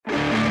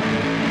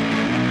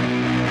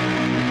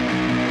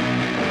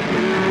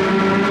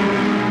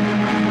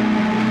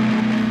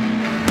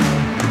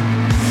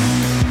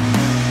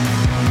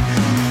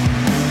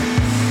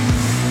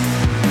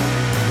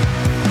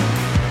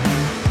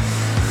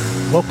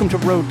Welcome to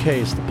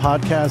Roadcase, the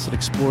podcast that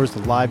explores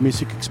the live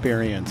music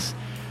experience.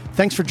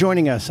 Thanks for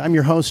joining us. I'm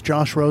your host,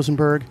 Josh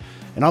Rosenberg,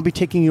 and I'll be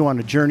taking you on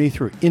a journey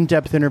through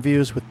in-depth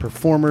interviews with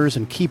performers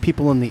and key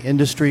people in the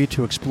industry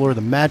to explore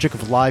the magic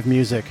of live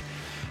music,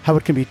 how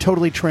it can be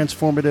totally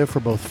transformative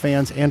for both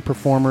fans and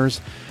performers,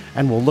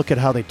 and we'll look at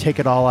how they take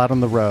it all out on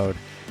the road.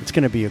 It's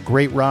going to be a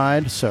great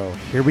ride, so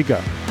here we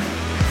go.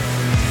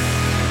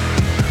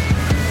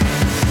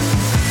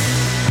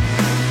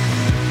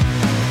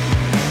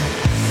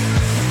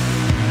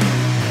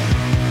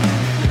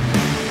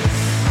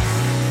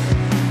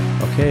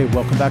 Okay,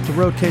 welcome back to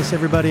Roadcase,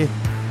 everybody.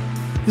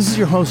 This is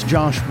your host,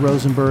 Josh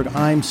Rosenberg.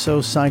 I'm so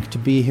psyched to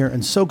be here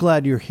and so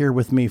glad you're here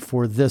with me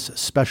for this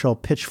special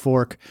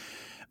Pitchfork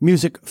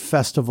Music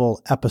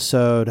Festival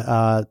episode.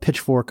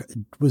 Pitchfork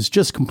was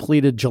just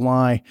completed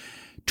July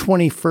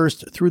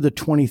 21st through the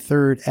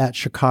 23rd at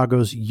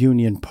Chicago's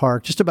Union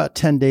Park. Just about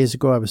 10 days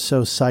ago, I was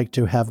so psyched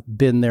to have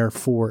been there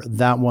for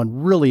that one.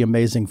 Really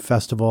amazing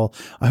festival.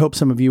 I hope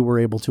some of you were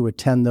able to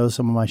attend those,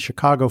 some of my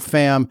Chicago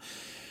fam.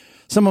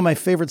 Some of my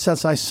favorite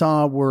sets I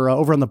saw were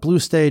over on the blue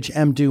stage,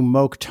 Mdu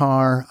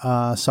Mokhtar,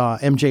 saw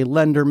MJ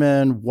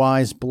Lenderman,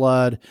 Wise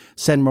Blood,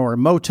 Sen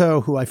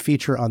Morimoto, who I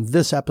feature on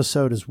this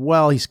episode as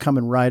well. He's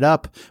coming right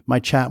up. My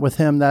chat with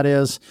him, that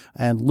is,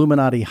 and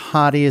Illuminati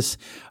Hotties.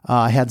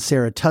 I had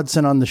Sarah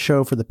Tudson on the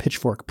show for the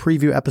Pitchfork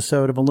preview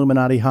episode of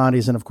Illuminati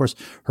Hotties. And of course,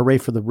 Hooray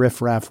for the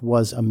Riff Raff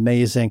was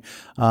amazing.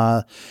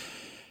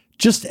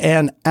 Just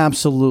an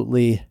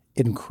absolutely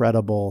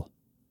incredible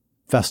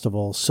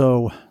festival.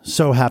 So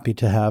happy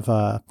to have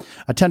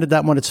attended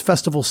that one. It's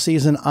festival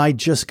season. I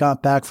just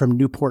got back from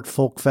Newport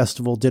Folk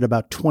Festival, did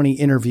about 20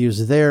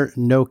 interviews there.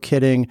 No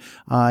kidding.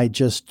 I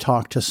just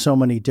talked to so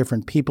many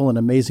different people and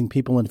amazing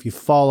people. And if you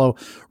follow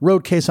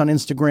Roadcase on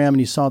Instagram and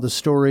you saw the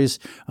stories,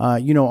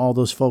 you know all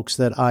those folks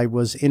that I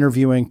was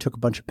interviewing, took a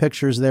bunch of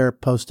pictures there,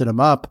 posted them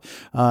up.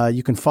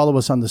 You can follow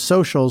us on the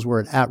socials.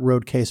 We're at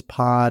Roadcase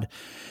Pod.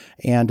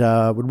 And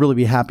would really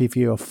be happy if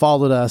you have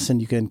followed us and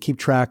you can keep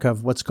track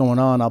of what's going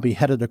on. I'll be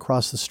headed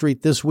across the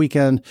street this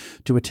weekend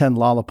to attend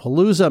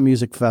Lollapalooza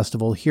Music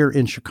Festival here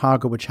in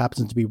Chicago, which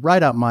happens to be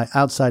right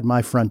outside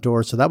my front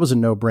door. So that was a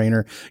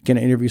no-brainer. Going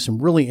to interview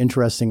some really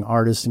interesting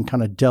artists and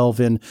kind of delve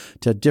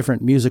into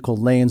different musical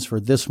lanes for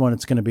this one.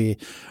 It's going to be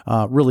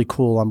really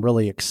cool. I'm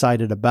really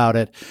excited about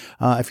it.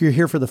 If you're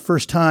here for the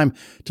first time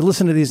to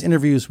listen to these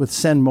interviews with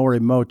Sen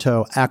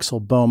Morimoto, Axel,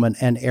 Boman,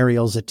 and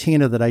Ariel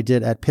Zetina that I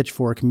did at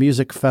Pitchfork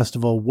Music Festival,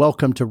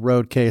 welcome to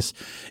Roadcase.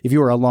 If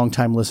you are a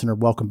longtime listener,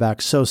 welcome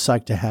back. So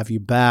psyched to have you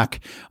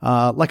back.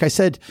 Like I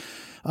said,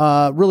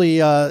 really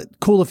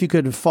cool if you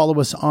could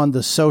follow us on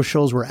the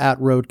socials. We're at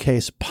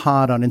Roadcase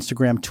Pod on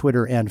Instagram,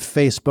 Twitter, and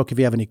Facebook. If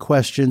you have any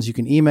questions, you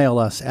can email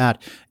us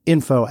at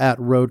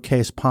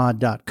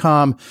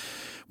info@roadcasepod.com.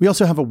 We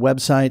also have a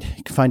website.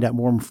 You can find out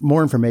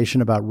more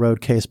information about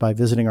Roadcase by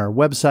visiting our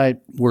website.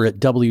 We're at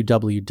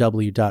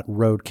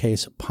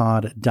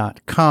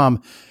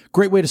www.roadcasepod.com.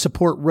 Great way to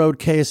support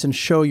Roadcase and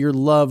show your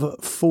love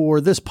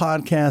for this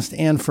podcast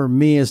and for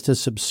me is to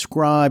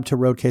subscribe to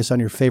Roadcase on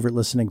your favorite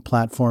listening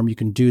platform. You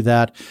can do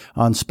that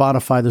on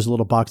Spotify. There's a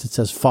little box that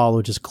says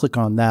follow. Just click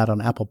on that. On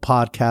Apple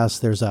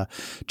Podcasts, there's a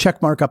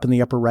check mark up in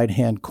the upper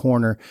right-hand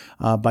corner.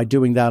 By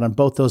doing that on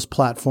both those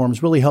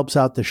platforms, really helps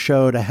out the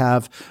show to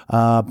have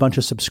a bunch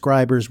of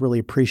subscribers. Really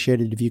appreciate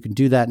it if you can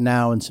do that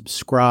now and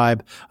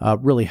subscribe.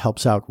 Really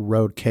helps out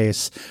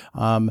Roadcase.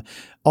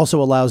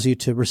 Also allows you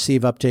to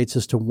receive updates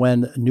as to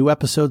when new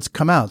episodes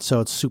come out.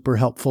 So it's super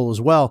helpful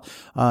as well.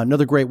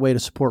 Another great way to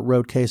support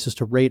Roadcase is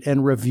to rate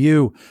and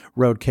review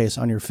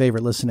Roadcase on your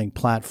favorite listening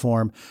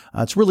platform.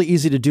 It's really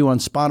easy to do on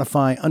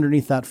Spotify.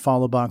 Underneath that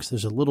follow box,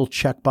 there's a little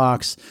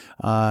checkbox.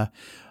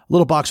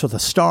 Little box with a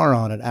star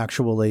on it,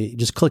 actually. You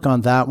just click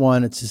on that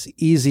one. It's as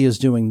easy as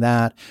doing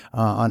that.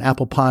 On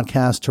Apple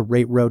Podcasts to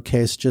rate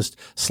Roadcase, just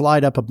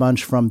slide up a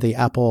bunch from the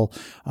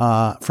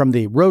from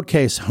the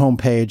Roadcase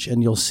homepage,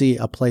 and you'll see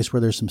a place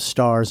where there's some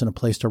stars and a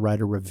place to write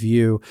a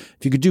review.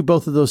 If you could do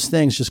both of those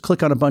things, just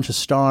click on a bunch of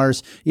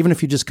stars. Even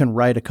if you just can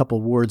write a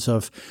couple words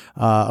of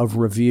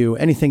review,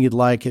 anything you'd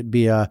like,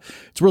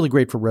 it's really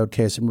great for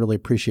Roadcase, and really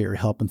appreciate your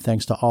help. And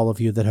thanks to all of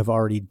you that have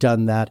already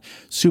done that.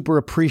 Super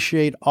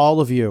appreciate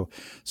all of you.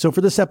 So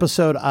for this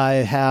episode, I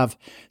have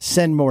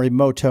Sen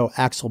Morimoto,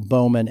 Axel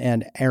Boman,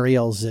 and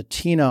Ariel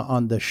Zetina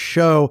on the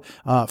show.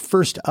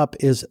 First up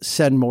is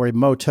Sen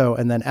Morimoto,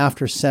 and then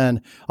after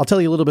Sen, I'll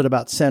tell you a little bit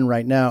about Sen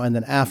right now, and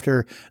then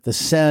after the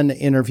Sen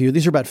interview,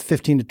 these are about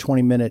 15 to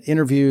 20-minute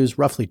interviews,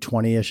 roughly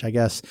 20-ish, I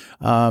guess.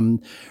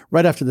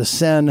 Right after the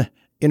Sen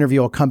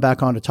interview, I'll come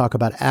back on to talk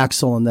about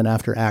Axel, and then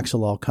after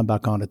Axel, I'll come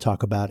back on to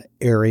talk about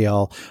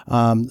Ariel.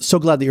 So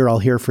glad that you're all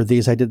here for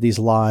these. I did these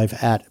live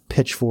at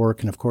Pitchfork,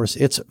 and of course,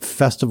 it's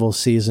festival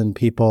season,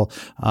 people.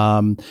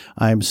 I'm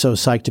so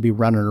psyched to be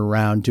running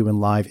around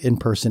doing live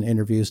in-person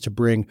interviews to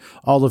bring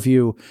all of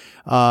you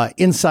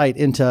insight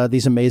into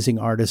these amazing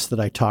artists that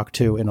I talk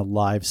to in a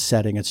live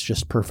setting. It's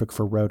just perfect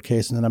for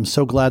Roadcase, and I'm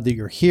so glad that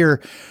you're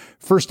here.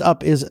 First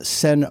up is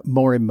Sen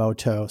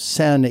Morimoto.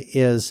 Sen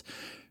is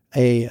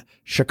a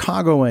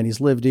Chicagoan. He's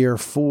lived here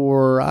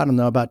for, I don't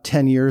know, about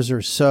 10 years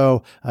or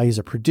so. He's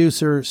a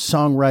producer,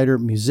 songwriter,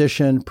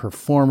 musician,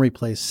 performer. He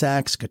plays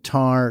sax,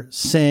 guitar,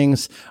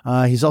 sings.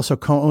 He's also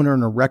co-owner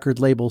in a record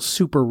label,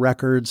 Super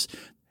Records,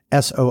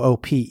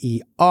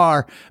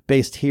 Sooper,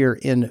 based here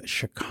in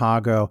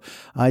Chicago.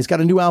 He's got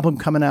a new album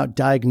coming out,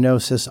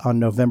 Diagnosis, on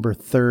November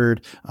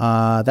 3rd.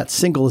 That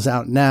single is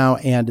out now,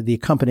 and the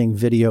accompanying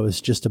video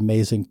is just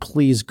amazing.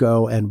 Please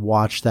go and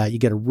watch that. You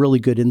get a really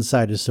good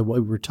insight as to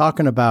what we were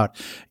talking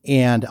about,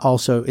 and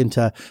also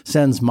into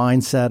Sen's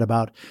mindset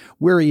about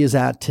where he is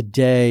at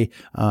today,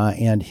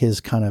 and his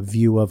kind of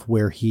view of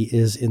where he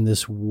is in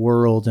this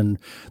world. And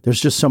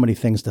there's just so many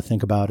things to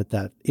think about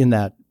in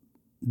that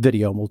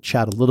video, and we'll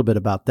chat a little bit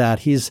about that.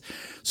 He's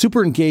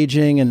super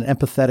engaging and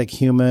empathetic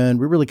human.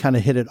 We really kind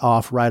of hit it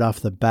off right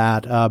off the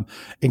bat.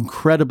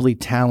 Incredibly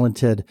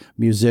talented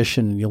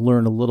musician, and you'll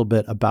learn a little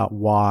bit about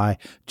why.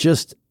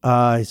 Just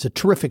he's a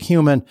terrific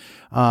human.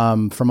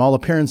 From all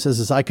appearances,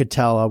 as I could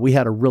tell, we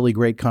had a really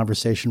great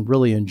conversation,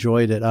 really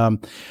enjoyed it.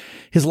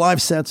 His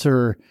live sets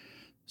are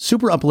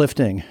super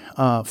uplifting,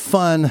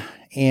 fun,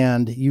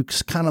 and you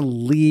kind of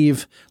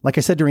leave, like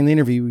I said during the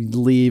interview, you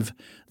leave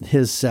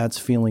his sets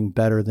feeling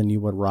better than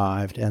you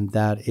arrived. And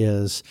that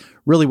is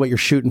really what you're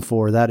shooting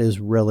for. That is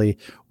really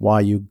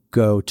why you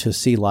go to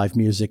see live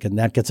music. And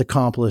that gets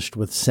accomplished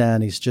with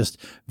Sen. He's just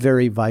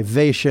very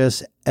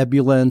vivacious,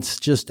 ebullient,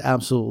 just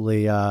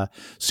absolutely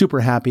super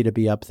happy to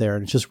be up there.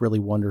 And it's just really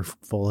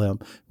wonderful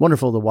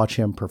to watch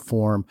him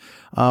perform.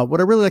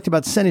 What I really liked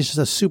about Sen, he's just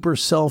a super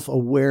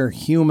self-aware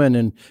human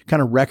and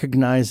kind of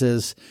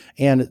recognizes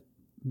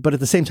but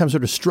at the same time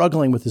sort of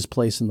struggling with his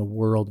place in the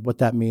world, what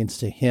that means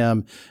to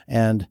him,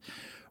 and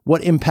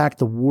what impact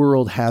the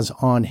world has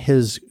on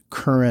his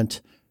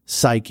current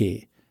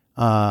psyche,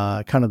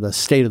 kind of the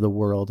state of the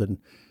world and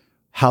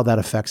how that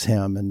affects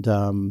him.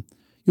 And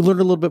you learn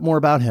a little bit more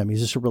about him. He's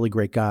just a really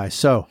great guy.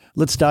 So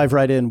let's dive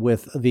right in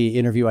with the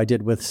interview I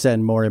did with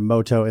Sen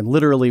Morimoto. And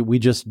literally, we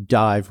just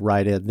dive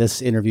right in.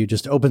 This interview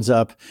just opens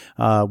up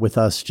with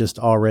us just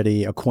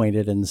already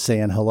acquainted and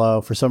saying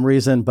hello for some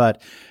reason. But,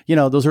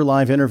 those are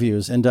live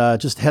interviews. And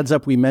just heads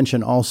up, we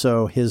mentioned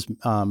also his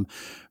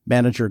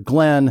manager,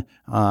 Glenn.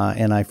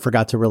 And I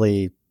forgot to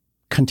really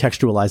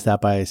contextualize that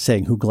by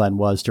saying who Glenn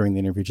was during the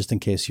interview, just in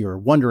case you're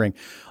wondering.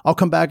 I'll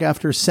come back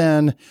after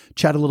Sen,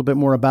 chat a little bit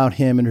more about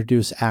him,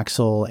 introduce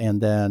Axel,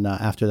 and then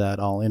after that,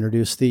 I'll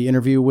introduce the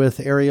interview with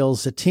Ariel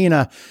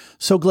Zetina.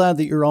 So glad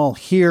that you're all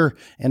here,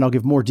 and I'll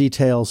give more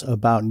details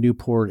about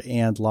Newport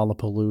and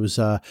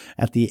Lollapalooza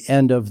at the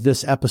end of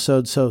this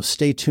episode, so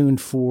stay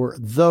tuned for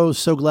those.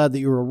 So glad that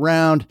you're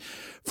around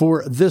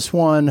for this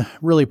one.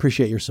 Really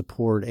appreciate your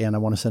support, and I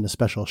want to send a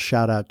special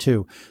shout out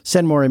to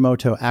Sen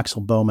Morimoto,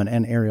 Axel Boman,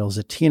 and Ariel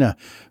Zetina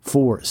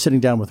for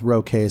sitting down with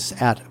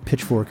Roadcase at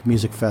Pitchfork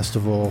Music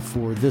Festival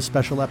for this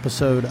special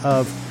episode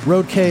of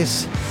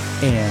Roadcase.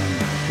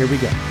 And here we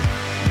go.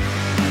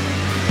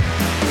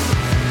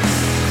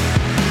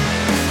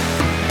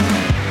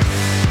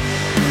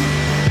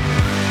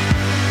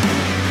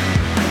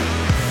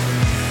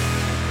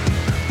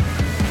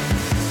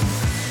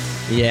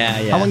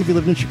 Yeah. How long have you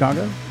lived in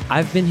Chicago?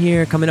 I've been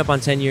here coming up on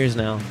 10 years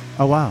now.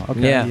 Oh, wow.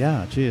 Okay.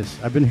 Yeah. Geez.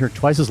 I've been here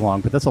twice as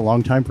long, but that's a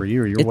long time for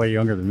you. You're way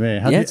younger than me.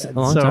 It's a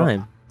long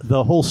time.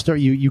 The whole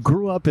story, you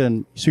grew up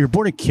so you're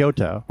born in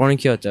Kyoto. Born in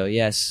Kyoto,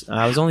 yes.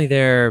 I was only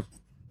there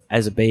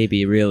as a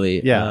baby,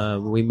 really. Yeah.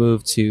 We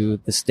moved to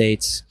the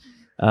States.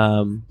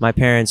 My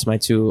parents, my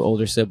two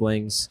older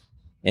siblings,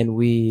 and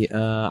we,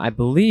 I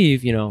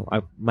believe,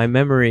 my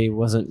memory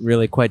wasn't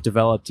really quite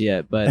developed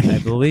yet, but I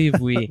believe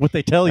we what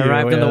they tell you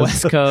arrived on the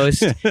West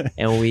Coast,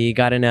 and we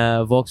got in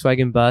a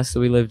Volkswagen bus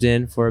that we lived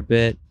in for a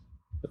bit.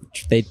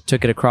 They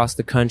took it across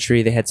the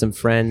country. They had some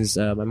friends.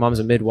 My mom's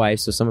a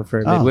midwife, so some of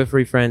her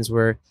midwifery friends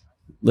were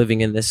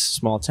living in this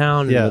small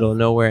town in the middle of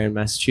nowhere in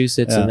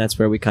Massachusetts, and that's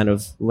where we kind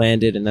of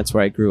landed, and that's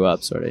where I grew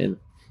up, sort of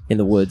in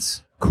the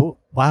woods. Cool.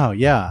 Wow.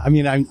 Yeah. I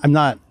mean, I'm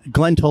not.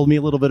 Glenn told me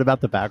a little bit about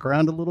the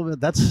background a little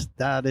bit.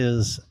 That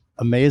is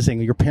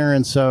amazing. Your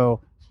parents so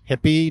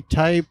hippie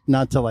type,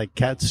 not to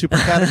super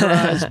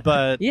categorize,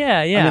 but yeah.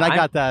 I mean, I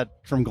got that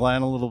from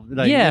Glenn a little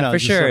bit. For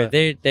sure.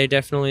 They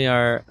definitely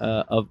are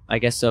of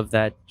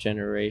that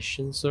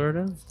generation, sort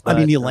of. But, I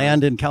mean, you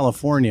land in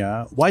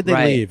California. Why'd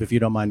they leave, if you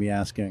don't mind me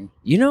asking?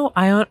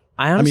 I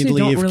honestly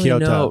don't really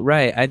Kyoto. know.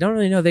 Right. I don't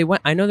really know.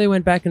 I know they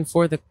went back and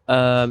forth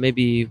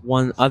maybe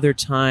one other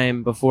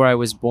time before I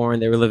was born.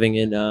 They were living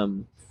in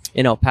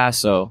El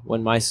Paso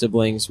when my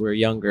siblings were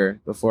younger,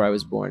 before I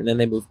was born. And then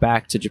they moved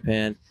back to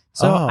Japan.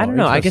 So I don't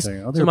know. I guess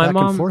so. My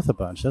mom, forth a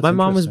bunch. My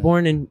mom was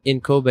born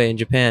in Kobe in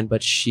Japan,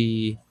 but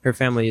her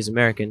family is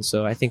American.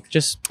 So I think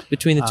just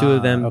between the two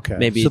of them,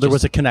 maybe. So there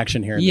was a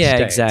connection here. In the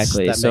States.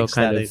 Exactly.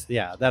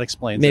 That that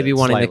explains. Maybe it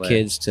wanting slightly. The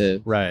kids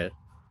to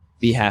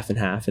be half and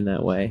half in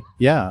that way.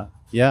 Yeah.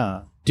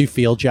 Do you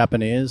feel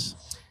Japanese?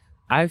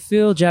 I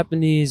feel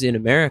Japanese in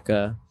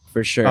America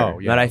for sure. Oh,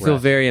 yeah, but I feel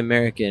right. very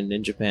American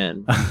in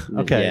Japan.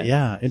 Okay,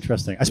 yeah,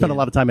 interesting. I spent a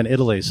lot of time in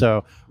Italy,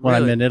 so when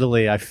I'm in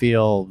Italy, I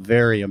feel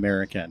very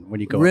American when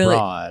you go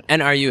abroad.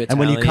 And are you Italian? And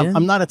when you come,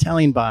 I'm not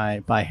Italian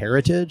by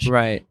heritage,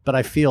 right? But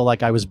I feel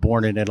like I was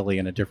born in Italy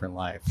in a different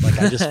life.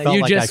 Like I just felt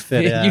like I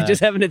fit in. You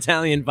just have an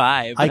Italian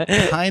vibe. I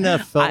kind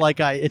of felt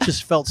it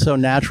just felt so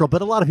natural.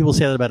 But a lot of people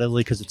say that about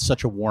Italy because it's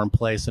such a warm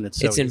place and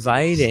it's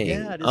inviting.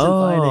 Yeah, it is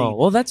inviting.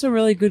 Well, that's a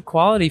really good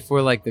quality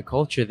for like the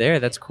culture there.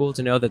 That's cool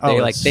to know that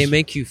they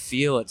make you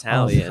feel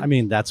Italian. I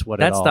mean, that's what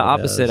that's it all the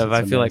opposite is. of It's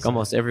I feel like amazing.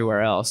 almost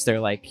everywhere else. They're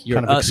like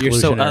you're Kind of you're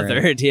so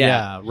exclusionary. othered.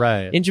 Yeah,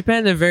 right. In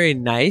Japan, they're very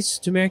nice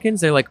to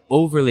Americans. They're like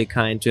overly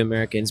kind to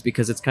Americans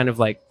because it's kind of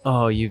like,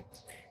 oh, you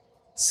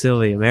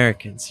silly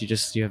Americans,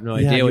 you have no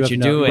idea what you're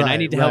doing. I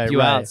need to help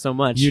you out so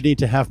much. You need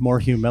to have more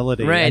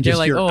humility. Right. And They're just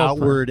like, your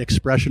outward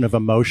expression of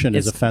emotion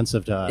is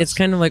offensive to us. It's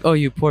kind of like, oh,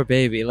 you poor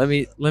baby. Let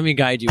me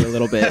guide you a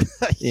little bit.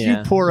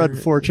 You poor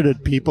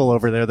unfortunate people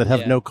over there that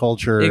have no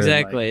culture.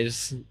 Exactly.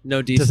 Just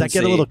no decency. Does that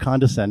get a little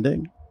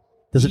condescending?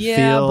 Does it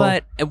feel?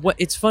 But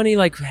it's funny,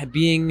 like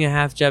being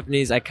half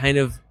Japanese, I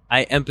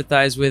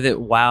empathize with it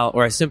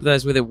I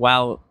sympathize with it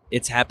while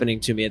it's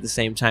happening to me at the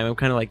same time. I'm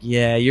kind of like,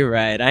 yeah, you're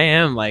right. I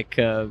am like,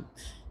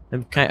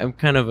 I'm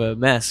kind of a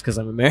mess because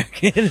I'm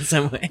American in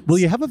some ways. Well,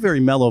 you have a very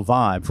mellow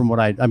vibe from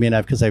what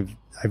because I've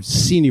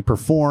seen you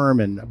perform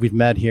and we've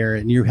met here,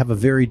 and you have a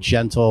very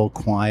gentle,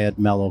 quiet,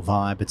 mellow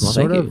vibe. It's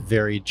sort of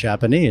very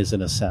Japanese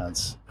in a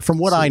sense, from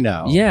what I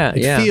know. Yeah,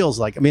 it feels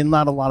like. I mean,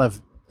 not a lot of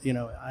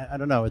I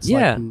don't know. It's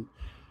like.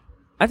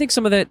 I think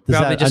some of that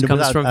probably just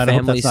comes from family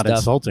hope that's stuff. not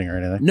insulting or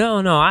anything.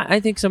 No, I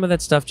think some of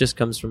that stuff just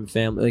comes from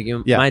family.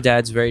 Like, my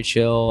dad's very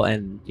chill,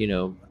 and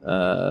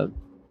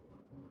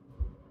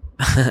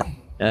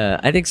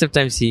I think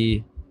sometimes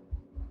he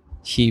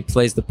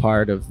plays the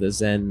part of the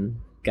Zen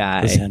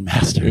guy, the Zen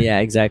master. Yeah,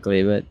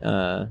 exactly.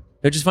 But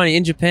which is funny.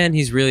 In Japan,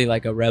 he's really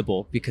like a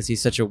rebel because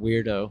he's such a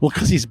weirdo. Well,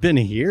 because he's been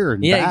here.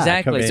 And back.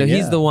 Exactly. I mean, so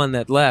he's the one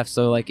that left.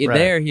 So like Right.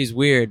 there, he's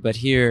weird, but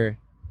here.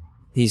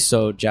 He's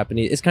so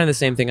Japanese. It's kind of the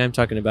same thing I'm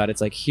talking about.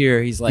 It's like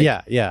here he's like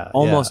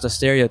almost a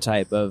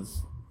stereotype of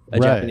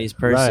a Japanese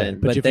person.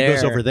 Right. But if he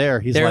goes over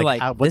there, he's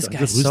like this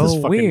guy's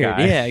so weird.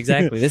 Guy? Yeah,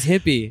 exactly. This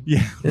hippie.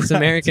 This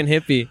American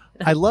hippie.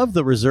 I love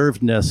the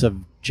reservedness of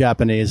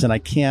Japanese, and I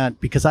can't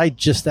because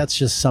that's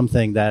just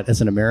something that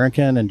as an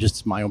American and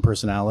just my own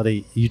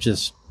personality,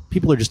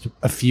 people are just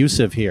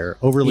effusive here,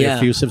 overly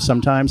effusive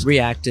sometimes.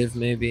 Reactive,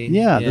 maybe.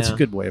 Yeah, that's a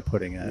good way of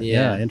putting it.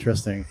 Yeah,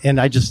 interesting. And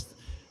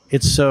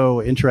it's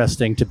so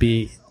interesting to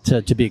be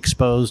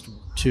exposed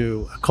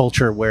to a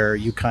culture where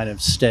you kind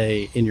of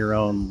stay in your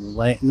own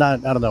lane. I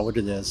don't know what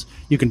it is.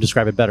 You can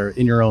describe it better.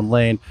 In your own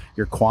lane,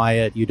 you're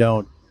quiet. You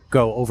don't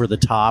go over the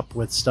top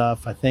with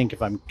stuff. I think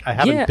I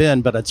haven't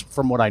been, but it's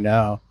from what I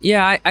know.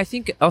 Yeah, I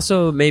think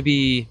also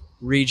maybe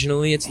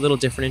regionally it's a little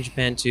different in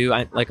Japan too.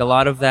 Like a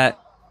lot of that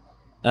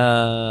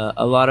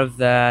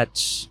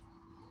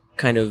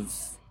kind of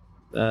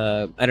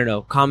I don't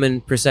know,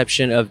 common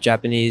perception of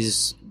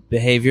Japanese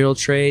behavioral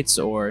traits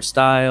or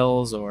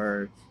styles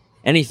or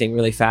anything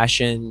really,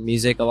 fashion,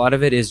 music, a lot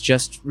of it is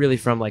just really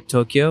from like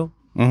Tokyo.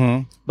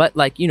 Mm-hmm. But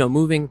like,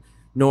 moving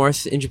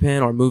north in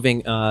Japan or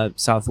moving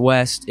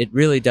southwest, it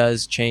really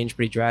does change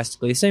pretty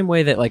drastically. The same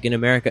way that like in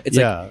America, it's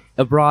like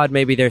abroad,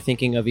 maybe they're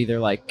thinking of either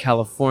like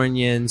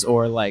Californians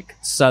or like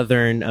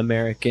Southern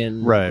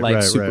American,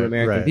 super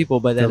American people.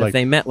 But then if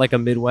they met like a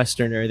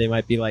Midwesterner, they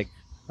might be like,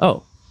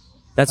 oh,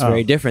 that's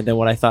very different than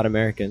what I thought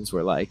Americans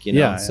were like,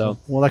 So,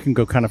 well, that can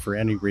go kind of for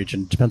any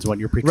region. Depends on what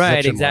your preconception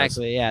right,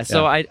 exactly, was.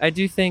 So I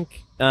do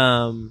think,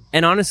 and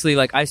honestly,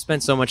 like I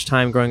spent so much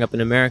time growing up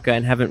in America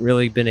and haven't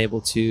really been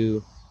able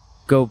to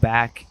go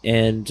back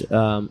and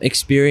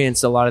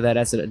experience a lot of that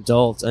as an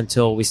adult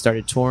until we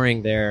started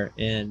touring there,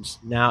 and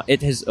now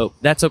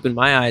that's opened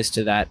my eyes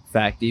to that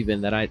fact,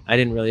 even that I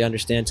didn't really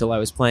understand until I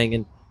was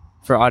playing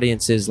for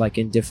audiences like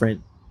in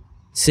different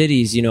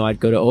cities. I'd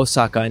go to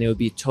Osaka and it would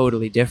be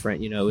totally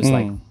different. It was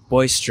like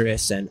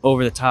boisterous and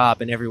over the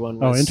top, and everyone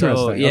was interesting.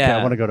 so, Okay,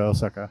 I want to go to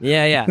Osaka.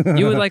 Yeah.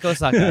 You would like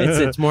Osaka.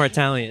 It's more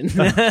Italian.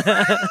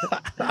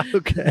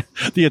 Okay.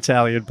 The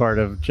Italian part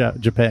of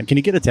Japan. Can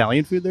you get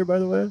Italian food there, by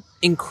the way?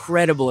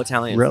 Incredible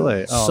Italian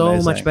really? food. Oh, so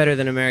amazing. much better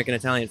than American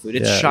Italian food.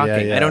 It's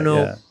shocking. I don't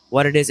know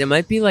what it is. It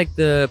might be like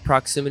the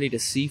proximity to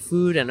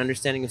seafood and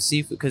understanding of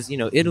seafood, because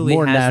Italy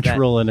more has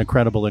natural and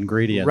incredible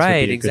ingredients.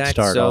 Right, would be a exactly.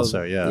 Good start so,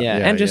 also,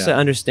 and just the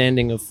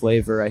understanding of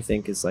flavor, I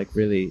think, is like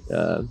really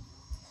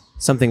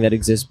something that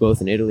exists both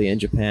in Italy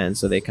and Japan.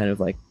 So they kind of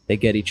like they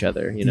get each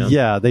other.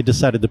 Yeah, they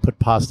decided to put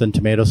pasta and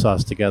tomato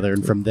sauce together,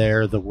 and from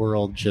there the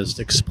world just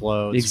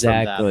explodes.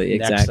 Exactly.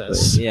 From that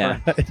nexus, Yeah.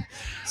 Right?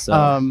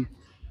 So,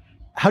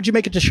 how'd you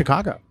make it to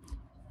Chicago?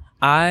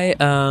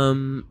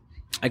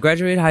 I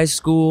graduated high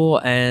school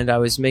and I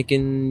was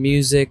making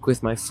music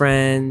with my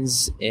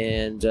friends,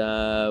 and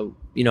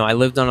I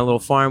lived on a little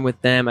farm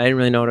with them. I didn't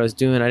really know what I was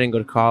doing. I didn't go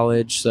to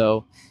college,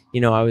 so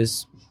I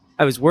was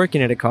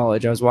working at a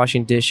college. I was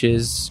washing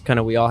dishes. Kind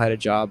of, we all had a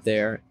job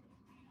there,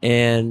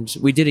 and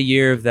we did a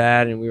year of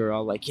that. And we were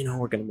all like,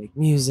 we're gonna make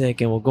music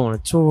and we'll go on a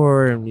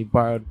tour. And we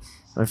borrowed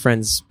my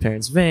friend's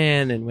parents'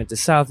 van and went to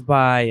South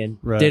by and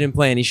didn't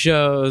play any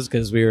shows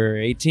because we were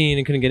 18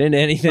 and couldn't get into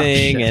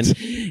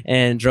anything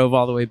and drove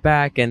all the way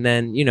back. And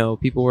then,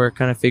 people were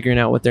kind of figuring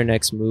out what their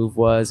next move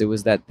was. It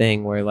was that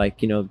thing where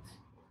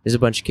there's a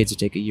bunch of kids who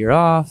take a year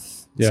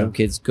off. Yeah. Some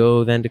kids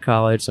go then to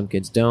college. Some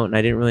kids don't. And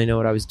I didn't really know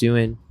what I was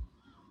doing.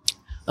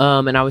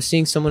 And I was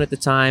seeing someone at the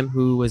time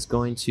who was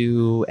going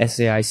to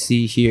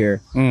SAIC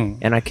here.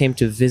 And I came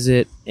to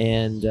visit.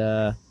 And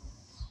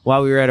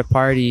while we were at a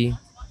party,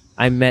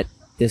 I met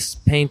this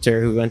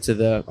painter who went to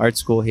the art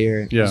school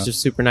here. Yeah. He's just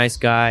a super nice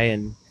guy.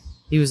 And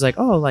he was like,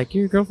 oh,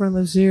 your girlfriend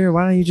lives here.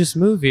 Why don't you just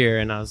move here?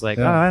 And I was like,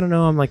 I don't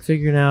know. I'm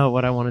figuring out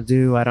what I want to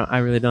do. I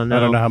really don't know. I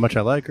don't know how much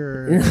I like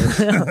her.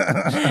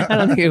 I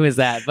don't think it was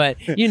that. But,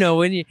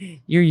 when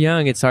you're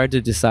young, it's hard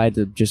to decide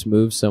to just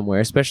move somewhere,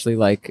 especially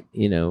when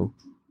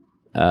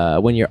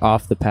you're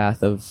off the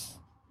path of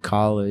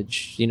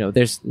college.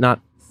 There's not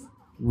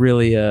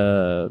really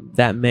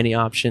that many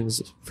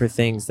options for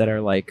things that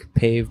are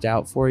paved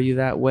out for you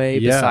that way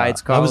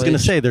besides college. I was going to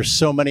say there's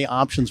so many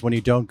options when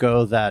you don't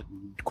go that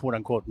quote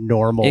unquote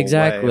normal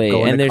exactly way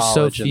of and there's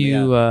so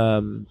few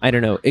I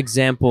don't know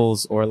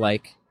examples or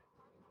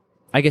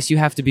I guess you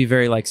have to be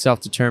very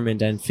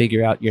self-determined and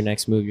figure out your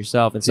next move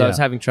yourself. And so I was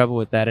having trouble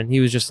with that, and he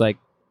was just like,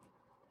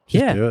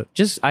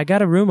 I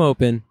got a room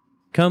open,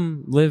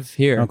 come live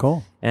here. Oh,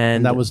 cool.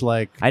 And that was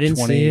I didn't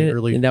 20, see it,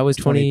 early and that was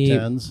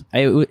 2010s.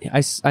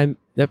 I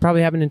that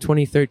probably happened in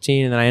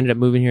 2013, and then I ended up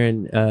moving here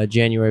in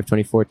January of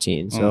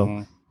 2014.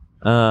 So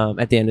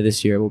at the end of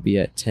this year, we'll be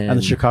at 10. And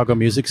the Chicago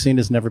music scene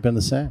has never been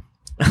the same.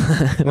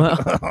 Well,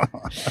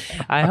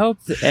 I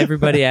hope that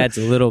everybody adds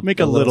a little bit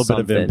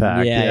of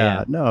impact.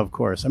 Yeah. No, of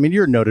course. I mean,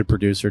 you're a noted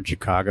producer in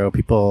Chicago.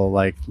 People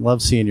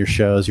love seeing your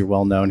shows. You're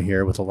well known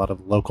here with a lot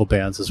of local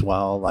bands as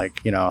well.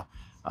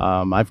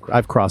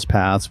 I've crossed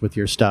paths with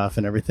your stuff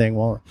and everything.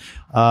 Well,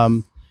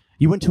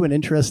 you went to an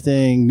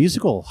interesting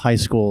musical high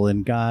school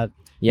and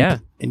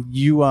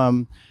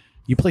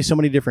you play so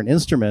many different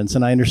instruments,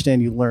 and I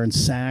understand you learned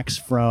sax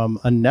from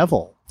a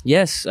Neville.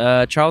 Yes,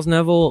 Charles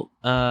Neville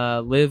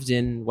lived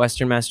in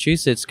Western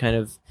Massachusetts, kind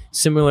of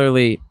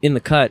similarly in the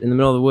cut, in the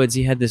middle of the woods.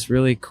 He had this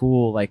really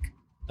cool,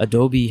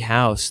 adobe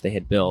house they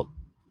had built,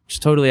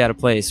 just totally out of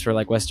place for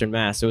Western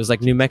Mass. It was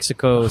New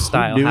Mexico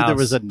style Who knew house. There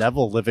was a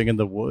Neville living in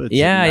the woods.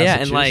 Yeah,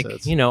 and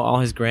all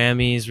his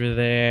Grammys were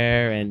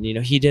there, and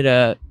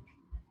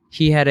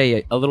he had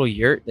a little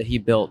yurt that he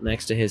built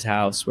next to his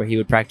house where he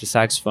would practice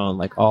saxophone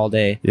all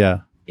day.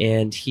 Yeah.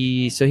 And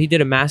he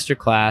did a master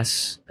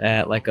class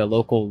at a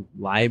local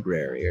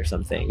library or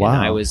something. Wow.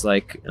 And I was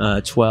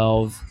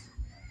 12,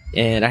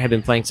 and I had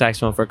been playing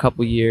saxophone for a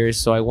couple years.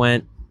 So I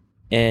went,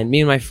 and me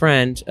and my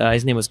friend,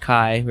 his name was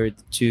Kai, who were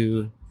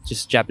two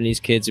just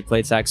Japanese kids who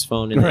played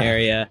saxophone in the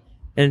area.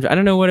 And I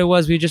don't know what it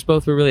was. We just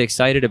both were really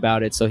excited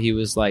about it. So he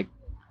was like,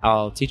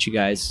 I'll teach you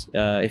guys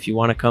if you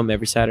want to come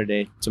every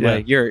Saturday to my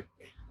yurt.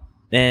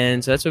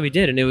 And so that's what we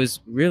did. And it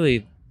was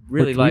really,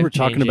 really life-changing. We were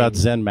talking about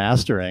Zen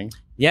mastering.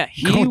 Yeah,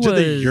 going to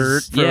the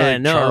yurt for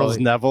Charles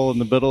Neville in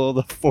the middle of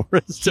the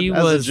forest. He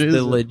was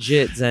the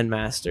legit Zen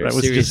master. I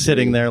was just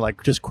sitting there,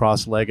 just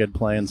cross-legged,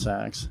 playing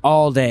sax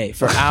all day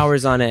for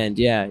hours on end.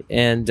 Yeah,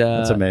 and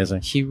that's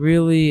amazing. He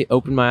really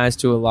opened my eyes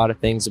to a lot of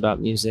things about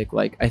music.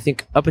 I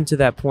think up until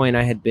that point,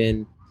 I had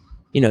been,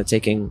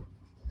 taking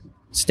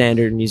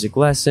standard music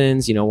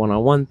lessons,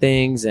 one-on-one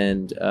things,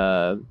 and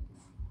trying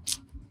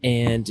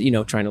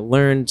to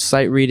learn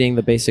sight reading,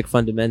 the basic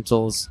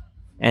fundamentals,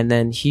 and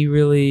then he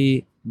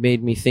really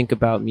made me think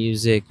about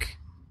music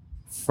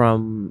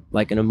from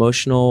an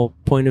emotional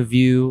point of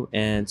view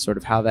and sort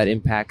of how that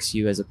impacts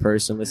you as a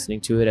person listening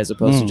to it, as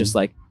opposed to just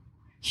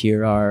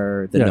here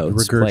are the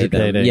notes, play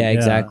them. Yeah,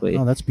 exactly.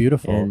 Oh, that's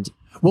beautiful. And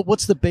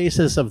what's the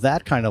basis of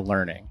that kind of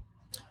learning?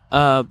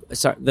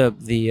 Sorry,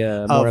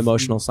 the more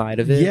emotional side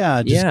of it.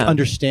 Yeah, just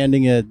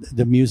understanding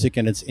the music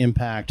and its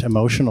impact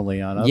emotionally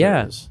on others.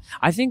 Yeah,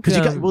 I think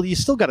because you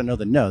still got to know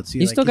the notes.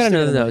 You still got to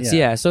know the notes.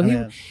 Yeah.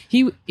 So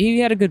he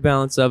had a good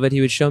balance of it.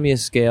 He would show me a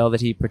scale that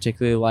he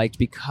particularly liked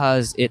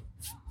because it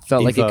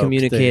felt like it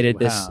communicated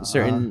this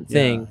certain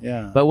thing.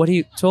 Yeah. But what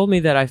he told me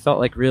that I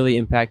felt really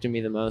impacted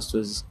me the most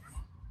was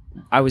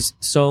I was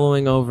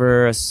soloing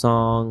over a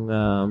song.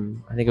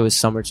 I think it was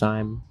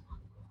Summertime,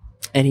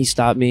 and he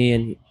stopped me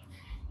and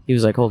he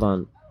was like, hold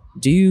on,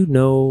 do you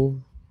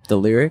know the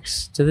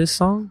lyrics to this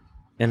song?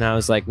 And I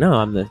was like, no,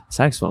 I'm the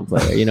saxophone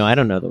player. I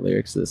don't know the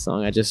lyrics to this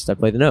song. I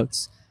play the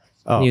notes.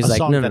 Oh, and he was a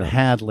song that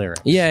had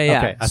lyrics. Yeah.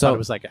 Okay, I thought it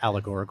was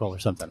allegorical or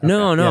something. Okay.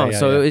 No.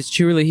 So it was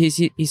truly,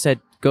 he said,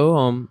 go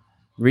home,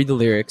 read the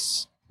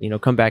lyrics,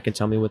 come back and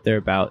tell me what they're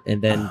about.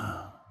 And then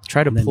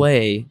try to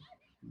play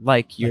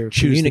you're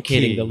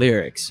communicating the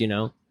lyrics,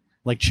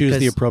 choose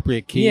the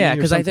appropriate key. Yeah,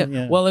 because I thought,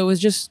 well, it was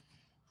just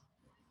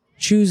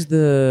choose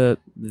the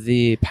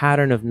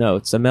pattern of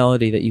notes, a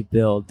melody that you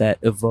build that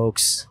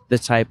evokes the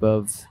type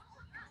of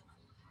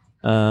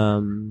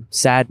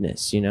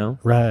sadness,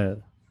 Right.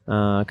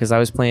 Because I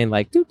was playing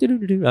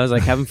doo-doo-doo-doo. I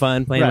was having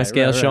fun playing my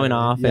scale, showing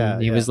off,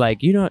 and he was like,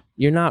 you're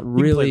not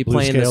really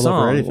playing the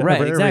song.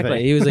 Right,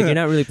 exactly. He was like, you're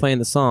not really playing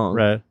the song.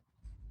 Right.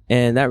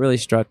 And that really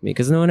struck me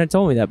because no one had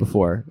told me that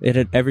before.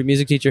 Every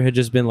music teacher had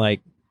just been like,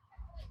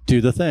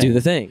 do the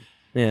thing.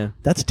 Yeah.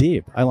 That's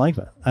deep. I like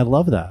that. I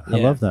love that. I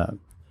love that.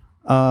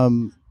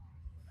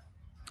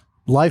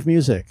 Live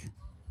music.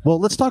 Well,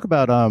 let's talk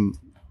about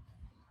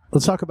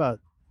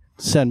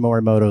Sen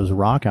Morimoto's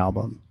rock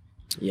album.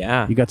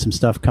 Yeah. You got some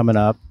stuff coming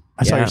up.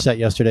 I saw your set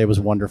yesterday. It was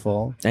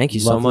wundrful. Thank you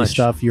so much.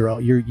 Stuff.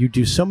 You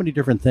do so many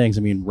different things.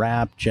 I mean,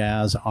 rap,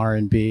 jazz,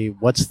 R&B.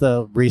 What's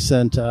the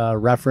recent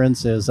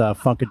reference? Is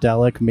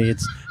Funkadelic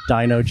meets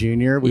Dino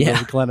Jr.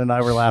 Glenn and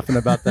I were laughing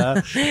about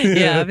that.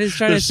 Yeah, I've been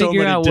trying to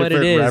figure out what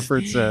it is.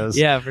 References.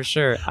 Yeah, for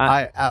sure.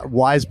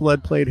 Wise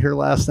Blood played here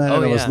last night.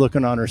 And I was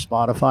looking on her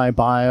Spotify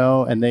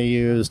bio, and they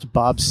used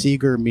Bob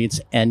Seger meets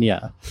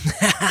Enya.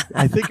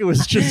 I think it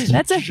was just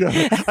a joke.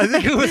 I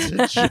think it was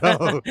a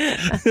joke.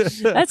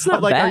 That's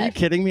not like, bad. are you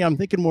kidding me? I'm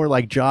thinking more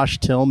like Josh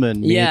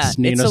Tillman meets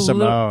Nina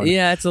Simone.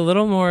 It's a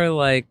little more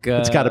like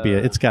it's got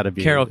to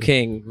be Carole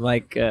King,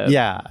 like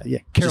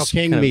Carole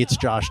King meets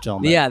Josh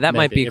Tillman. Yeah, that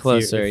might be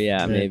closer.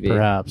 Maybe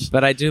perhaps.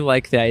 But I do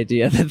like the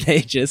idea that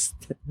they just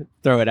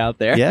throw it out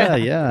there.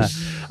 Yeah.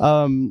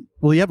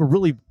 Well, you have a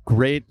really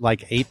great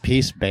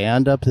 8-piece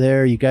band up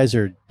there. You guys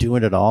are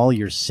doing it all.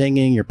 You're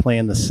singing, you're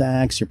playing the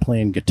sax, you're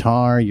playing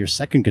guitar. Your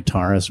second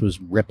guitarist was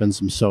ripping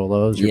some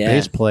solos. Your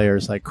bass player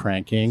is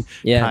cranking.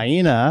 Yeah.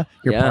 Kaina,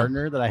 your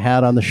partner that I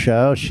had on the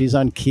show, she's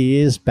on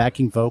keys,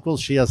 backing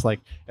vocals. She has an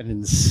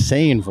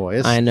insane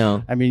voice. I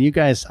know. I mean, you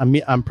guys,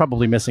 I'm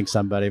probably missing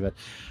somebody, but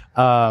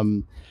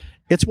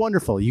it's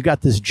wonderful. You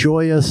got this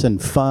joyous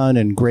and fun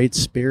and great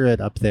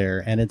spirit up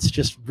there, and it's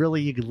just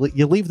really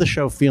you leave the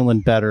show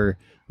feeling better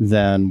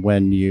than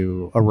when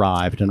you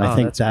arrived, and I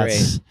think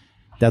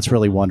that's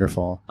really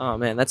wonderful. Oh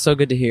man, that's so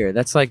good to hear.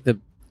 That's like the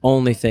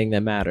only thing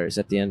that matters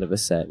at the end of a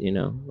set.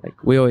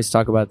 We always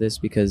talk about this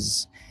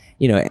because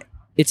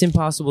it's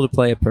impossible to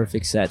play a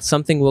perfect set.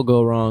 Something will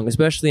go wrong,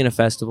 especially in a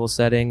festival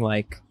setting.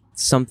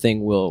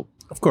 Something will,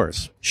 of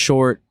course,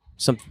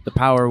 the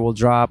power will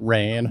drop,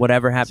 rain,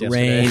 whatever happens,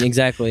 rain,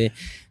 exactly.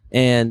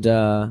 And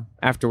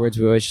afterwards,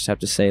 we always just have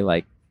to say,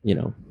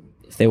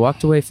 if they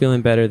walked away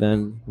feeling better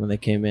than when they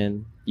came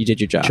in, you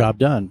did your job. Job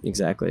done.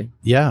 Exactly.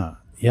 Yeah.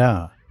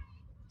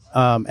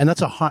 And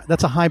that's a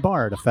high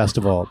bar at a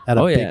festival at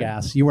a big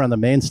ass. You were on the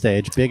main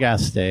stage, big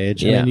ass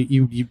stage. Yeah. And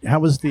you how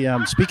was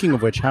the speaking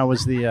of which, how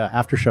was the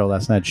after show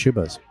last night at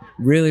Shuba's?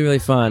 Really, really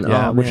fun.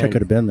 Yeah, I wish I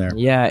could have been there.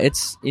 Yeah,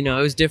 it's it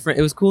was different.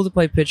 It was cool to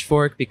play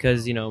Pitchfork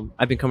because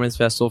I've been coming to this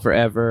festival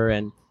forever,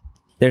 and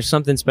there's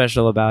something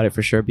special about it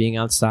for sure. Being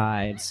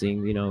outside,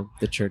 seeing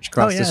the church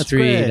across the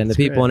street and the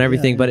people and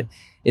everything, but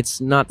it's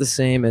not the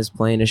same as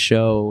playing a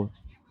show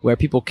where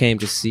people came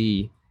to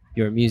see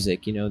your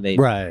music. They know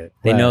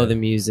the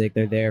music.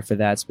 They're there for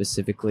that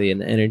specifically,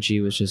 and the energy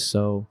was just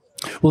so.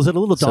 Well, is it a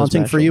little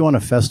daunting for you on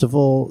a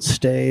festival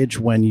stage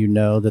when you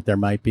know that there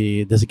might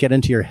be? Does it get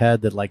into your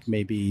head that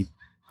maybe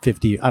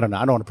 50? I don't know.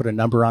 I don't want to put a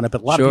number on it, but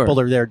a lot of people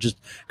are there just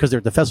because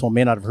the festival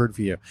may not have heard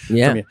from you.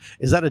 Yeah.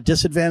 Is that a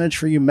disadvantage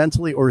for you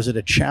mentally, or is it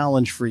a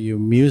challenge for you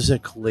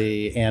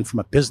musically and from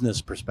a business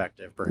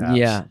perspective, perhaps?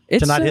 Yeah,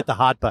 to not hit the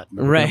hot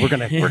button. Right. We're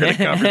gonna cover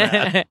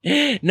that.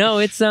 No,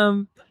 it's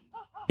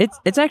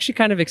actually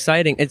kind of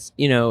exciting. It's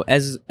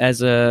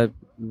as a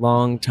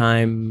long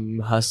time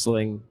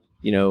hustling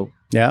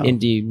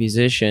indie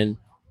musician,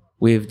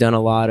 we've done a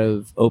lot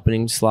of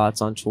opening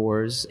slots on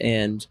tours,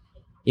 and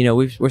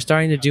we're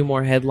starting to do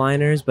more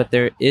headliners, but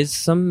there is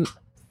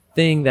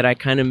something that I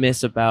kind of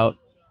miss about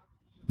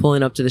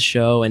pulling up to the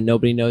show and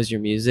nobody knows your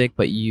music,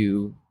 but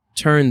you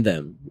turn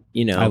them.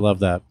 I love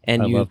that,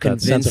 and you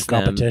convince that sense of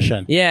competition.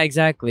 Them. Yeah,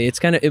 exactly. It's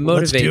kind of it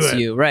motivates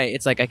you, right?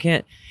 It's like I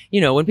can't.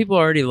 When people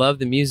already love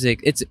the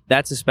music,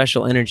 that's a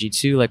special energy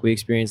too, like we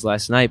experienced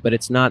last night. But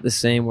it's not the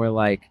same where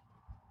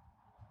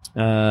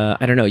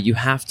I don't know. You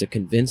have to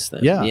convince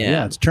them.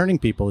 Yeah. It's turning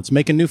people. It's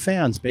making new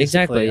fans, basically.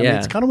 Exactly, I mean,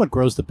 it's kind of what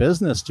grows the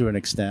business to an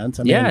extent.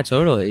 I mean,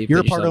 totally. You're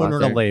a part owner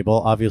of a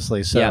label,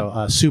 obviously.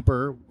 So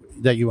Super,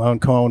 that you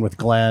co-own with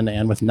Glenn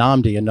and with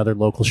Namdi, another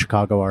local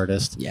Chicago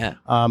artist. Yeah.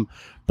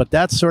 But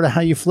that's sort of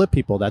how you flip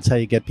people. That's how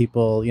you get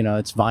people,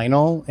 it's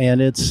vinyl and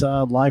it's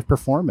live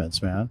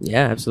performance, man.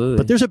 Yeah, absolutely.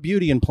 But there's a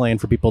beauty in playing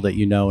for people that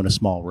in a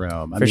small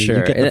room. For sure.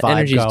 You get the vibe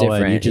energy's going.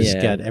 Different. You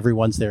just get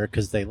everyone's there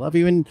because they love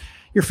you and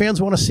your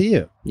fans want to see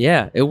you.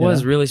 Yeah, it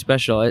was really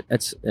special.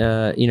 It's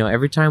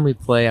every time we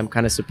play, I'm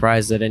kind of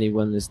surprised that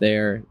anyone is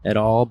there at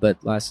all.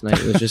 But last night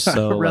it was just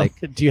so really?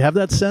 Do you have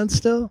that sense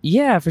still?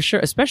 Yeah, for sure.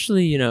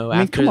 Especially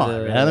after come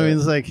on, man. I mean,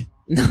 it's like.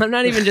 No, I'm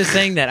not even just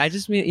saying that. I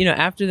just mean,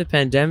 after the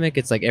pandemic,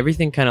 it's like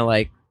everything kind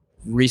of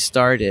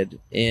restarted,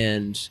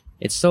 and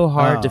it's so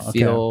hard to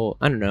feel,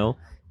 I don't know,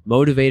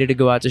 motivated to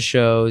go out to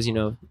shows.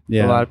 A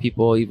lot of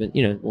people even,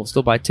 will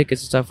still buy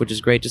tickets and stuff, which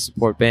is great to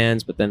support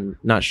bands, but then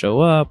not show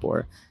up,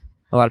 or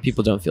a lot of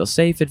people don't feel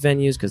safe at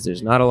venues because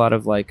there's not a lot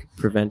of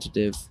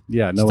preventative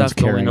stuff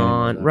going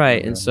on.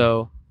 Right. And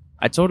so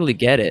I totally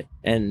get it.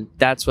 And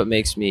that's what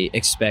makes me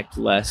expect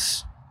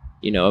less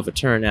of a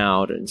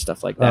turnout and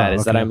stuff like that,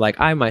 is that I'm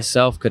I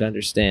myself could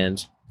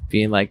understand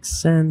being like,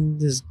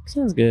 sounds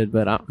good,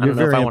 but I don't know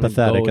very if I want to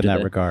go empathetic in to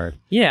that regard.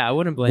 Yeah, I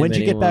wouldn't blame When'd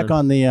you anyone. get back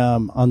on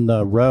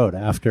the road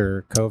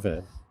after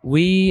COVID?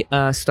 We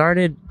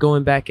started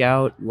going back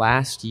out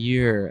last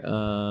year,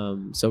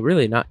 so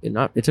really not.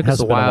 It took us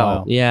a Been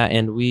while. Yeah,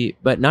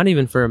 but not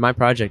even for my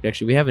project.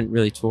 Actually, we haven't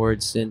really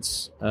toured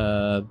since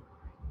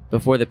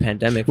before the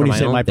pandemic. When you for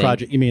say my own my thing.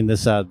 project, you mean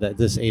this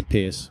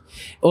 8-piece?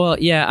 Well,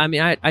 yeah. I mean,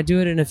 I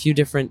do it in a few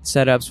different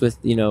setups with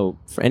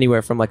for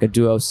anywhere from like a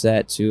duo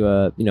set to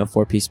a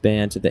 4-piece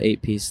band to the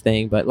 8-piece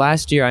thing. But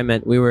last year,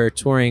 we were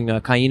touring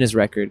Kaina's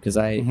record because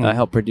I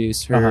helped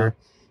produce her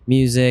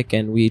music,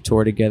 and we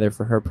toured together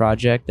for her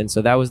project. And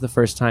so that was the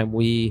first time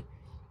we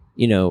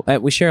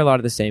share a lot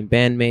of the same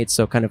bandmates.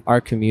 So kind of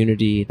our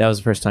community. That was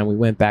the first time we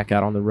went back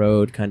out on the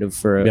road, kind of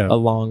for a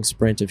long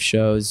sprint of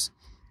shows.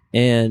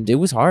 And it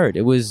was hard.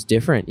 It was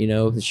different.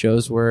 The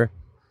shows were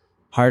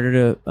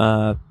harder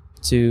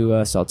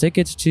to sell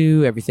tickets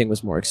to. Everything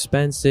was more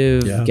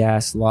expensive. Yeah.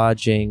 Gas,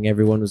 lodging.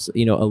 Everyone was, a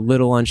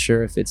little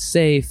unsure if it's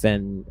safe.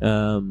 And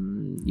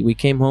we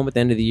came home at the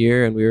end of the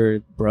year and we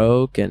were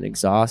broke and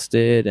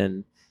exhausted.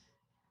 And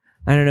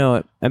I don't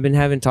know. I've been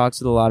having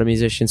talks with a lot of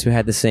musicians who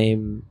had the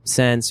same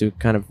sense, who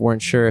kind of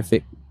weren't sure if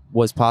it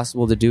was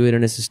possible to do it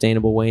in a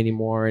sustainable way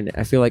anymore. And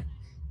I feel like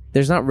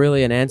there's not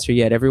really an answer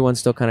yet. Everyone's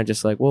still kind of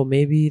just like, well,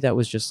 maybe that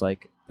was just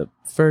like the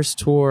first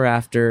tour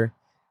after,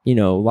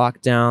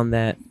 lockdown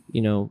that,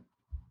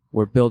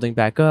 we're building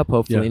back up.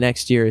 Hopefully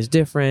next year is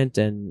different.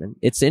 And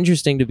it's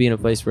interesting to be in a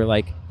place where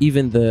like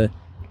even the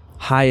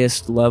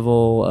highest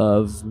level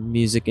of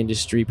music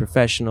industry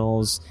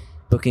professionals,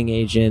 booking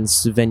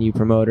agents, venue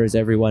promoters,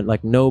 everyone,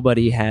 like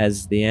nobody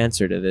has the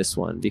answer to this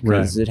one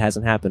because it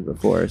hasn't happened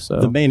before.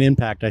 So the main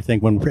impact, I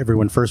think, when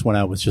everyone first went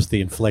out was just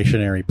the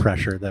inflationary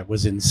pressure that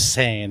was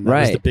insane.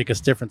 That was the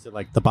biggest difference.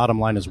 Like the bottom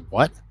line is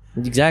what?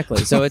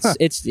 Exactly. So it's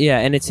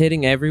and it's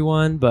hitting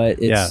everyone,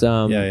 but it's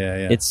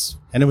it's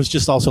and it was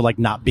just also like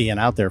not being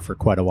out there for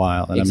quite a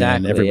while. And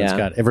exactly, I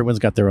mean, everyone's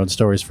got their own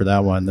stories for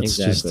that one. That's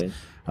just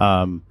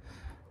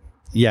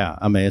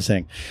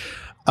amazing.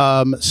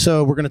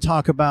 So we're going to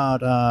talk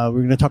about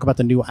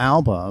the new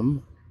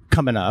album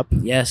coming up.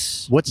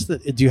 Yes.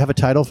 Do you have a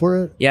title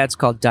for it? Yeah, it's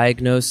called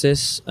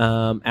Diagnosis,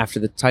 after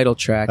the title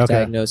track,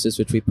 Diagnosis,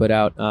 which we put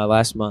out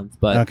last month.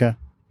 But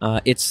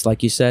it's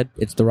like you said,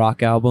 it's the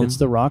rock album. It's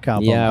the rock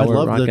album. Yeah,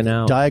 we're rocking the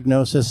out.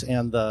 Diagnosis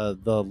and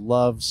the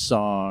love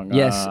song.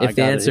 Yes, if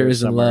the answer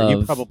is in love.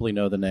 You probably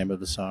know the name of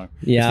the song.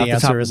 Yeah, if the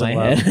answer is in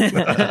love.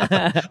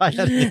 I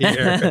had to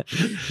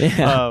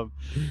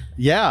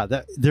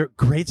hear. They're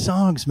great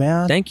songs,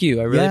 man. Thank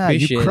you. I really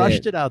appreciate it. You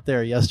crushed it out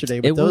there yesterday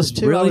with those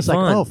two. Really I was fun.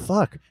 like, oh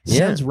fuck,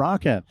 Sen's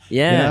rocking.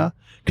 Yeah.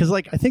 Because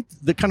like I think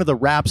the kind of the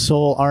rap,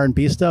 soul,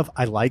 R&B stuff,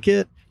 I like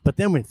it. But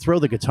then we throw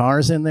the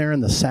guitars in there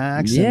and the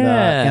sax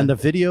and the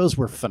videos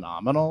were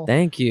phenomenal.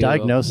 Thank you.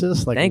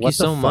 Diagnosis, like thank what you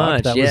so the fuck?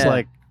 much. That was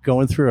like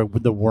going through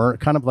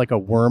kind of like a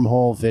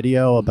wormhole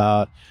video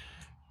about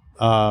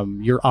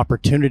your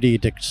opportunity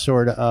to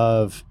sort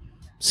of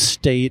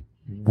state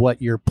what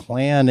your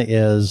plan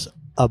is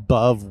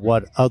above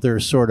what other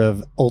sort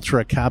of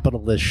ultra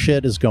capitalist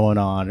shit is going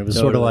on. It was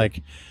sort of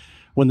like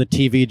when the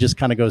TV just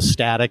kind of goes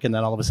static and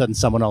then all of a sudden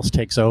someone else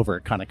takes over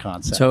kind of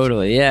concept.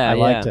 Totally, yeah. I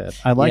liked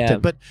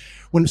it. But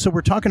so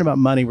we're talking about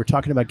money, we're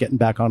talking about getting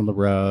back on the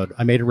road.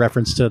 I made a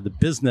reference to the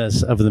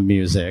business of the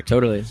music.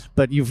 Totally.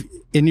 But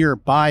in your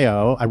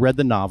bio, I read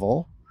the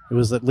novel. It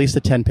was at least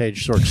a 10-page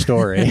short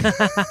story.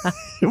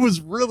 It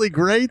was really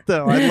great,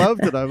 though. I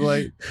loved it. I'm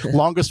like,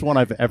 longest one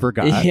I've ever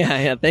got.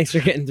 Yeah. Thanks for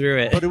getting through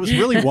it. But it was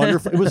really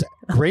wonderful. It was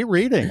great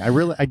reading.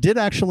 I did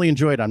actually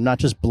enjoy it. I'm not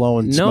just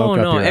blowing smoke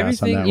up your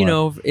everything, ass on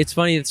that one. It's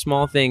funny, the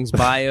small things,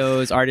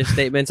 bios, artist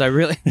statements.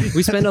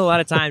 We spend a lot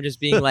of time just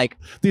being like,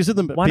 these are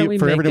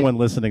for everyone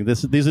listening,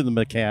 these are the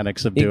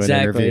mechanics of doing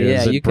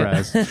interviews and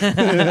press.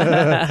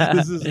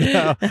 This is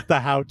the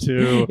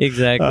how-to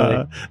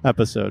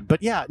episode.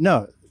 But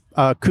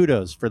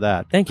kudos for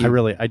that. Thank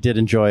you. I did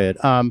enjoy it.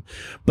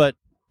 But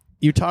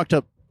you talked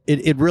up,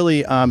 it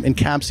really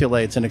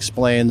encapsulates and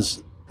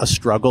explains a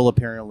struggle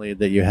apparently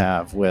that you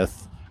have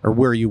with, or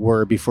where you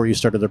were before you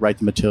started to write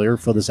the material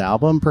for this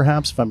album,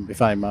 perhaps, if I'm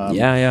getting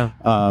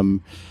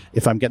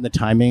the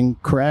timing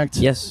correct.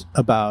 Yes.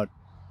 About,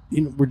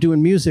 we're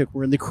doing music,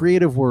 we're in the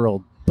creative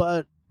world,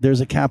 but there's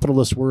a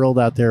capitalist world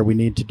out there. We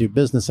need to do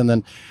business. And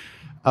then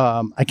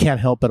I can't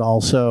help but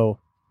also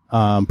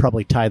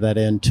probably tie that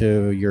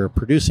into your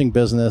producing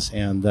business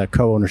and the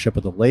co-ownership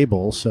of the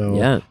label. So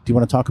do you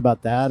want to talk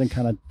about that and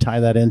kind of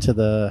tie that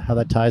into how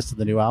that ties to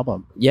the new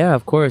album? Yeah,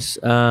 of course.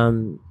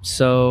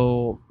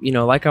 So,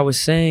 like I was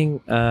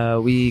saying,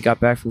 we got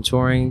back from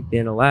touring the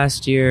end of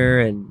last year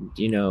and,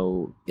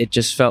 it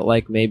just felt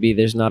like maybe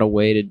there's not a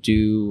way to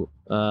do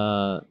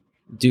a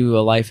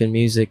life in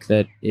music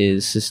that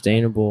is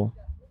sustainable.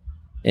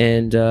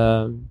 And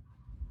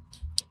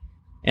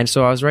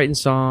so I was writing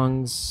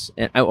songs,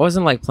 and I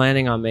wasn't like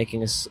planning on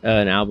making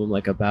an album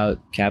like about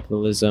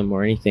capitalism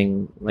or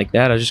anything like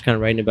that. I was just kind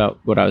of writing about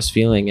what I was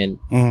feeling, and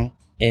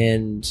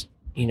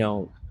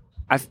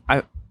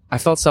I I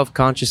felt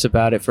self-conscious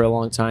about it for a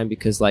long time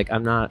because like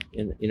I'm not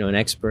an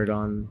expert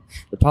on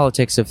the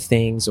politics of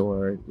things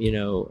or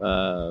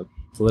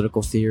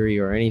political theory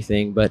or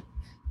anything, but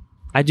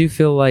I do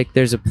feel like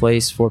there's a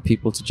place for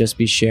people to just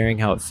be sharing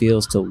how it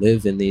feels to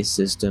live in these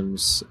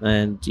systems,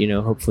 and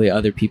hopefully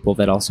other people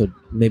that also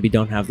maybe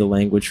don't have the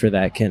language for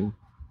that can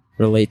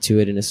relate to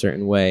it in a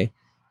certain way.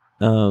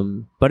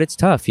 But it's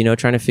tough,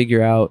 trying to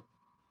figure out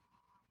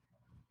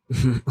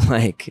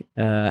like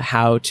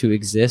how to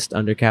exist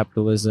under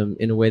capitalism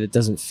in a way that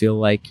doesn't feel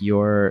like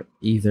you're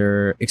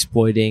either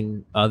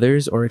exploiting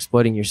others or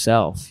exploiting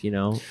yourself. You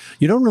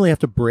don't really have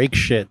to break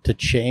shit to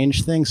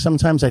change things.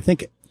 Sometimes I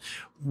think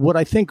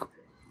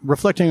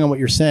reflecting on what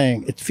you're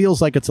saying, it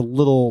feels like it's a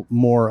little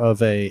more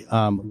of a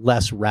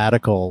less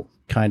radical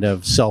kind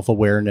of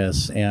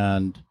self-awareness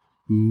and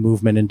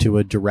movement into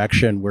a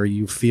direction where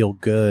you feel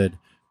good,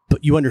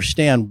 but you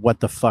understand what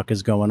the fuck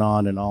is going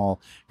on, and all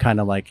kind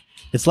of like,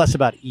 it's less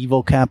about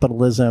evil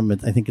capitalism.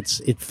 I think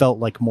it felt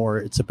like more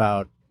it's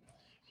about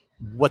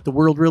what the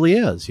world really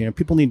is.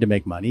 People need to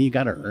make money. You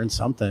got to earn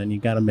something. You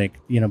got to make,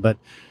 but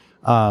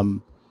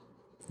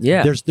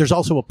yeah, there's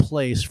also a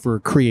place for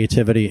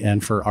creativity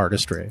and for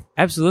artistry.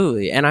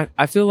 Absolutely. And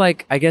I feel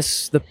like, I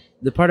guess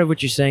the part of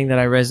what you're saying that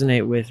I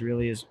resonate with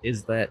really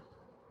is that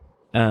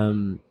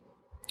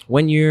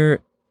when you're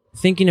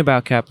thinking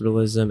about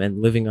capitalism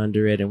and living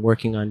under it and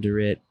working under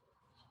it,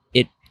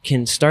 it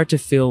can start to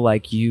feel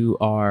like you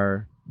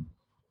are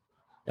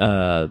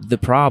the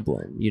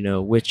problem,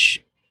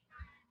 which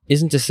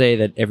isn't to say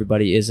that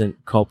everybody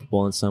isn't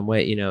culpable in some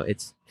way.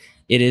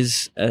 It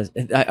is,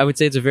 I would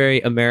say it's a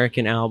very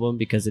American album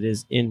because it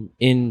is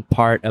in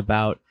part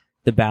about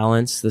the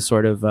balance, the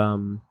sort of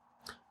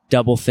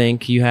double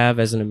think you have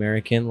as an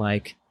American.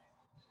 Like,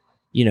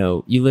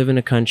 you live in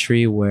a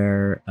country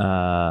where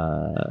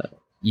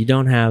you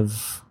don't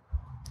have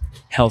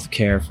health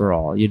care for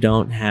all. You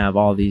don't have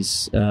all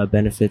these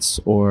benefits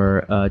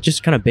or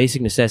just kind of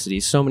basic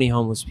necessities. So many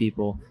homeless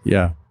people.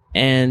 Yeah.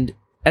 And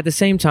at the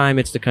same time,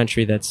 it's the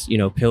country that's,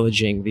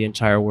 pillaging the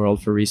entire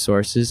world for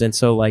resources. And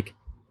so, like,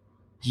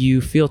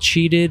 you feel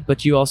cheated,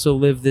 but you also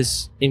live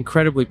this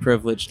incredibly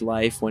privileged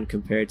life when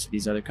compared to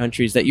these other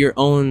countries that your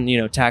own,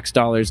 tax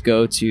dollars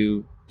go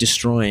to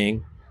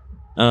destroying.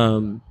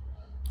 And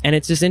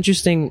it's this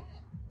interesting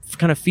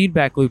kind of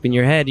feedback loop in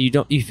your head.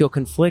 You feel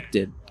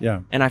conflicted.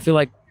 Yeah. And I feel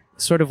like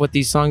sort of what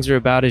these songs are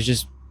about is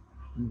just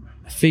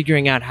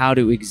figuring out how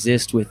to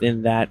exist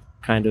within that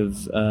kind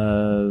of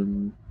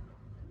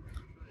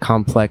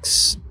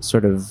complex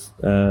sort of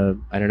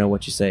I don't know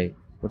what you say.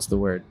 What's the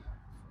word?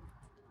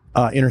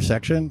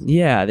 Intersection?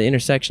 Yeah, the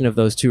intersection of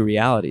those two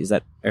realities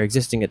that are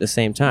existing at the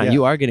same time. Yeah.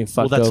 You are getting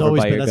fucked over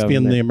by your government. That's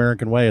been the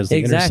American way, is the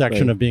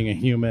intersection of being a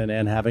human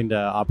and having to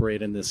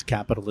operate in this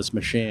capitalist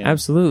machine.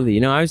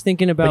 Absolutely. I was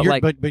thinking about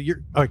but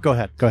you're. All right, go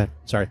ahead.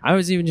 Sorry. I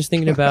was even just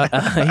thinking about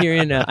here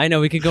in. I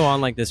know we could go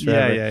on like this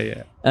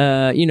forever.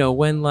 Yeah.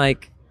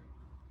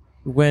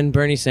 When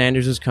Bernie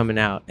Sanders was coming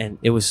out, and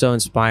it was so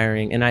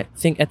inspiring, and I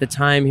think at the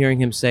time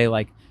hearing him say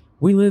like,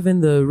 we live in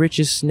the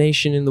richest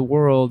nation in the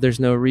world, there's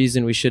no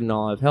reason we shouldn't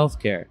all have health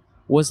care,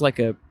 was like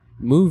a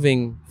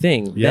moving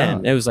thing. Yeah.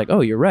 Then. It was like,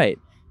 oh, you're right.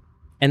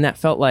 And that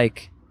felt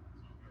like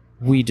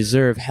we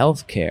deserve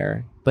health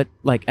care. But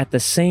like at the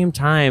same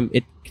time,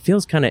 it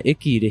feels kind of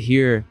icky to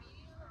hear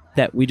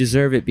that we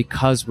deserve it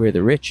because we're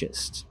the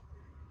richest,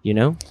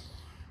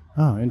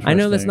 Oh, interesting. I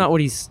know that's not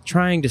what he's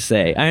trying to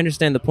say. I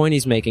understand the point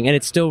he's making, and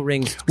it still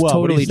rings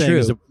totally true.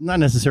 Is not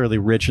necessarily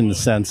rich in the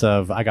sense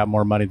of I got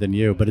more money than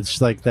you, but it's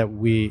like that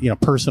we,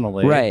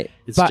 personally, right?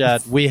 It's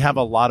that we have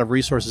a lot of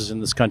resources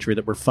in this country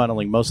that we're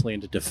funneling mostly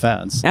into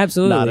defense,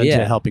 absolutely, not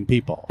into helping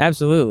people.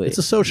 Absolutely, it's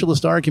a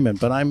socialist argument,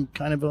 but I'm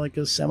kind of like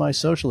a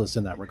semi-socialist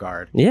in that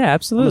regard. Yeah,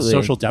 absolutely. I'm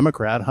a social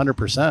democrat,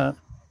 100%.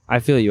 I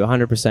feel you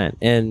 100%,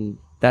 and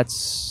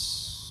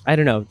that's I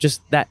don't know,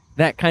 just that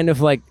kind of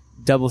like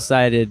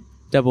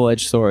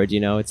double-edged sword,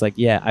 it's like,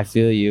 yeah, I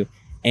feel you,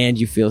 and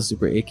you feel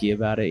super icky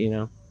about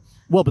it,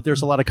 Well, but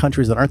there's a lot of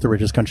countries that aren't the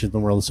richest countries in the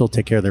world that still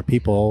take care of their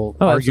people,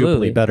 arguably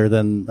absolutely. Better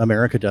than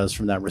America does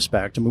from that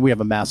respect. I mean, we have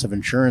a massive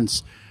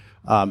insurance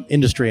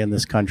industry in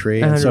this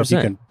country, and 100%. So if you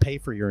can pay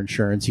for your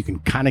insurance, you can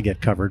kind of get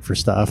covered for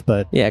stuff,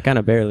 but yeah, kind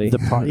of barely. The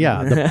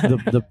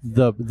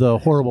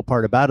horrible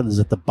part about it is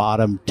that the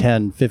bottom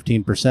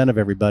 10-15% of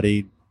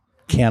everybody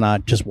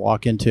cannot just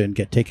walk into and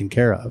get taken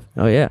care of.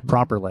 Oh yeah,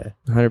 properly,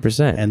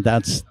 100%, and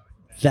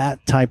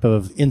that type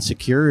of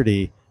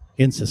insecurity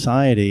in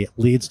society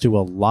leads to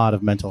a lot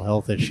of mental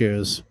health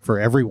issues for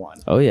everyone.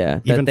 Oh yeah,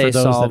 even that they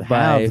for those solve that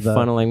by have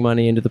funneling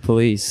money into the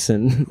police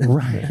and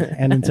right,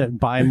 and into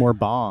buying more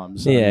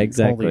bombs. Yeah,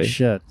 exactly. Holy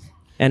shit!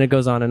 And it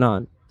goes on and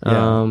on.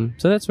 Yeah.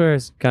 So that's where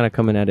it's kind of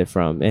coming at it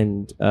from.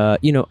 And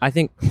I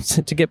think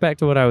to get back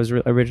to what I was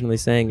originally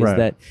saying is right.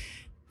 that.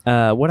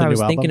 What I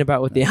was thinking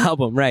about with the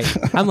album, right?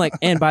 I'm like,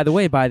 and by the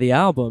way, buy the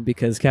album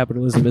because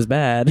capitalism is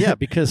bad. Yeah,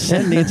 because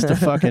Sin needs to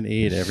fucking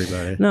eat,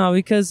 everybody. No,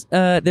 because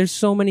there's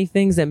so many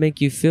things that make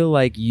you feel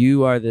like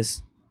you are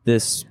this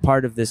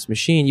part of this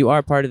machine. You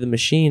are part of the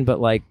machine,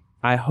 but like,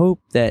 I hope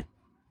that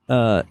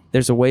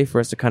there's a way for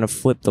us to kind of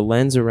flip the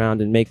lens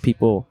around and make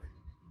people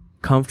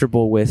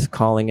comfortable with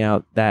calling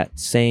out that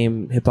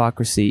same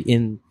hypocrisy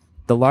in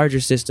the larger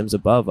systems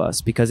above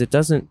us, because it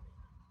doesn't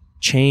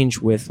change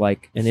with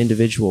like an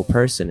individual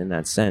person in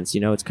that sense.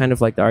 You know, it's kind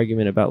of like the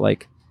argument about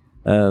like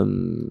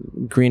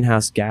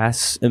greenhouse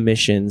gas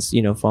emissions,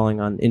 you know,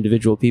 falling on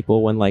individual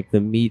people when like the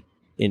meat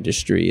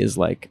industry is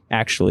like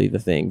actually the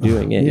thing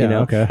doing it, Yeah, you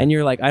know? okay. And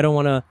you're like, I don't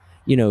want to,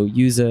 you know,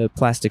 use a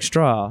plastic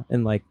straw,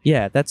 and like,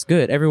 yeah, that's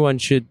good. Everyone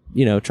should,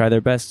 you know, try their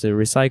best to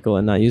recycle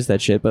and not use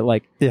that shit. But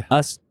like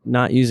us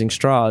not using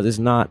straws is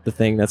not the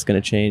thing that's going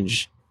to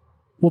change.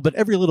 Well, but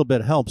every little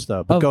bit helps,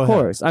 though. But Of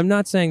course. I'm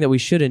not saying that we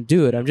shouldn't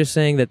do it. I'm just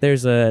saying that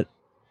there's a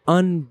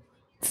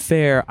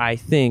unfair, I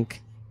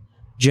think,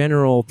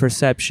 general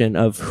perception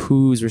of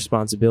whose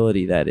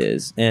responsibility that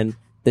is, and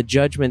the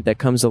judgment that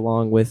comes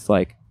along with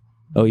like,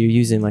 oh, you're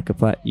using like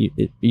you're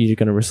going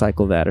to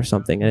recycle that or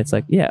something. And it's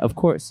like, yeah, of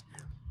course.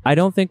 I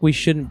don't think we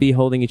shouldn't be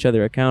holding each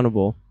other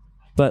accountable,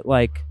 but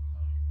like,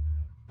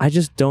 I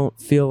just don't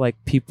feel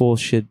like people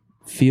should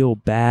feel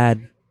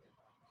bad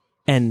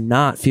and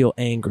not feel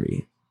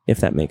angry,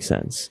 if that makes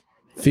sense.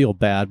 Feel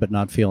bad, but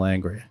not feel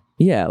angry.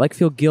 Yeah, like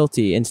feel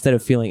guilty instead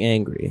of feeling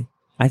angry.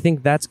 I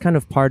think that's kind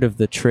of part of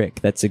the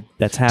trick that's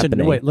happening.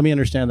 So, wait, let me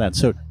understand that.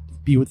 So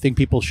you would think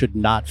people should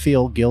not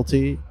feel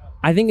guilty?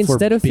 I think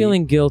instead of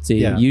feeling guilty,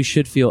 you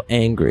should feel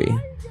angry.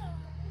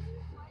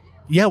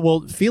 Yeah,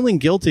 well, feeling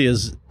guilty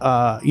is,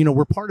 you know,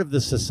 we're part of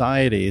this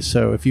society.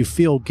 So if you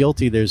feel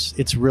guilty,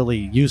 it's really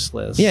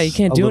useless. Yeah, you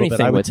can't do anything with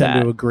that. I would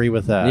tend to agree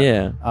with that.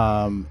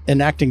 Yeah.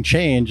 Enacting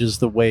change is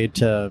the way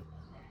to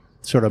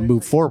sort of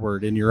move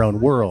forward in your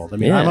own world. I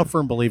mean, I'm a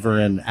firm believer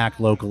in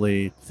act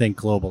locally, think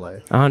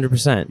globally.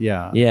 100%.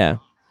 Yeah. Yeah.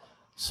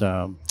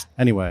 So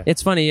anyway,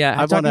 it's funny.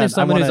 Yeah, talking to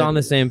someone who's on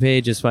the same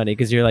page is funny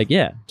because you're like,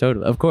 yeah,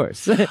 totally, of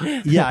course.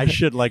 Yeah, I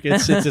should like.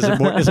 Is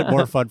it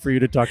more fun for you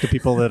to talk to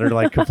people that are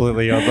like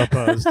completely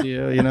opposed to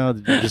you? You know,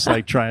 just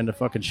like trying to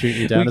fucking shoot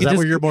you down. Is that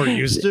what you're more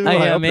used to?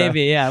 Yeah,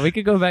 maybe. Yeah, we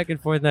could go back and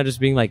forth now,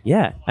 just being like,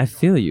 yeah, I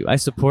feel you, I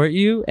support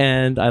you,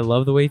 and I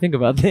love the way you think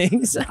about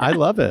things. I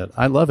love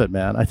it,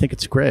 man. I think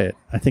it's great.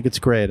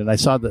 And I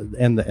saw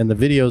and the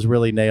videos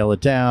really nail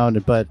it down.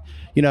 But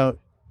you know,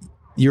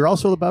 you're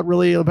also about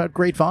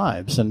great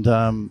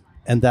vibes,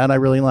 and that I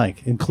really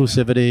like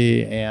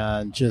inclusivity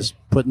and just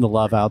putting the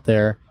love out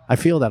there. I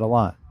feel that a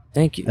lot.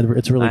 Thank you. And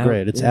it's really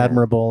great. It's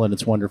admirable and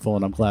it's wonderful,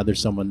 and I'm glad there's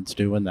someone that's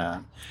doing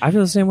that. I feel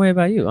the same way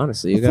about you,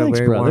 honestly. You got thanks,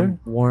 a very brother.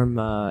 warm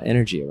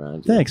energy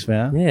around you. Thanks,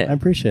 man. Yeah, I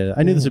appreciate it.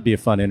 I knew this would be a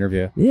fun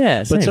interview.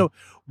 Yeah, same. But so,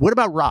 what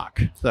about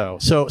rock though?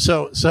 So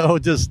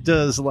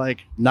does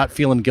like not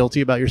feeling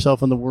guilty about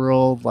yourself in the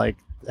world, like,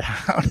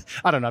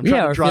 I don't know. I'm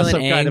trying to draw some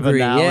kind of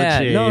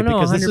analogy. Yeah. No,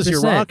 because 100%. This is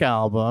your rock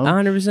album.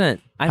 100%.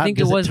 I think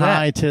it was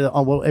tie to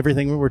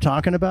everything we were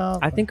talking about?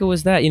 I think it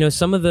was that. You know,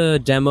 some of the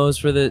demos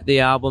for the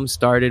album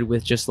started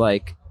with just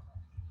like,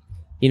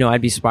 you know,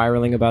 I'd be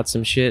spiraling about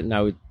some shit, and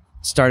I would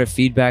start a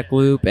feedback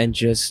loop and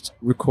just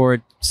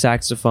record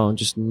saxophone,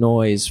 just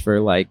noise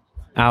for like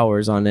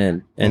hours on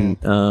end. And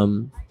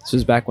this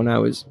was back when I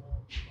was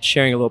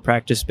sharing a little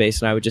practice space,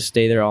 and I would just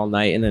stay there all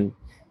night and then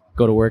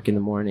go to work in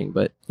the morning.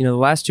 But you know, the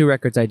last two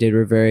records I did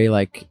were very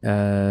like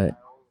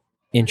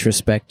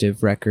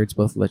introspective records,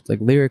 both like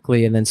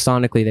lyrically and then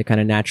sonically. They kind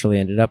of naturally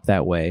ended up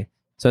that way.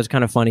 So it's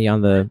kind of funny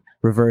on the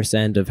reverse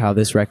end of how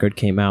this record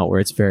came out,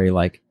 where it's very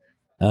like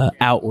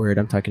outward.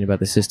 I'm talking about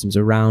the systems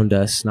around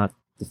us, not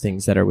the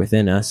things that are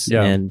within us.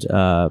 Yeah. And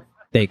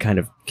they kind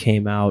of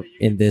came out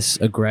in this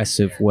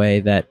aggressive way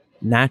that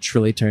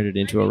naturally turned it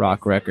into a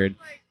rock record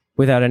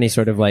without any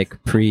sort of like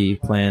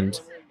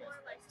pre-planned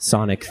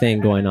sonic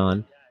thing going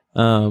on.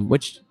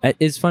 Which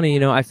is funny, you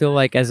know. I feel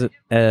like as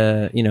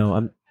a, you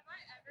know,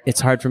 it's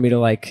hard for me to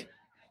like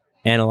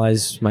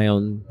analyze my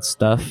own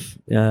stuff.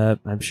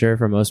 I'm sure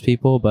for most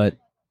people, but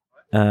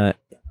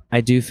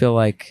I do feel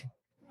like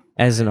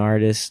as an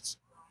artist,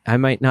 I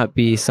might not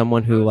be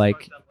someone who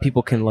like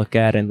people can look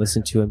at and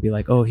listen to and be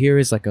like, oh, here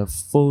is like a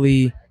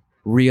fully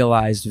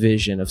realized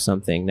vision of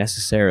something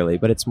necessarily,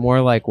 but it's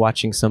more like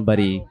watching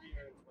somebody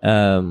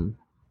come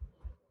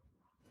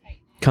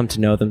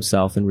to know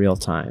themselves in real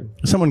time.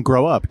 Someone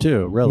grow up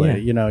too, really. Yeah.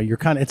 You know, you're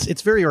kind of,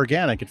 it's very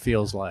organic, it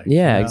feels like.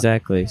 Yeah, you know?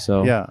 Exactly.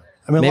 So yeah.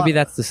 I mean, maybe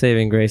that's the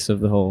saving grace of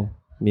the whole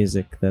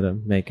music that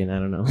I'm making. I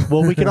don't know.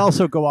 Well, we could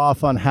also go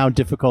off on how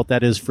difficult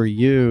that is for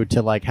you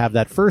to like have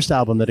that first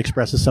album that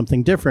expresses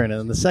something different, and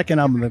then the second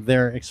album that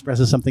there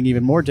expresses something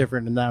even more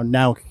different, and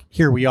now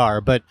here we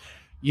are. But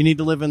you need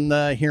to live in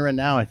the here and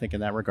now, I think, in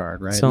that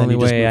regard, right? It's the only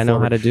way I know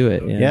how to do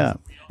it. Yeah.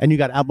 And you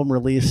got album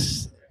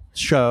release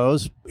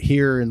shows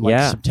here in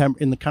like September,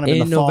 in the kind of in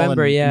the November,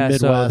 fall in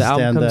Midwest, so the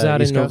album comes out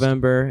in East Coast.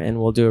 November,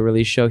 and we'll do a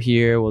release show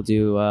here. We'll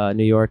do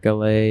New York,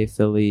 LA,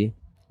 Philly.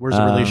 Where's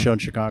the release show in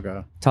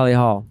Chicago? Talia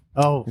Hall.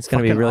 Oh, it's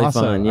going to be really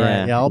awesome. fun. Yeah,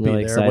 right. Yeah, I'll I'm really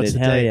be there. excited. What's the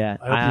Hell date? yeah.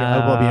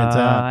 I will be in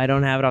town. I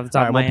don't have it off the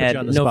top of my head. Put you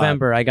on the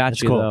November. spot. I got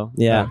That's you cool. though.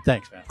 Yeah.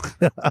 Thanks,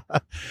 man.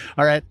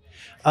 All right.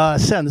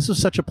 Sen, this was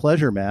such a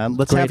pleasure, man.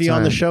 Let's Great have you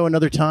on the time. show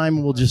another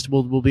time.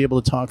 We'll be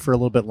able to talk for a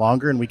little bit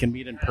longer, and we can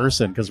meet in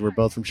person because we're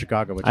both from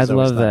Chicago. Which I'd is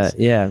always love nice. that.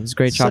 Yeah, it was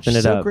great chopping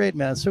it so up. Great,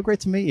 man. So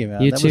great to meet you,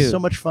 man. You That too. was so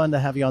much fun to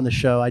have you on the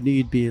show. I knew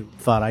you'd be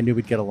fun. I knew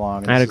we'd get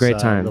along. I had a great This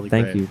is, time. really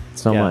Thank great. you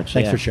so Yeah, much.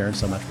 Thanks Yeah. for sharing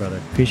so much, brother.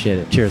 Appreciate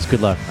it. Cheers.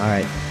 Good luck. All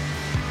right.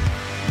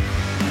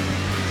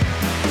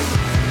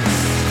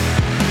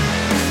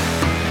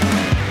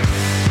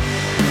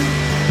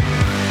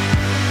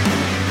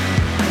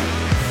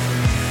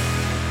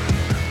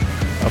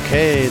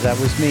 Okay, that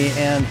was me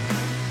and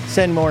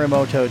Sen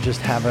Morimoto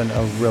just having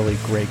a really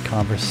great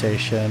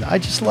conversation. I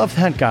just love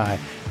that guy.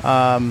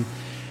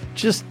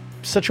 Just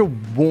such a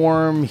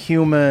warm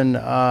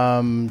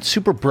human,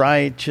 super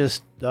bright,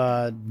 just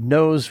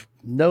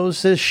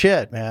knows his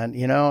shit, man.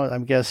 You know, I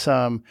guess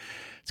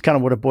it's kind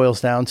of what it boils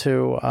down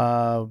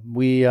to.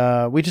 We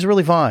just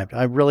really vibed.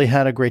 I really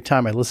had a great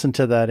time. I listened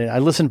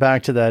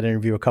back to that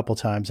interview a couple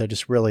times. I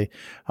just really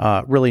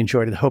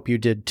enjoyed it. I hope you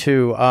did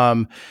too.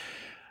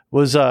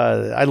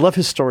 I love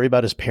his story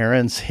about his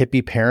parents,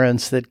 hippie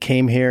parents that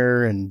came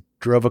here and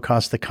drove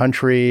across the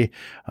country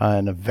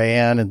in a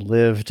van and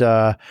lived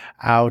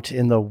out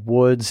in the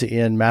woods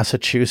in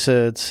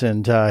Massachusetts.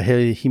 And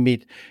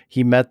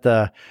he met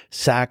the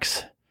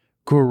sax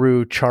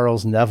guru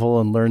Charles Neville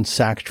and learned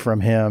sax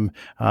from him.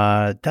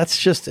 That's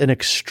just an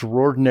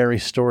extraordinary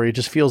story. It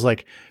just feels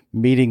like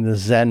meeting the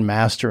Zen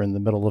master in the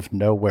middle of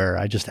nowhere.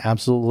 I just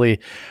absolutely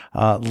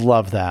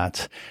love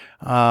that.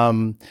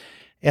 And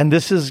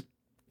this is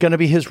going to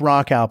be his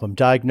rock album,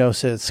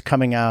 Diagnosis,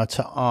 coming out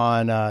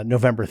on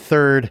November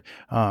 3rd.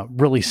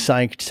 Really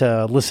psyched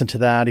to listen to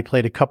that. He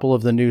played a couple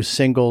of the new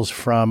singles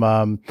from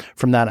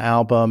that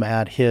album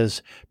at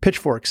his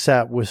Pitchfork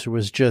set, which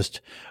was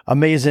just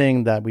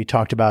amazing, that we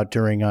talked about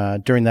during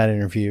that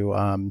interview.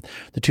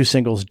 The two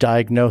singles,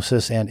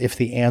 Diagnosis and If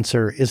the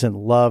Answer Isn't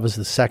Love, is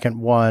the second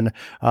one.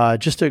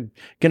 Just going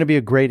to be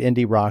a great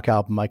indie rock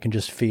album. I can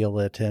just feel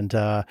it, and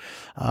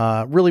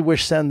really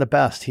wish Sen the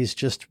best. He's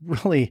just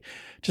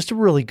a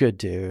really good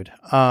dude.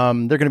 They're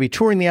going to be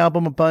touring the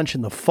album a bunch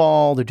in the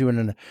fall. They're doing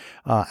an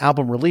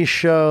album release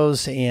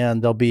shows,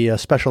 and there'll be a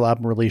special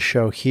album release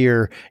show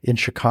here in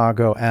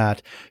Chicago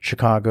at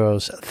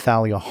Chicago's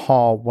Thalia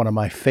Hall, one of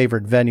my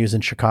favorite venues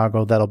in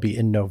Chicago. That'll be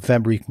in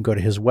November. You can go to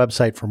his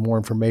website for more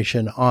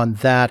information on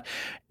that.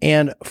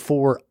 And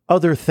for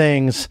other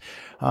things,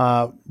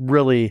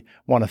 really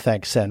want to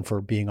thank Sen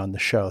for being on the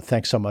show.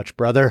 Thanks so much,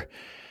 brother.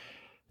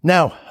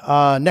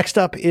 Now, next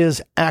up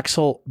is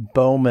Axel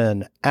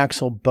Boman.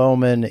 Axel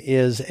Boman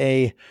is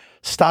a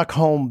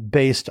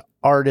Stockholm-based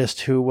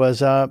artist who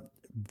was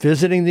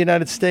visiting the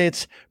United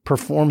States,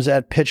 performs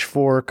at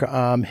Pitchfork.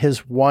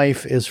 His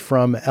wife is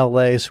from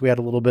LA, so we had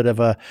a little bit of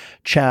a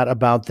chat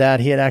about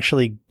that. He had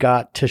actually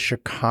got to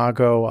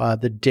Chicago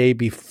the day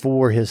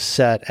before his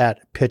set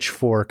at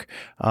Pitchfork.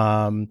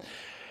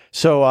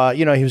 So,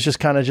 he was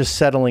just kind of just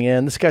settling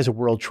in. This guy's a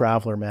world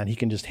traveler, man. He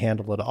can just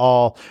handle it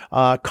all.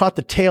 Caught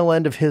the tail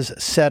end of his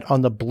set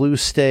on the Blue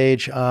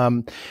Stage.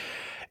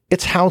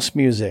 It's house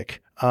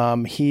music.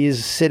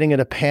 He's sitting at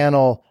a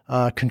panel,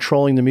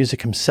 controlling the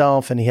music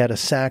himself, and he had a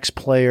sax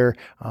player.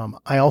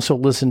 I also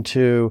listened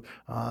to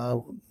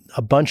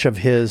a bunch of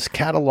his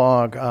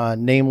catalog,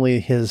 namely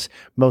his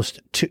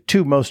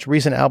two most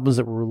recent albums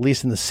that were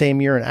released in the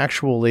same year and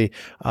actually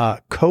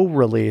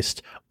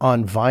co-released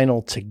on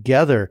vinyl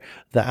together.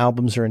 The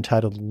albums are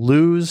entitled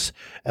Lose,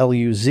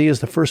 L-U-Z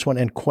is the first one,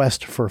 and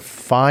Quest for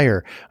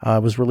Fire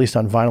was released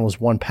on vinyl as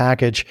one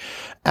package.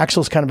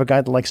 Axel's kind of a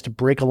guy that likes to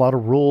break a lot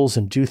of rules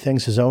and do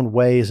things his own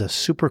way. He's a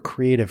super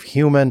creative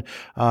human,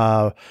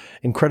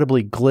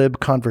 incredibly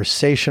glib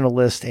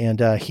conversationalist,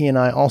 and he and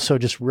I also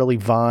just really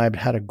vibed,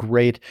 had a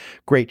great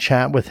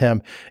chat with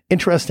him.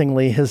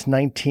 Interestingly, his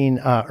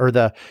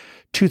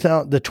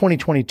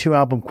 2022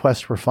 album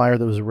Quest for Fire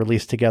that was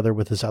released together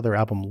with his other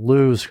album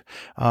Lose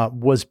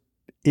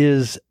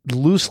is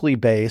loosely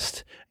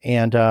based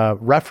and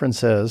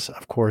references,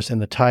 of course, in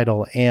the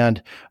title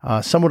and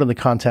somewhat in the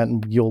content,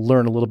 and you'll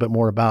learn a little bit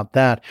more about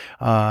that.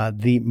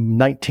 The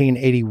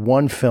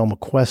 1981 film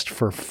Quest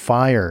for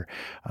Fire,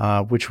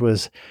 which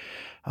was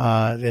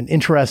an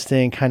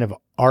interesting kind of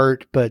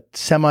art but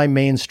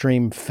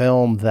semi-mainstream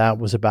film that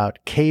was about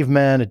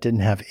cavemen. It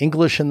didn't have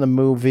English in the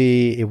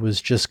movie. It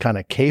was just kind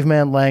of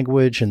caveman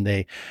language, and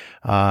they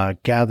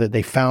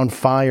found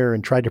fire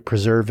and tried to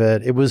preserve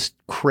it. It was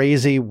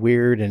crazy,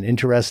 weird, and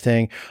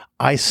interesting.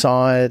 I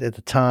saw it at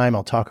the time.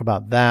 I'll talk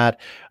about that.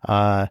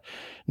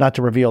 Not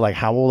to reveal like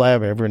how old I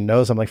am. Everyone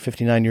knows I'm like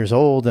 59 years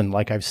old, and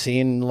like I've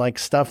seen like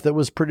stuff that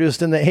was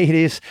produced in the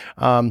 80s.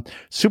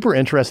 Super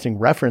interesting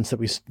reference that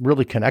we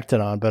really connected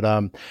on. But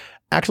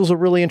Axel's a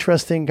really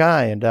interesting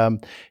guy,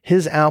 and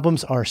his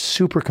albums are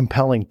super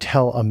compelling,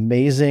 tell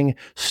amazing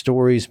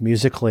stories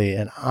musically.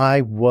 And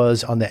I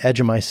was on the edge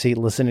of my seat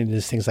listening to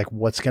these things like,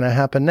 what's going to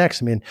happen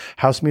next? I mean,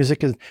 house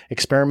music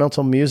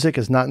experimental music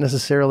is not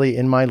necessarily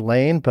in my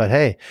lane, but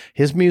hey,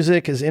 his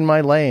music is in my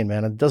lane,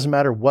 man. It doesn't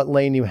matter what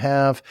lane you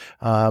have.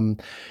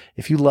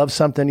 If you love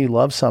something, you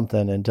love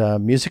something.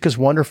 And music is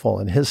wonderful,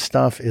 and his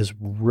stuff is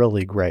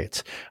really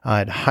great.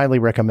 I'd highly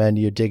recommend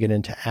you digging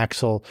into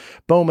Axel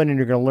Boman, and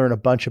you're going to learn a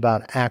bunch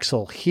about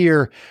Axel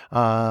here.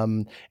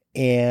 And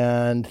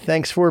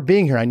thanks for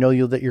being here. I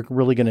know that you're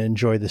really going to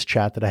enjoy this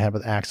chat that I had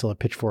with Axel at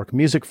Pitchfork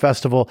Music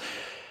Festival.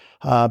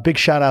 Big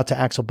shout out to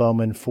Axel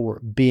Boman for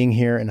being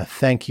here, and a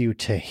thank you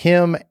to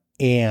him.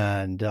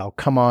 And I'll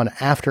come on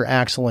after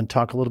Axel and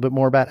talk a little bit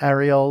more about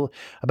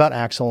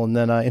Axel, and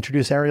then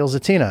introduce Ariel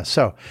Zetina.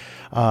 So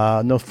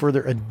no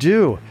further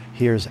ado,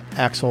 here's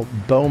Axel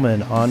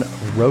Boman on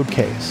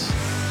Roadcase.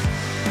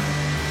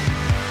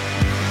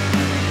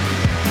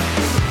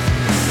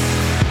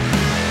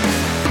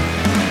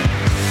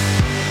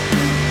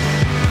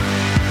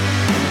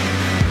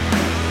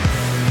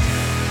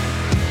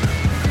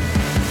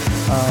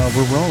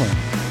 We're rolling.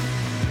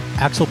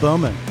 Axel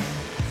Boman,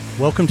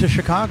 welcome to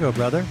Chicago,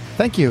 brother.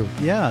 Thank you.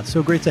 Yeah, it's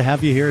so great to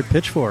have you here at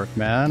Pitchfork,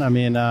 man. I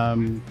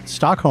mean,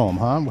 Stockholm,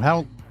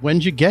 huh? When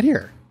did you get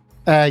here?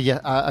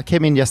 I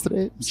came in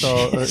yesterday,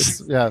 so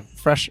it's,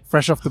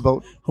 fresh off the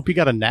boat. Hope you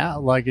got a nap.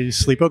 Like, did you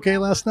sleep okay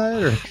last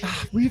night? Or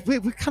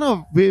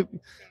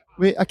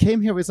I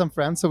came here with some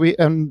friends, so we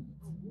kind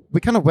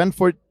of went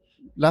for it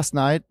last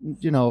night,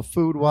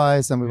 food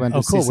wise, and we went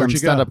to see some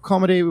stand-up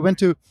comedy. We went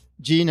to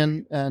Gene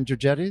and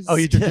Georgetti's. Oh,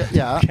 you did?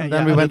 Yeah. Okay, and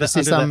then we went to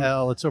see some. The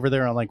L. It's over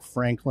there on like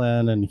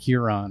Franklin and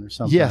Huron or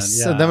something. Yes.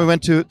 Yeah. And then we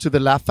went to the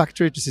Laugh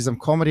Factory to see some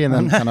comedy, and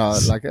then kind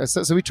of like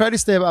so we try to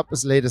stay up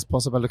as late as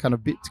possible to kind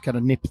of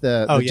nip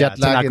the jet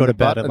lag. To not go to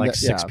bed at like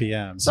 6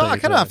 p.m. So I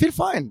kind of feel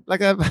fine.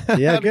 Like I've had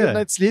a good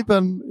night's sleep,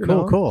 and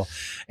cool.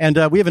 And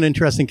we have an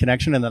interesting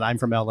connection in that I'm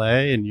from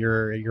LA and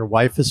your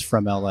wife is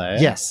from LA.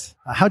 Yes.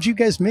 How'd you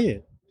guys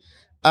meet?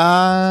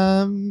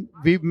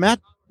 We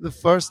met. The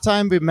first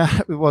time we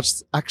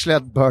watched actually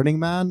at Burning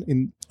Man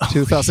in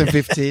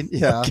 2015.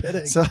 Yeah.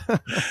 So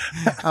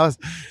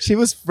she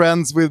was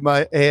friends with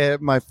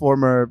my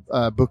former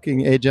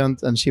booking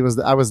agent, and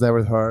I was there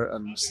with her,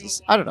 and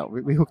I don't know.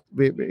 We hooked.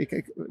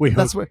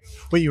 That's where.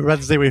 Wait, you were about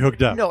to say we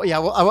hooked up? No, yeah.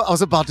 Well, I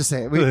was about to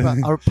say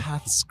our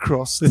paths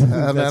crossed, and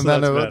then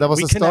that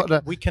was a start.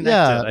 We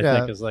connected.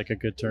 I think is like a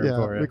good term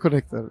for it. We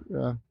connected.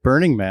 Yeah.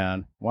 Burning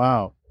Man.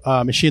 Wow.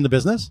 Is she in the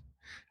business?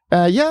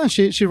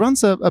 She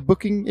runs a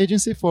booking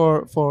agency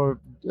for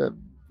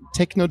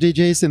techno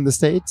DJs in the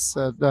States.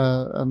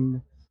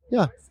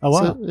 Yeah. Oh,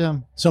 wow.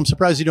 So, So I'm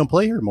surprised you don't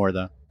play here more,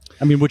 though.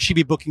 I mean, would she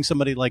be booking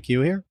somebody like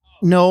you here?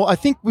 No, I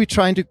think we're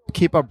trying to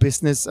keep our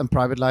business and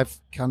private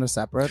life kind of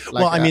separate.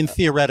 Well, I mean,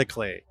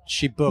 theoretically,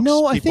 she books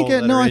no, I people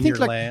think, that no, are I in think your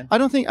like, lane. I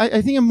don't think,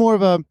 I think I'm more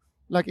of a,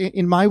 like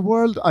in my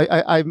world,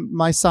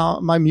 my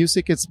sound, my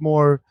music is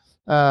more,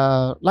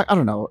 like, I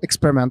don't know,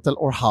 experimental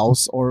or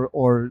house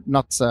or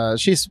not.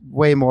 She's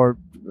way more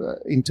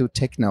into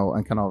techno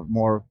and kind of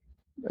more,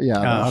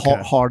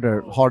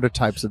 harder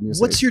types of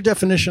music. What's your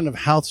definition of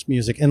house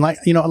music? And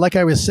like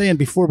I was saying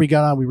before we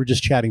got on, we were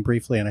just chatting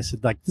briefly, and I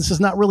said, like, this is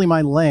not really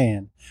my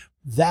lane.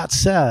 That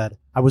said,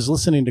 I was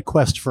listening to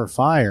Quest for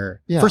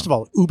Fire. Yeah. First of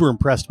all, uber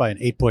impressed by an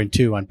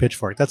 8.2 on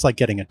Pitchfork. That's like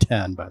getting a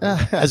 10, by the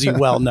way, as you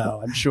well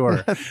know, I'm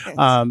sure.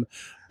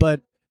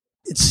 But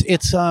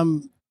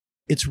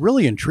it's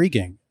really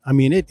intriguing. I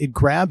mean, it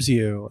grabs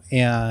you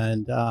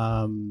and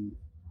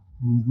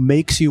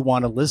makes you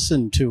want to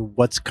listen to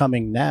what's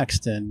coming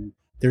next. And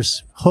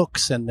there's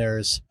hooks and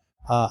there's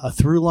a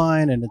through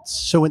line, and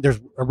there's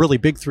a really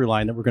big through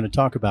line that we're going to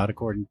talk about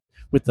according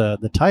with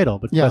the title.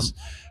 But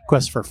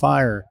Quest for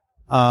Fire.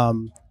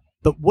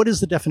 But what is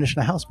the definition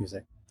of house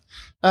music?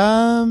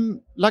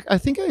 Like I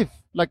think I've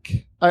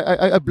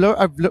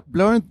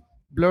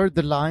blurred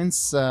the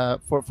lines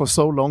for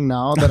so long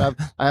now that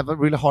I have a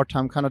really hard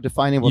time kind of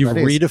defining what that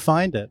is. You've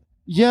redefined it.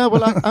 Yeah,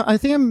 well, I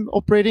think I'm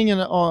operating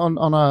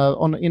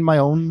on my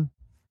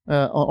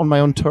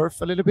own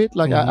turf a little bit.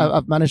 Like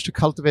I've managed to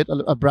cultivate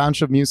a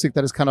branch of music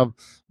that is kind of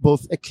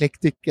both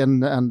eclectic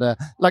and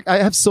like I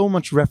have so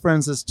much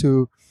references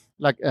to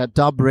like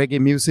dub reggae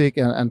music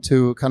and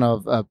to kind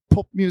of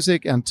pop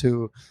music and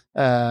to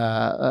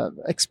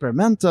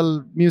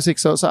experimental music.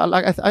 So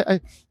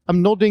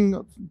I'm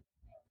nodding.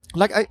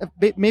 Like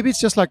maybe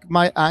it's just like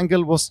my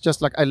angle was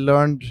just like I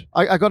learned.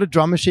 I got a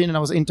drum machine and I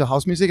was into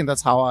house music, and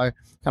that's how I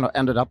kind of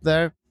ended up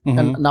there. Mm-hmm.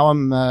 And now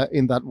I'm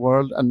in that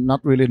world and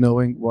not really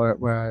knowing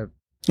where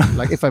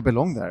like if I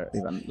belong there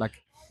even like.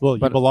 Well,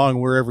 you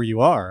belong wherever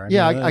you are.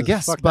 I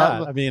guess. Fuck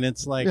that. I mean,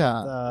 it's like,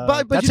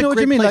 but you know what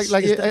you mean. Like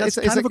it's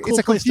kind of a cool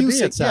place to be.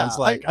 It sounds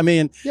like. I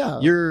mean,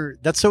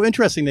 that's so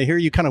interesting to hear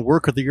you kind of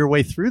work your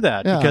way through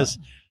that because.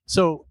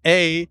 So,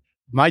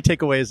 my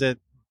takeaway is that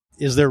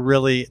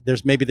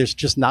there's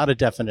just not a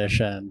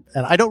definition,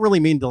 and I don't really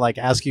mean to like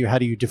ask you how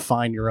do you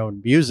define your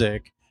own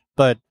music,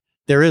 but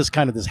there is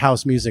kind of this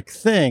house music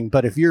thing,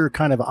 but if you're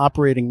kind of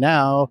operating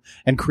now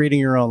and creating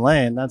your own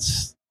lane,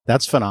 that's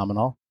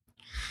phenomenal.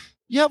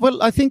 Yeah,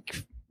 well, I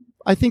think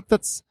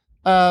that's.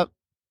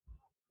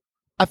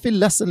 I feel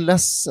less and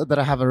less that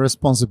I have a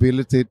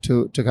responsibility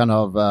to kind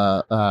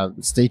of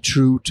stay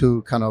true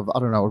to kind of, I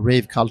don't know,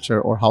 rave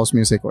culture or house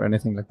music or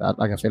anything like that.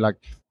 Like I feel like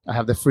I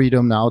have the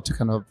freedom now to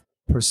kind of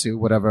pursue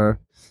whatever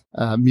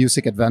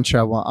music adventure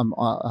I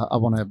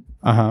want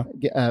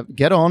to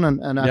get on,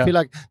 and I feel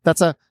like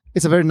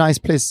it's a very nice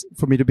place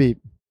for me to be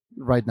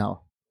right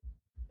now.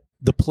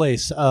 The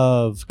place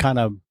of kind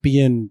of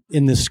being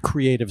in this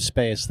creative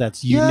space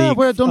that's unique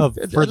for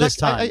this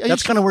time.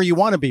 That's kind of where you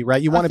want to be, right?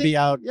 You want to be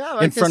out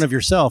in front of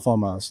yourself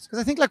almost. Because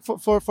I think like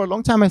for a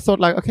long time I thought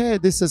like, okay,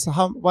 this is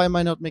why am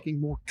I not making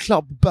more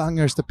club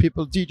bangers that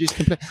people DJs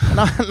can play? And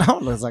now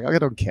I was like, I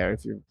don't care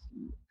if you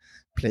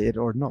play it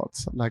or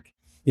not. Like,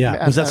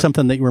 yeah. Was that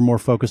something that you were more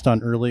focused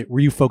on early?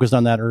 Were you focused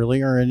on that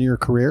earlier in your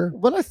career?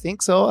 Well, I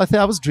think so. I think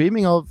I was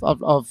dreaming of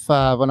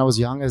when I was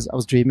young. I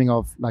was dreaming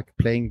of like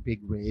playing big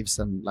raves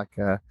and like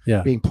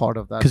being part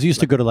of that. Because you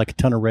used to go to like a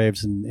ton of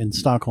raves in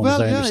Stockholm, as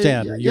I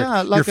understand.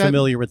 You're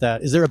familiar with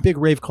that. Is there a big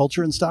rave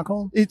culture in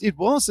Stockholm? It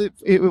was.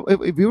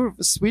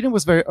 Sweden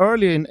was very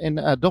early in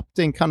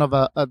adopting kind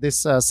of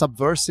this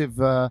subversive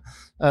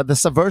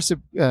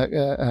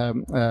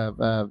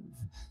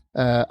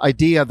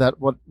idea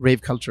that what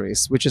rave culture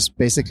is, which is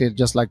basically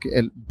just like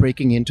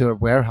breaking into a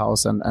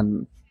warehouse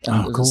and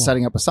cool.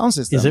 Setting up a sound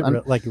system. Is it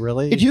like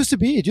really? It used to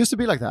be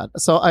like that.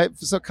 So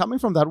coming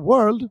from that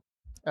world,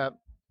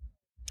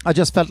 I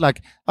just felt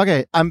like,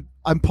 okay, I'm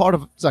part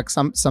of like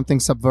something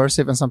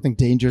subversive and something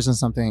dangerous and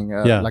something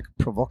like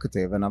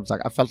provocative, and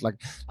I felt like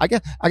I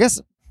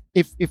guess.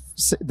 If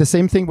the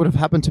same thing would have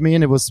happened to me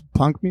and it was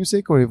punk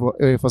music, or if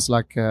it was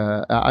like,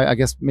 I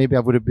guess maybe I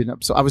would have been.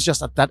 So I was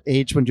just at that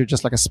age when you're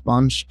just like a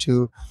sponge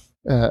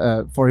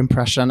for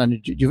impression, and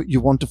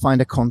you want to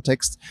find a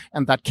context,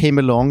 and that came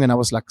along, and I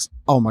was like,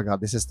 oh my god,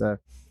 this is the.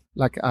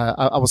 Like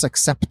I was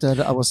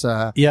accepted. I was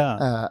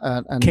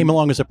and came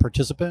along as a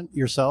participant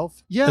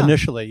yourself. Yeah,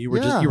 initially you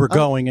were you were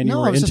going and you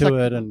were into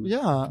it, and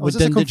I was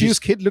just a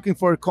confused kid looking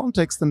for a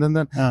context, and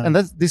then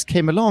this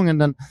came along,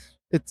 and then.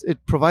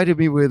 It provided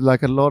me with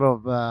like a lot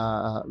of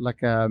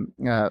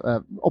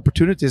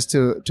opportunities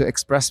to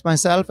express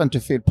myself and to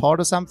feel part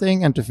of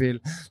something and to feel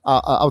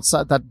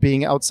outside, that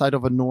being outside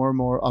of a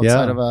norm or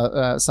outside of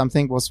a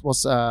something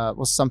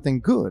was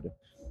something good,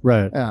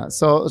 right? Yeah.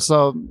 So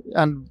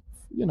and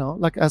you know,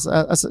 like as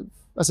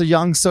a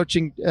young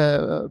searching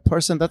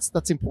person,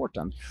 that's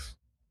important.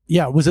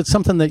 Yeah. Was it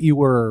something that you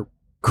were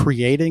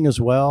creating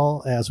as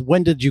well? As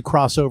when did you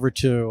cross over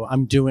to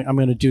I'm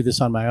going to do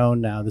this on my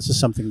own now? This is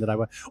something that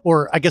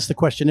or I guess the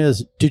question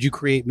is, did you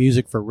create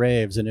music for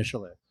raves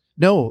initially?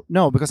 No,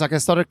 because like I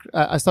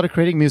started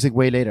creating music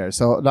way later.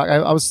 So like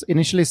I was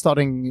initially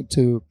starting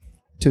to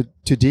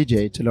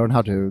DJ, to learn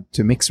how to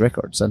mix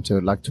records and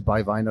to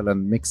buy vinyl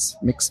and mix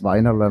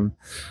vinyl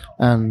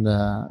and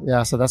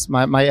so that's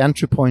my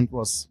entry point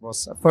was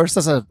first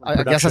as a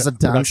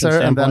dancer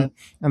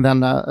and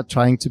then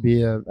trying to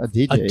be a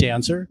DJ. A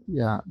dancer?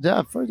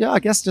 I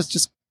guess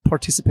just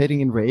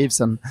participating in raves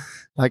and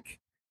like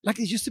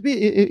it used to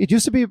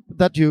be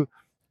that you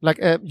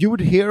you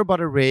would hear about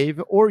a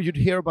rave, or you'd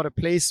hear about a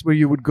place where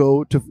you would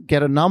go to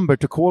get a number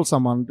to call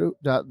someone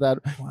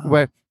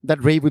where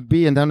that rave would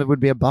be, and then it would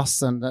be a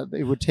bus and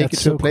it would take you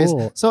to a place.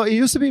 Cool. So it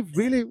used to be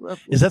really.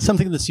 Is that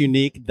something that's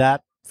unique?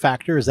 That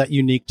factor, is that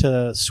unique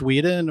to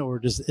Sweden, or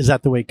is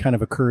that the way it kind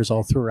of occurs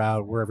all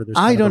throughout wherever there's?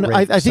 I don't know.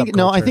 I think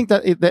no. I think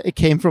that it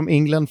came from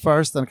England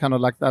first, and kind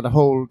of like that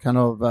whole kind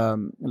of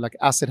like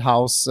acid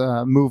house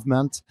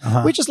movement,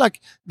 which is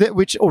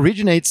which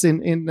originates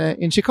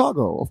in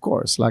Chicago, of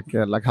course,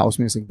 like house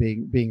music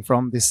being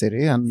from this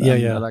city, and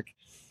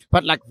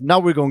but like now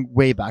we're going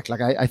way back. Like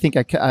I think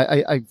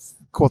I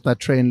caught that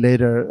train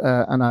later,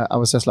 and I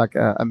was just like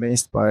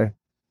amazed by.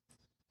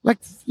 Like,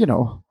 you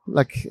know,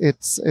 like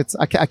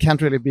I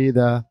can't really be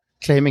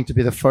claiming to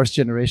be the first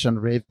generation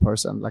rave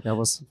person. Like I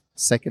was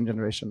second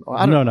generation. Or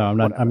I'm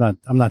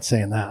not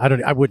saying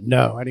that. I wouldn't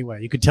know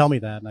anyway. You could tell me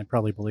that and I'd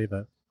probably believe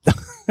it.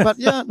 But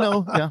yeah.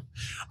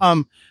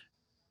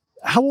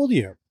 How old are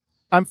you?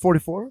 I'm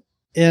 44.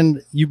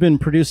 And you've been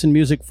producing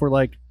music for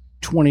like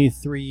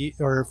 23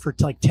 or for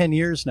like 10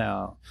 years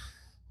now.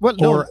 Well,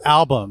 or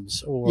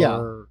albums,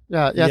 or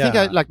I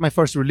think my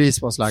first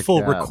release was like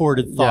full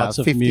recorded thoughts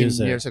of 15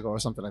 music years ago or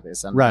something like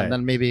this, and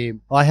then maybe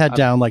I had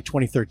down like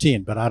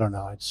 2013, but I don't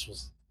know. I just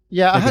was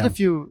I had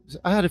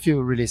a few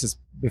releases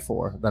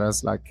before that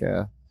was like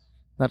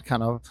that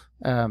kind of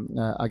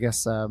I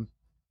guess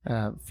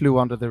flew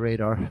under the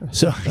radar.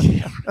 So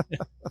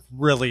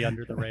really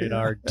under the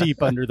radar,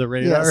 deep under the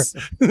radar.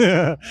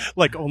 Yes.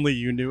 Like only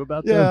you knew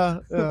about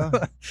them. Yeah.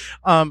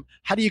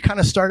 How do you kind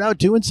of start out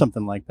doing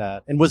something like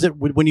that? And was it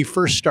when you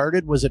first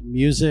started? Was it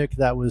music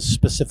that was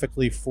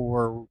specifically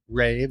for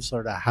raves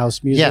or the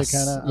house music?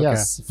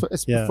 Yes.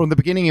 From the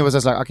beginning, it was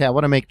just like, okay, I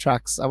want to make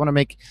tracks. I want to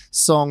make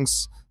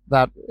songs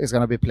that is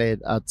going to be played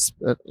at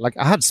like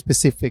I had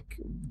specific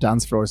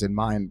dance floors in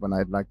mind when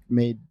I like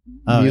made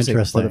music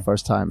for the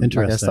first time.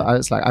 Interesting. Like, I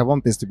was like, I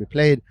want this to be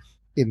played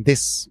in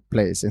this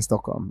place in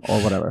Stockholm or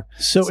whatever.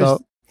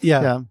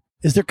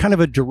 Is there kind of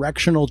a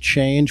directional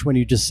change when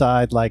you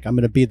decide like I'm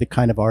going to be the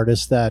kind of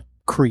artist that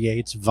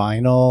creates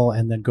vinyl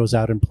and then goes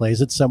out and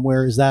plays it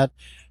somewhere?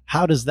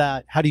 How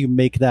do you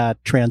make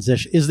that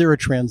transition? Is there a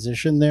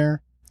transition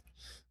there?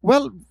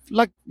 Well,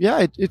 like,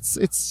 yeah,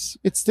 it's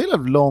still a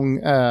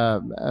long,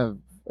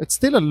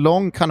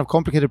 kind of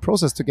complicated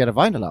process to get a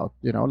vinyl out,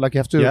 you know, like you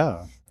have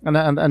to,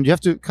 and you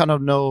have to kind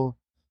of know,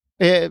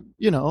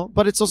 you know,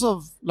 but it's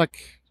also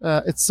like,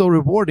 it's so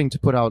rewarding to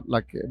put out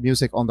like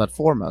music on that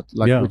format,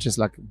 like, which is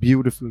like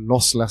beautiful,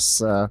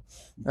 lossless,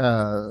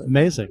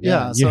 amazing.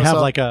 Yeah.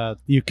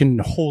 You can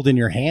hold in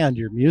your hand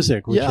your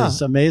music, which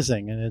is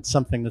amazing. And it's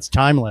something that's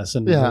timeless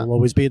and will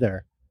always be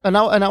there. And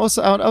I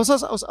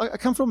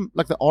come from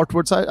like the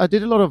artward side. I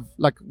did a lot of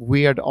like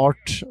weird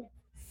art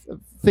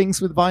things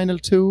with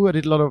vinyl too. I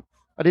did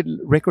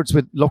records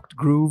with locked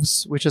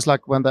grooves, which is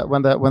like when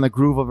the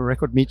groove of a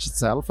record meets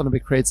itself and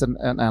it creates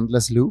an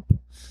endless loop.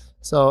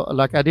 So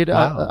like I did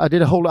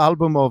a whole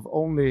album of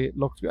only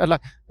locked,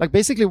 like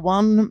basically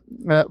one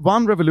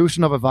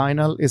revolution of a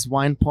vinyl is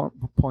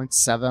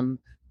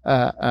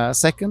 1.7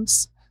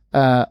 seconds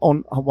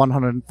on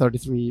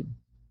 133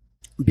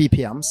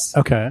 BPMs.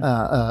 Okay.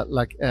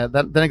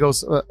 Then it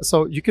goes.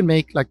 So you can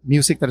make like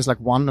music that is like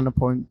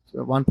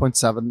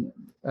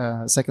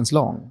 1.7 seconds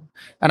long,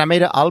 and I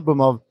made an album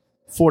of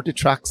 40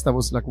 tracks that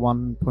was like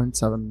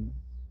 1.7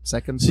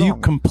 seconds. So long. You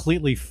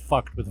completely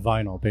fucked with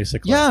vinyl,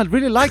 basically. Yeah, I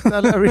really liked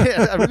that. I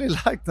really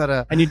liked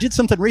that. And you did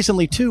something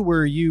recently too,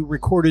 where you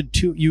recorded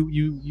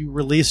you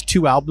released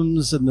 2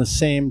 albums in the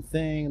same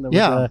thing. There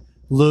was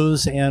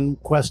Lose and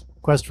Quest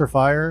for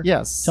Fire.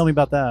 Yes. Tell me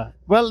about that.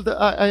 Well,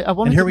 I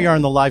wanted. And here we are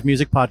in the live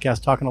music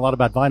podcast talking a lot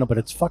about vinyl, but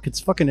it's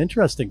fucking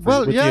interesting.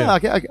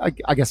 I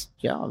guess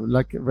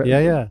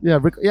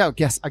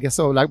I guess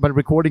so. Like, but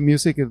recording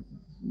music, you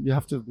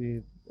have to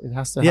be. It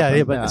has to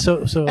happen. But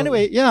so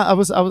anyway, I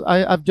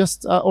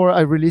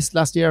released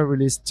last year. I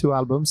released 2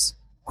 albums,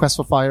 Quest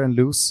for Fire and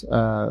Loose,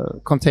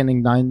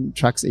 containing 9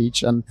 tracks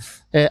each, and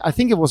I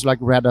think it was like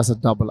read as a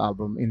double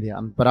album in the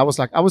end. But I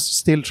was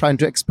still trying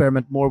to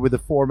experiment more with the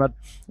format.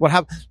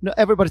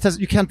 Everybody says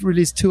you can't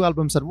release 2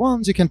 albums at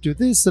once. You can't do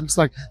this, and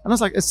I was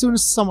like, as soon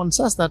as someone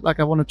says that, like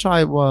I want to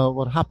try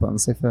what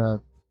happens if.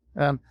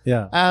 And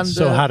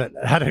so how did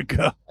it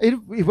go?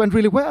 It went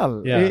really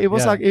well. It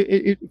was like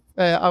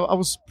I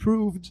was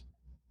proved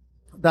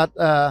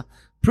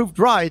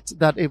right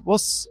that it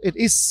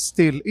is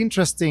still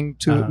interesting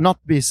to not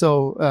be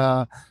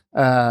so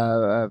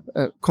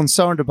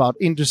concerned about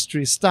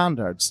industry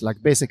standards.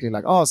 Like basically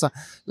like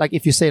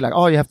if you say like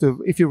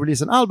if you release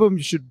an album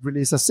you should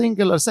release a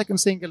single, a second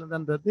single, and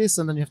then this,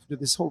 and then you have to do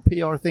this whole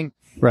PR thing.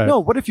 Right.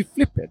 No, what if you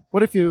flip it?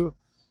 What if you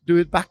do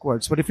it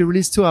backwards? What if you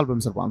release 2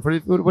 albums at once?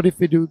 What if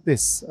we do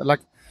this? Like,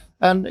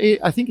 and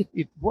I think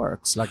it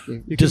works. Like,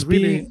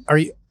 are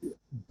you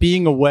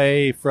being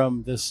away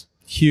from this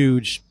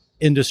huge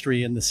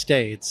industry in the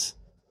States?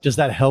 Does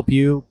that help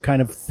you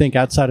kind of think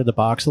outside of the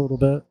box a little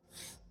bit?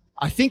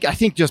 I think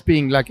just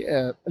being like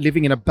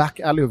living in a back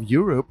alley of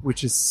Europe,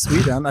 which is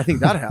Sweden, I think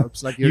that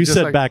helps. Like you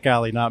said back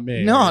alley, not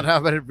me. No,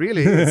 but it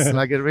really is.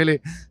 Like it really,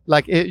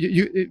 like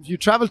you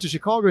travel to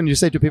Chicago and you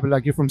say to people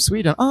like you're from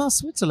Sweden.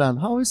 Switzerland.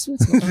 How is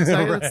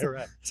Switzerland?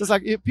 Right. So it's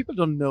like people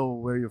don't know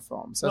where you're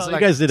from. So you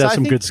guys did have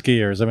some good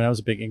skiers. I mean, I was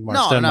a big Ingmar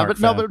Stenmark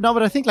fan.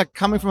 But I think like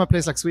coming from a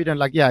place like Sweden,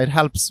 like it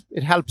helps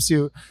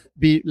you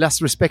be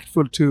less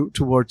respectful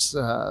towards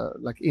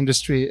like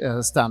industry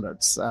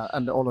standards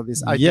and all of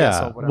these ideas.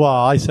 Yeah. Or whatever. Well,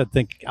 I said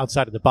think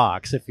outside of the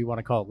box, if you want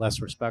to call it less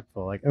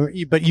respectful. Like,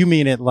 but you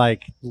mean it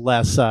like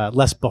less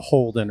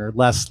beholden or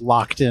less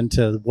locked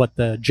into what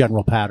the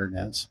general pattern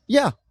is.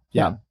 Yeah.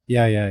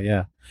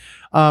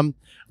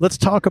 Let's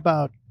talk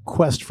about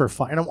Quest for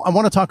Fire. And I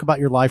want to talk about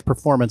your live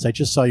performance. I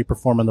just saw you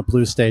perform on the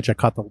Blue Stage. I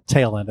caught the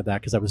tail end of that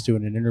because I was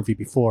doing an interview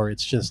before.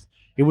 It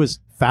was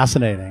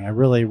fascinating. I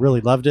really, really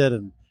loved it.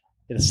 And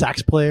a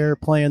sax player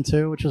playing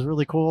too, which is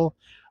really cool.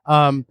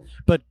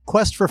 But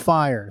Quest for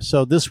Fire.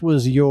 So this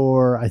was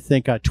your, I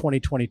think,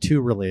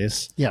 2022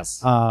 release.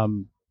 Yes.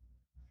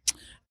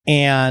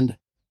 And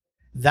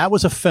that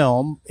was a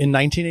film in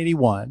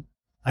 1981.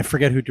 I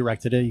forget who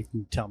directed it. You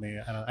can tell me.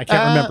 I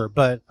can't remember.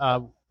 But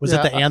was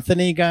it the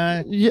Anthony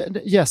guy?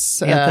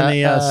 Yes.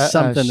 Anthony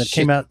something that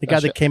came out. The guy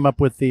that came up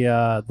with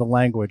the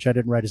language. I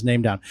didn't write his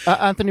name down.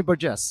 Anthony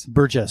Burgess.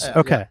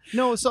 Okay. Yeah.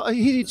 No, so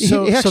he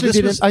actually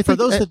didn't. I think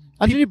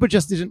Anthony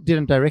Burgess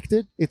didn't direct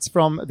it. It's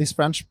from this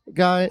French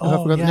guy. I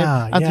forgot the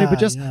name. Anthony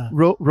Burgess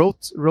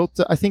wrote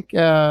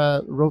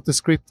the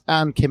script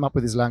and came up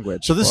with his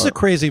language. So this is a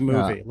crazy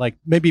movie. Like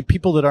maybe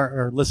people that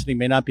are listening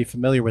may not be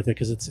familiar with it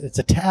because it's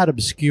a tad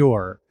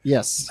obscure.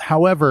 Yes.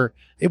 However,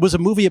 it was a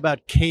movie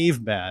about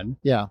cavemen.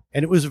 Yeah.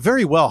 And it was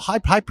very high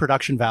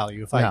production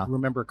value, if I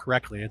remember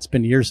correctly. It's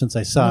been years since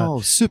I saw it. Oh,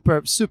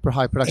 super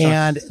high production.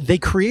 And they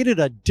created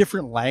a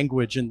different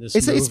language in this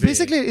movie. It's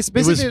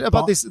basically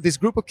about this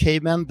group of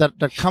cavemen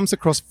that comes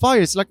across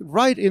fire. It's like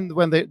right in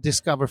when they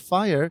discover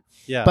fire.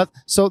 Yeah. But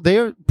so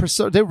they're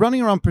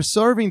running around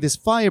preserving this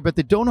fire, but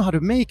they don't know how to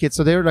make it.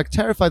 So they're like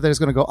terrified that it's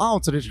going to go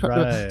out.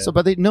 So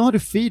but they know how to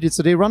feed it.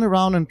 So they run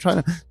around and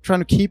trying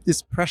to keep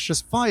this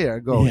precious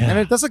fire going. Yeah.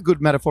 And that's a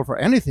good metaphor for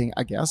anything,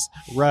 I guess.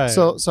 Right.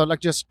 So like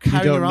just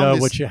carrying you don't around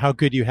know how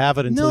good you have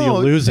it until you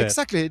lose it.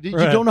 Exactly. You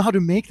don't know how to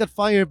make that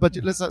fire, but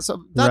in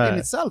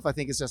itself, I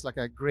think is just like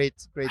a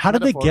great. How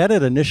did they get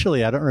it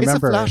initially? I don't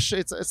remember. It's a flash.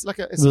 It's like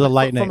it was a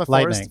lightning from a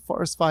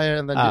forest fire,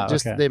 and then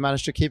they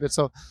managed to keep it.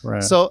 So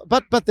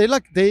but they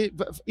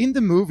in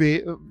the movie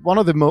one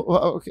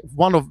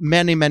of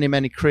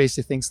many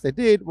crazy things they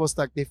did was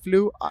like they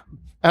flew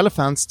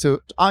elephants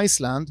to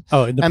Iceland.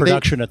 Oh, in the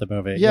production of the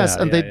movie. Yes,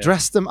 they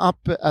dressed them up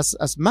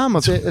as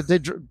mammoths. They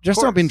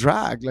dressed them up in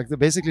drag. Like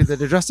they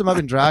dressed them up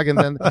in drag, and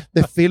then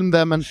they filmed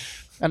them and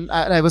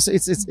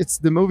it's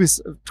the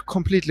movie's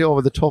completely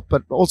over the top,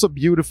 but also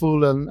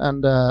beautiful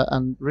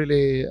and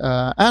really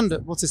and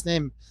what's his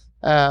name,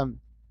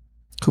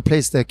 who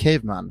plays the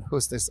caveman?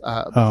 Who's this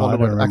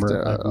Hollywood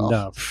actor?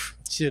 No,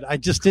 shit, I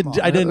didn't.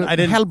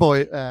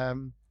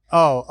 Hellboy.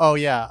 Oh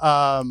yeah.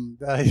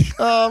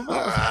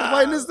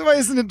 Why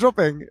isn't it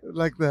dropping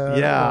like the?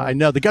 Yeah, I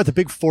know the guy with the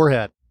big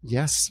forehead.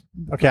 Yes.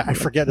 Okay, I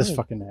forget his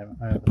fucking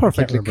name.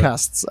 Perfectly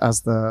casts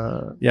as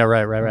the. Yeah,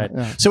 right.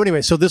 Yeah. So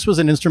anyway, this was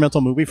an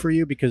instrumental movie for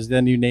you because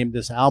then you named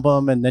this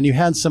album, and then you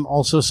had some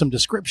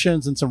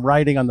descriptions and some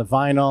writing on the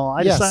vinyl.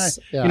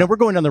 We're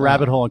going down the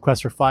rabbit hole in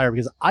Quest for Fire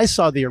because I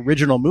saw the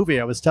original movie.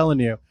 I was telling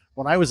you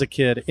when I was a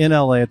kid in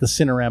LA at the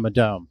Cinerama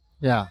Dome.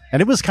 Yeah.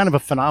 And it was kind of a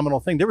phenomenal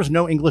thing. There was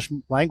no English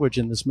language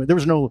in this movie. There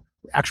was no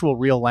actual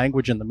real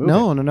language in the movie.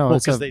 No.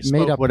 Because they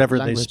spoke whatever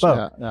language, they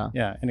spoke.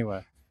 Yeah.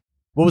 Anyway,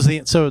 what was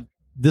so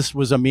this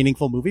was a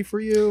meaningful movie for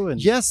you?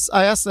 And yes,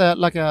 I asked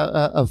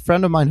a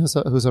friend of mine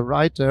who's a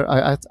writer.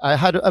 I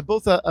had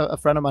both a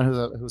friend of mine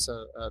who's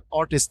an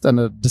artist and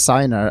a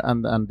designer,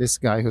 and this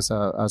guy who's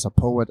a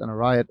poet and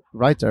a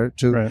writer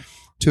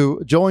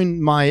to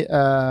join my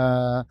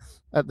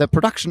the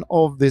production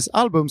of these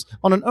albums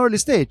on an early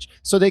stage,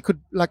 so they could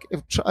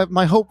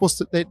my hope was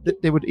that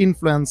they would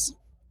influence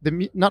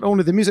not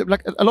only the music.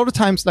 Like a lot of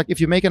times, like if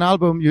you make an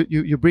album,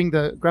 you bring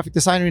the graphic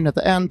designer in at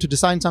the end to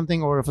design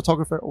something, or a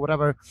photographer or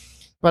whatever,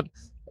 but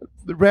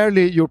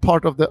rarely you're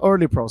part of the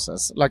early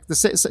process. Like the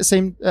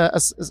same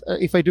as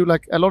if I do,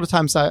 like a lot of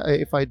times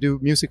if I do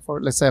music for,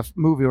 let's say, a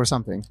movie or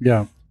something,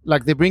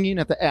 like they bring in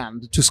at the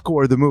end to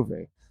score the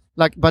movie.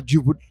 Like, but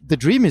the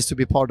dream is to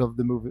be part of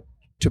the movie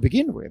to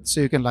begin with,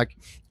 so you can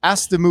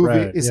as the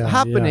movie is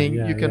happening,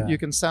 you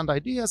can send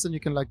ideas and you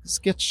can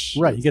sketch.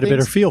 Right, you get a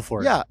better feel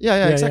for it.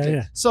 Yeah, exactly.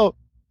 Yeah. So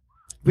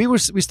we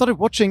started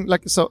watching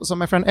so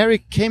my friend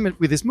Eric came in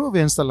with this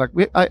movie and said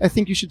I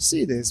think you should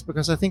see this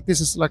because I think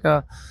this is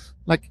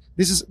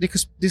this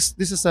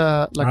is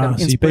an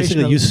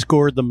inspirational. So you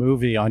scored the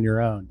movie on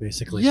your own,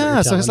 basically.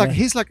 Yeah, so and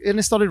he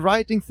started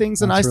writing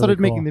things, and I started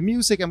making the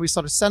music, and we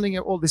started sending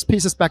all these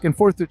pieces back and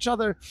forth to each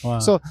other. Wow.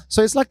 So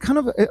it's kind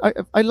of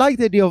I like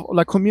the idea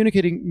of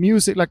communicating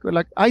music.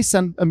 Like I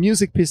send a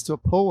music piece to a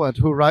poet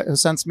who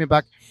sends me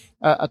back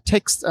a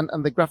text,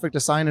 and the graphic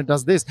designer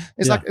does this.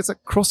 It's it's a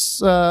cross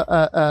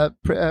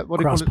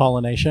cross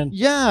pollination.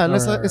 Yeah, and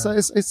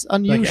it's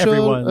unusual.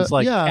 Everyone's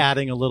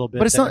adding a little bit,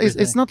 but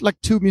it's not like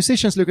two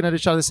musicians looking at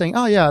each other saying,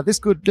 "Oh yeah, this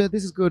good,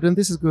 this is good, and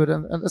this is good,"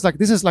 and it's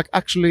this is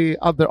actually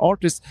other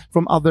artists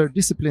from other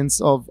disciplines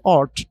of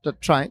art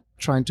that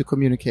trying to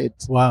communicate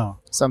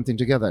something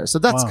together. So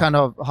that's kind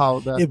of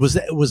how it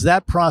was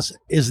that process.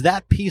 Is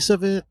that piece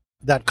of it,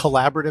 that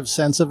collaborative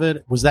sense of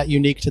it, was that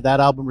unique to that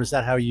album, or is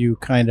that how you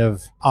kind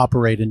of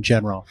operate in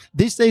general?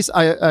 These days,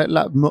 I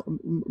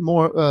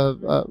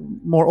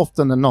more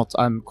often than not,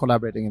 I'm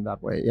collaborating in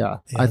that way. Yeah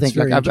I think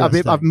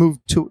I've moved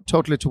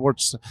totally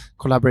towards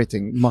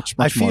collaborating much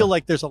more. I feel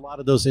like there's a lot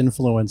of those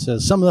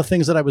influences. Some of the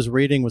things that I was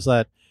reading was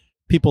that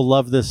people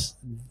love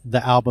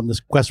the album, this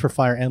Quest for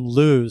Fire, and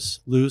Luz,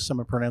 am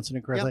I pronouncing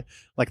it correctly?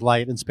 Like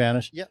light in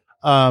Spanish. Yeah.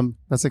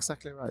 That's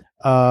exactly right.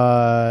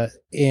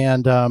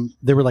 And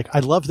they were like, I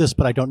love this,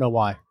 but I don't know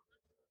why.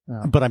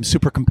 Yeah. But I'm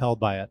super compelled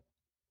by it.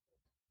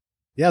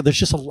 Yeah, there's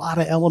just a lot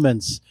of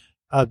elements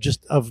of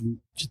just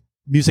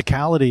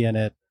musicality in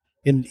it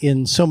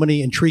in so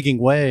many intriguing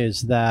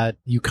ways that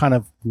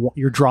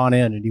you're drawn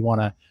in and you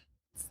want to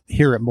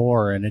hear it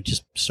more, and it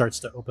just starts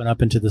to open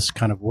up into this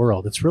kind of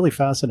world. It's really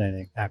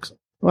fascinating, Axel.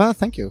 Well,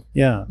 thank you.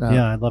 Yeah,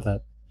 I love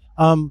that.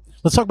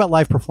 Let's talk about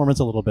live performance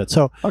a little bit.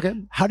 So,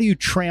 how do you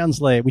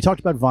translate? We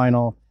talked about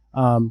vinyl.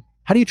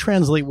 How do you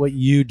translate what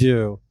you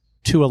do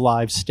to a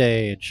live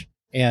stage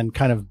and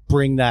kind of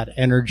bring that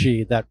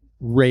energy, that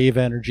rave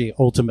energy,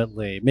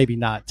 ultimately? Maybe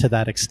not to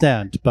that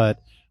extent, but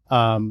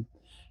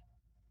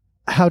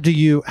how do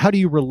you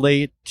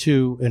relate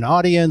to an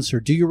audience, or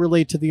do you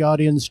relate to the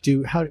audience?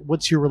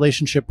 What's your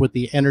relationship with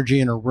the energy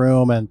in a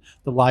room and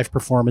the live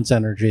performance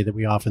energy that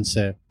we often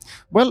say?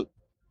 Well,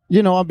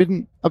 I've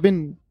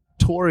been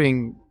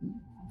touring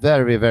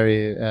very,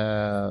 very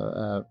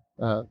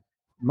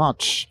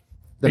much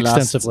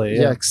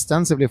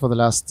extensively for the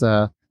last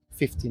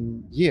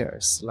 15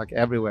 years, like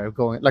everywhere,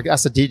 going like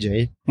as a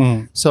DJ.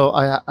 So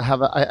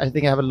I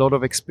think I have a lot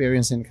of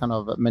experience in kind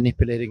of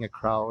manipulating a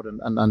crowd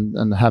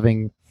and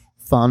having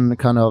fun,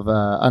 kind of,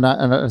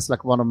 and it's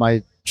like one of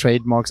my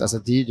trademarks as a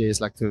DJ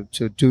is like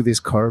to do these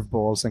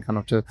curveballs and kind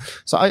of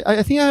so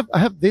I think I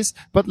have this,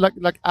 but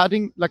like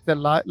adding like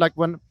like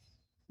when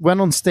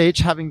on stage,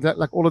 having that,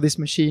 like all of these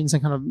machines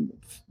and kind of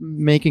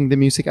making the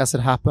music as it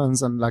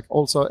happens, and like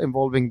also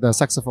involving the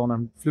saxophone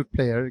and flute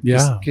player,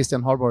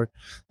 Christian Harbour,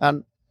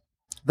 and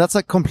that's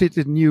a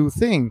completely new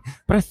thing.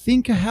 But I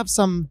think I have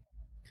some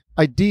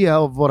idea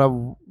of what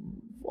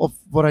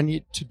I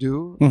need to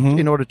do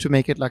in order to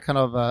make it like kind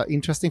of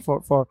interesting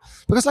for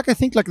because like I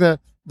think like the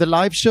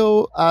live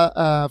show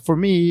for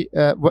me,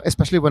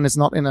 especially when it's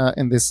not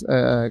in this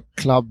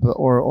club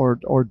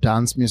or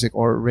dance music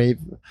or rave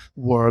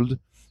world,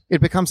 it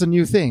becomes a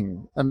new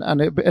thing,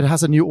 and it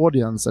has a new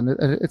audience, and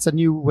it's a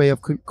new way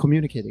of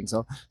communicating.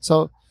 So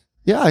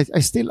yeah,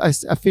 I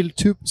feel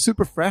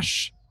super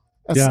fresh.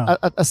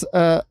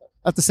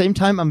 At the same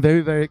time, I'm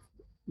very, very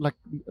like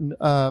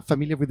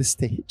familiar with the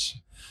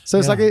stage. So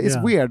it's it's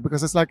weird,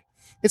 because it's like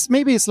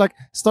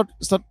start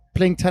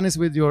playing tennis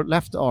with your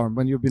left arm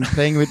when you've been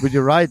playing with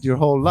your right your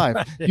whole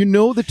life. You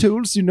know the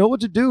tools, you know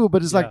what to do,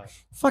 but it's like,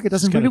 fuck, it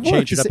doesn't really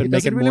work. It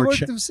doesn't really work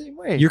the same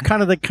way. You're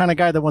kind of the kind of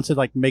guy that wants to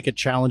like make it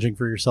challenging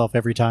for yourself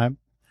every time.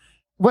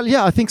 Well,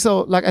 yeah, I think so.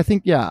 Like, I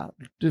think, yeah.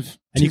 And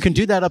you can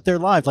do that up there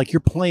live. Like,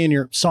 you're playing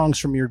your songs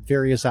from your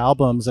various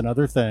albums and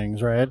other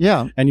things, right?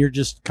 Yeah. And you're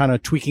just kind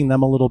of tweaking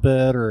them a little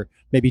bit, or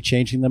maybe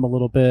changing them a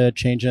little bit,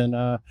 changing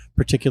a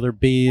particular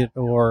beat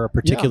or a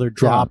particular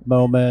drop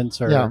moment,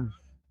 or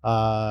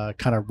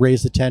kind of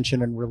raise the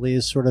tension and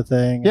release sort of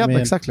thing. Yeah,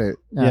 exactly.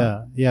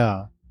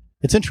 Yeah.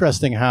 It's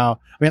interesting how,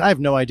 I mean, I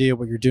have no idea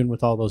what you're doing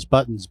with all those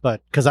buttons,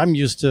 but because I'm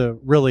used to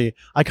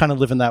I kind of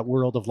live in that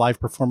world of live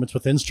performance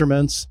with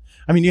instruments.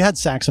 I mean, you had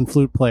sax and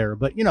flute player,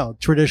 but,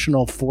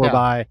 traditional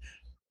 4x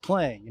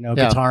playing,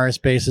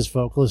 guitarist, bassist,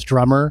 vocalist,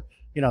 drummer,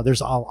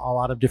 there's a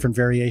lot of different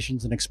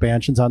variations and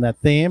expansions on that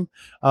theme.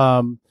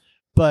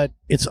 But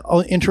it's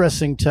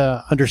interesting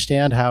to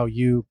understand how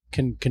you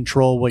can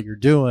control what you're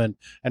doing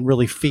and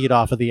really feed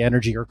off of the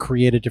energy or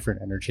create a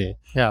different energy.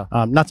 Yeah.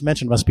 Not to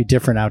mention, it must be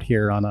different out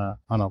here on a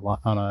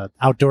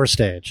outdoor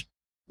stage.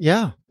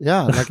 Yeah.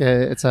 Like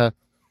it's a.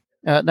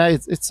 But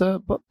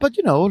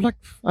like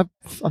I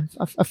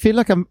feel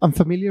like I'm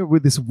familiar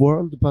with this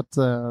world, but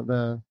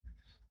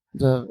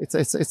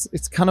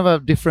it's kind of a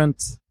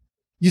different.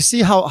 You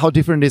see how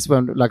different it is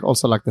when like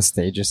also like the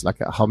stages, like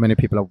how many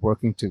people are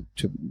working to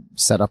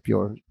set up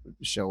your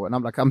show, and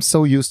I'm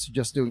so used to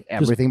just doing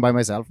everything by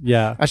myself.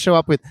 Yeah, I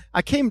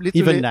came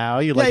literally even now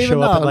you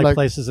show up at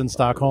places in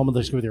Stockholm and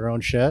just with your own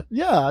shit.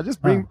 Yeah, I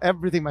just bring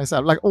everything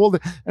myself, like all the,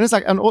 and it's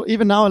like,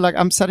 even now like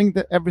I'm setting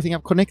everything,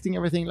 I'm connecting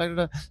everything like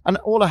that, and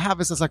all I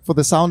have is just like for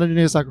the sound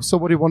engineer, it's like, so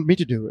what do you want me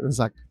to do? And it's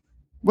like,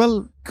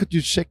 well, could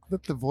you check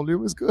that the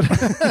volume is good?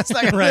 It's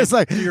like, right. It's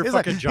like do your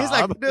fucking job.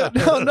 Like, but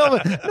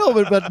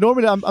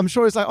normally I'm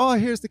sure it's like, oh,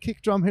 here's the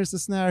kick drum, here's the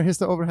snare, here's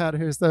the overhead,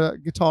 here's the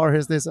guitar,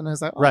 here's this, and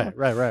it's like, oh. Right.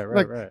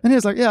 And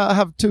he's like, yeah, I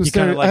have two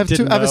stereo. I have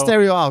a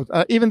stereo out.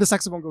 Even the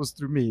saxophone goes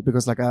through me,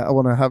 because like I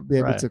want to be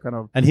able to kind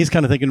of. And he's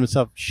kind of thinking to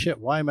himself, shit,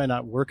 why am I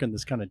not working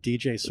this kind of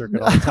DJ circuit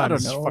all the time? I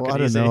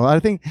don't know. I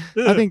think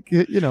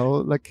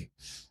like.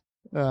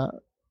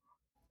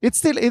 It's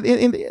still at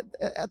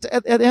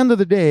the end of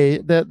the day,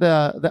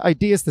 the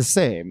idea is the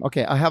same.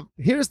 Okay,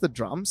 here's the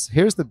drums,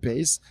 here's the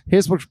bass,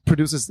 here's what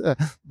produces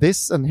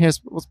this, and here's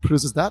what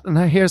produces that, and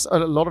here's a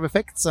lot of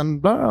effects,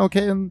 and blah,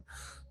 okay, and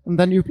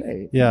then you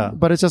play. Yeah,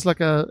 but it's just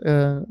like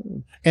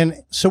And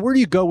so where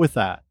do you go with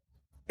that?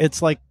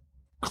 It's like,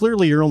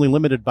 clearly you're only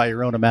limited by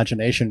your own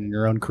imagination and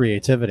your own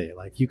creativity.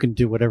 Like, you can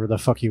do whatever the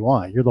fuck you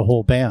want. You're the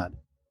whole band.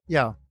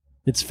 Yeah,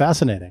 it's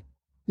fascinating.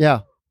 Yeah.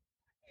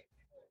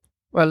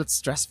 Well, it's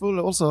stressful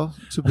also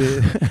to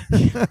be,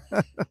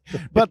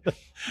 but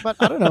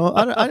I don't know.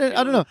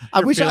 I don't know.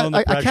 I wish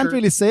I can't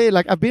really say.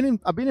 Like, I've been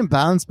in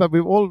bands, but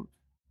we've always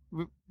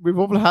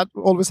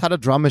had a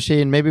drum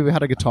machine. Maybe we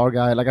had a guitar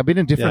guy. Like, I've been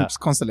in different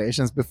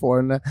constellations before,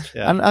 and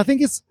I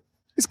think it's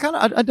kind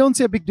of, I don't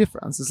see a big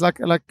difference. It's like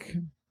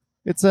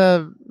it's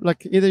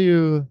either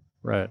you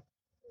I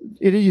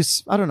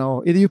don't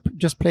know, either you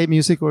just play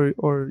music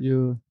or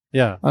you.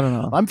 Yeah. I don't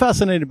know. I'm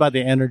fascinated by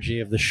the energy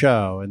of the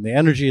show, and the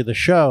energy of the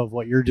show of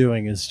what you're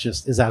doing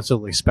is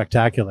absolutely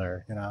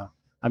spectacular.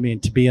 I mean,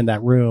 to be in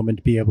that room and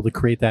to be able to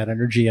create that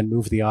energy and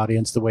move the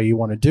audience the way you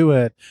want to do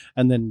it.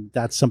 And then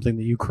that's something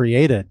that you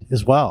created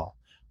as well.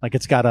 Like,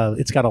 it's got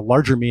a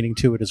larger meaning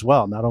to it as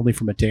well, not only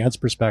from a dance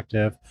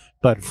perspective,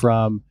 but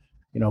from,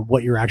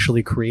 what you're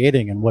actually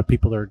creating and what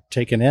people are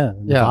taking in,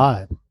 and the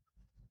vibe.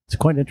 It's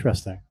quite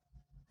interesting.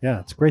 Yeah.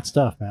 It's great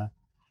stuff, man.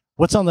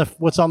 What's on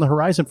the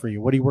horizon for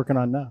you? What are you working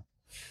on now?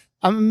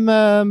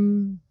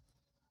 I'm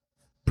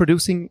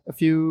producing a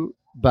few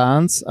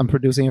bands. I'm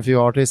producing a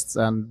few artists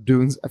and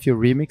doing a few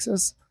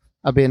remixes.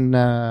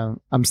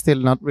 I'm still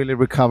not really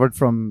recovered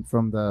from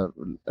the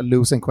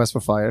Lose and Quest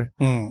for Fire.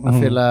 Mm-hmm. I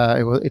feel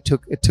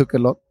it took a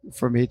lot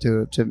for me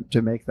to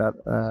make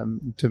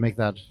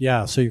that.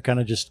 Yeah, so you're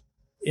kind of just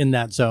in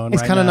that zone.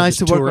 It's right kind of now, nice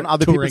to just work on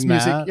other people's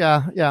music.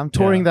 that. Yeah. I'm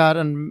touring that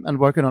and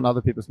working on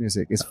other people's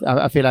music.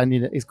 I feel I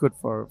need it. It's good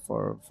for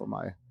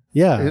my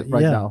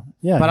now.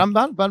 Yeah,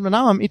 but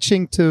now I'm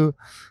itching to,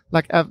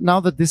 like,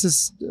 now that this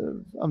is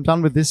I'm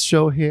done with this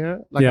show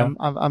here. Like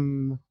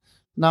I'm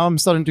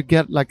starting to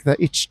get like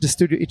the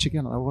studio itch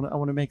again. I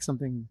want to make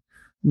something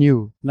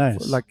new.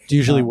 Nice. Like, do you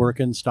usually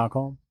work in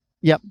Stockholm?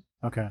 Yep.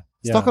 Okay.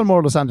 Yeah. Stockholm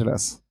or Los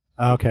Angeles.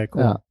 Okay,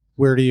 cool. Yeah.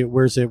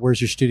 Where's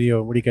your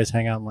studio? Where do you guys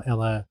hang out in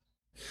LA?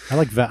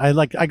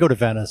 I go to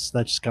Venice.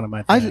 That's just kind of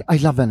my thing. I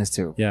love Venice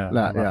too. Yeah. Me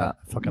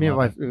and my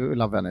wife it.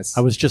 love Venice.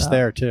 I was just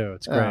there too.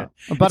 It's great.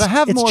 But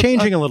it's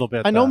changing a little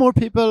bit. I know more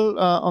people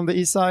on the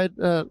east side.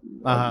 So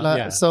that's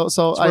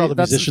where all the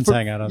musicians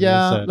hang out on the east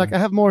side. Like I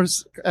have more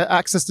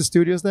access to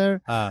studios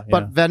there.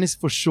 But Venice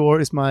for sure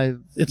is my.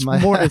 It's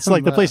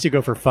like the place you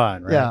go for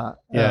fun, right?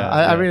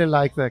 I really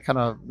like the kind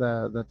of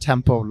the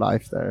tempo of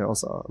life there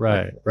also.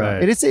 Right.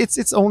 It's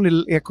its own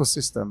little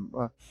ecosystem.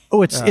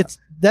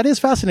 That is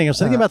fascinating. I was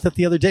thinking about that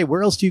the other day.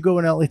 Where else do you go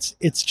in LA?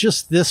 It's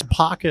just this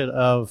pocket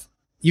of,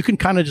 you can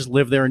kind of just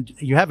live there and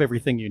you have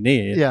everything you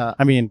need. Yeah.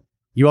 I mean,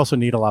 you also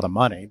need a lot of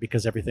money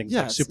because everything's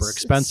like super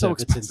expensive.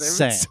 It's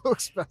insane. It's so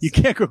expensive. You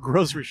can't go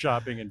grocery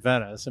shopping in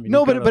Venice. I mean,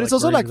 no, but it's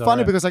also like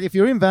funny because like if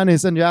you're in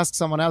Venice and you ask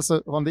someone else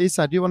on the east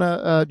side, do you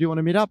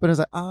wanna meet up? And it's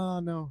like,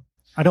 no.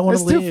 I don't want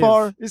to leave. It's too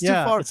far. It's too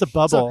far. It's a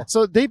bubble.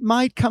 So they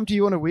might come to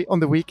you on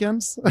the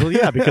weekends. Well,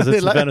 yeah, because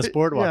it's the Venice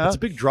Boardwalk. Yeah. It's a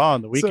big draw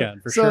on the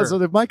weekend for sure. So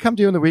they might come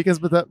to you on the weekends,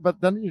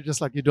 but then you're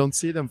just like, you don't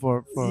see them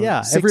for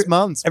 6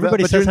 months.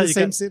 Everybody says how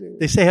city.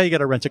 They say how you got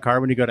to rent a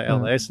car when you go to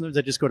LA. Sometimes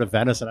I just go to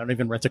Venice and I don't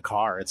even rent a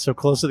car. It's so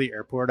close to the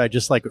airport. I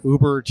just like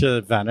Uber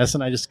to Venice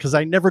and because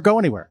I never go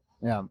anywhere.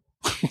 Yeah,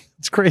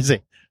 it's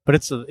crazy. But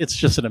it's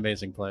just an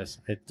amazing place.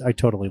 I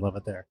totally love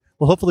it there.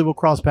 Well, hopefully we'll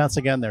cross paths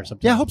again there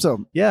sometime. Yeah, I hope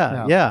so.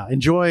 Yeah.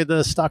 Enjoy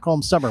the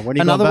Stockholm summer. When are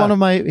you Another going back? One of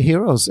my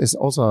heroes is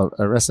also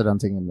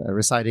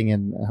residing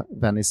in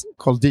Venice,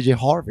 called DJ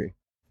Harvey.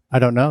 I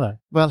don't know that.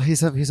 Well,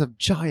 he's a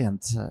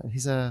giant.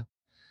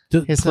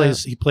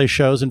 He plays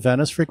shows in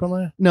Venice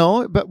frequently?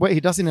 No, but what he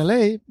does in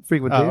LA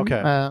frequently. Oh,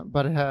 okay.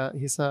 But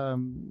he's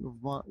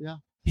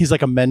He's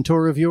like a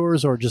mentor of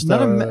yours, or just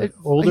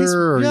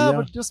older?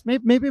 But just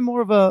maybe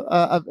more of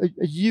a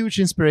huge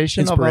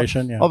inspiration of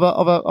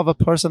a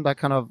person that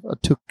kind of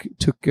took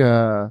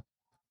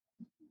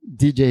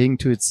DJing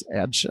to its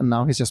edge, and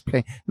now he's just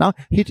playing. Now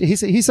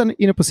he's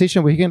in a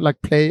position where he can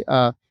like play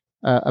a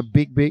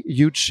big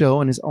huge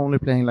show, and he's only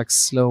playing like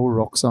slow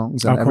rock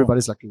songs, and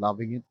everybody's like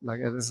loving it. Like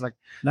it's like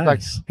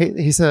nice. Like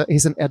he's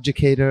an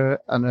educator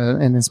and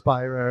an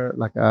inspirer,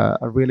 like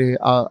a really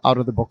out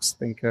of the box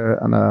thinker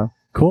and a.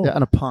 Cool. Yeah,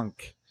 and a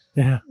punk.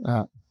 Yeah.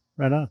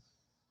 Right on.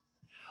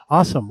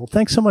 Awesome. Well,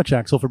 thanks so much,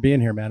 Axel, for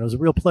being here, man. It was a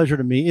real pleasure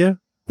to meet you.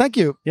 Thank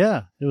you.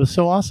 Yeah, it was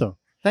so awesome.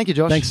 Thank you,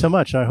 Josh. Thanks so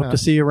much. I hope to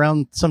see you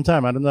around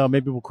sometime. I don't know.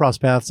 Maybe we'll cross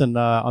paths on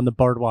the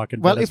boardwalk.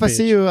 Well, if I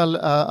see you,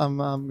 I'm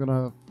going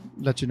to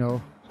let you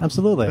know.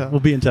 Absolutely. Yeah.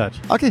 We'll be in touch.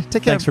 Okay,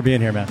 take care. Thanks for being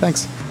here, man.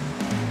 Thanks.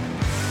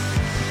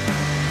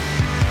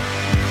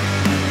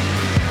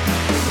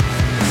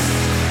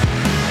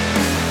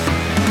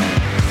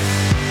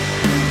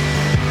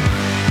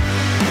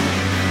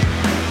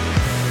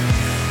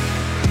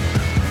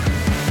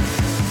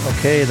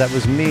 Okay, that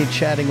was me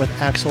chatting with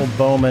Axel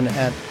Boman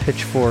at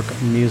Pitchfork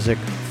Music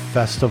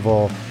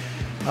Festival.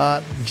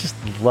 Just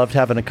loved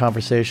having a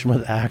conversation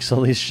with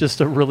Axel. He's just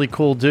a really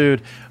cool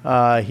dude.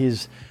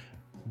 He's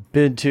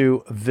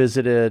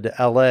visited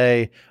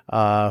LA,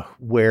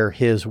 where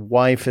his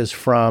wife is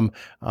from.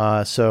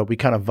 So we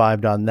kind of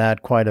vibed on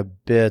that quite a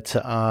bit,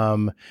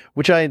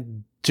 which I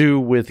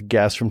do with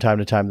guests from time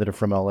to time that are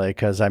from LA,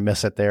 because I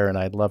miss it there and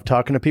I love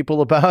talking to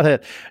people about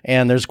it.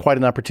 And there's quite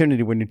an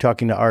opportunity when you're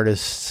talking to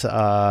artists,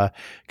 kind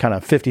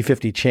of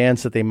 50-50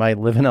 chance that they might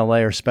live in LA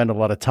or spend a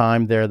lot of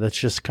time there. That's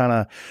just kind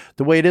of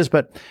the way it is.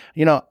 But,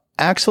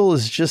 Axel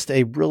is just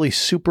a really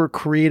super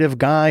creative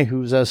guy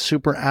who's a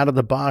super out of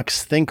the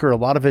box thinker. A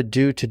lot of it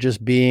due to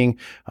just being,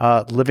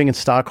 living in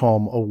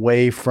Stockholm,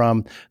 away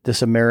from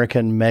this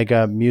American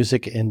mega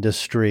music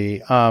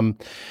industry.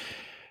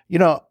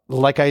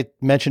 Like I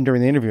mentioned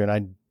during the interview, and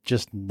I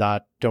just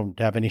don't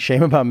have any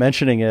shame about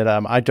mentioning it.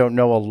 I don't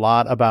know a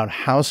lot about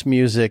house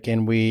music,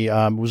 and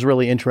was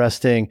really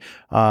interesting.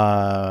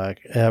 A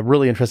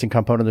really interesting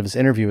component of his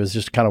interview is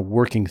just kind of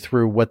working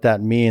through what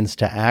that means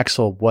to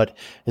Axel. What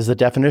is the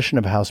definition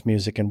of house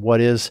music, and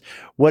what is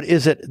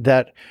it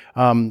that,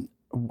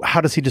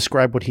 how does he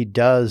describe what he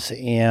does,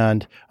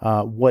 and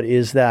what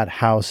is that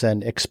house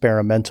and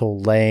experimental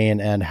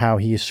lane, and how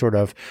he sort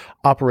of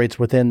operates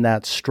within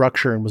that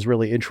structure? And was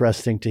really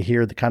interesting to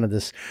hear the kind of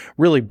this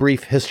really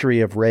brief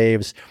history of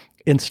raves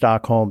in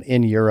Stockholm,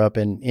 in Europe,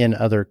 and in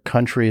other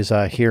countries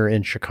here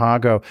in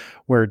Chicago,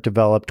 where it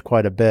developed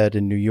quite a bit,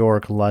 in New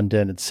York,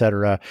 London,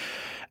 etc.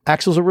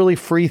 Axel's a really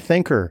free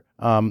thinker.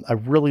 I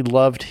really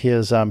loved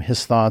his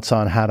thoughts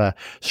on how to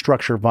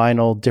structure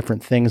vinyl,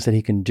 different things that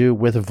he can do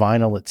with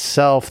vinyl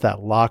itself,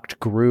 that locked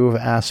groove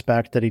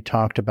aspect that he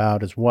talked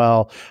about as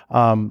well.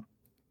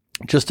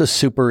 Just a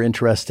super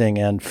interesting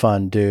and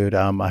fun dude.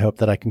 I hope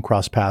that I can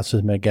cross paths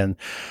with him again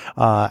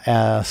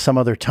some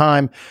other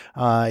time.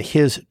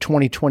 His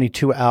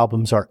 2022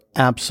 albums are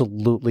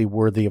absolutely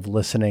worthy of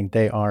listening.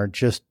 They are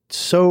just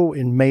so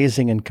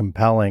amazing and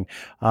compelling.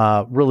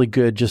 Really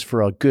good just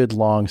for a good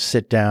long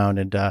sit down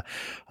and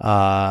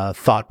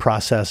thought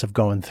process of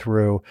going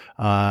through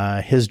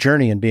his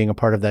journey and being a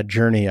part of that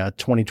journey.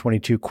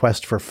 2022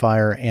 Quest for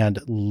Fire and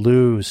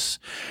Loose.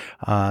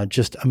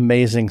 Just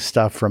amazing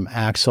stuff from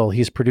Axel.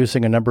 He's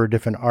producing a number of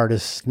different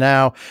artists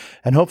now,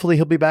 and hopefully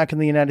he'll be back in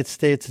the United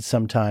States at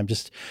some time.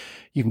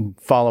 You can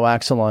follow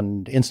Axel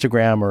on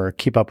Instagram or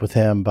keep up with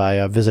him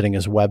by visiting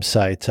his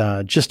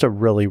website. Just a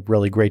really,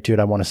 really great dude.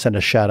 I want to send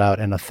a shout out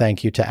and a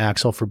thank you to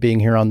Axel for being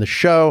here on the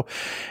show.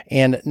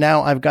 And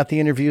now I've got the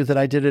interview that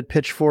I did at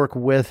Pitchfork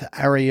with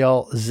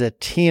Ariel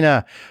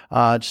Zetina.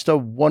 Just a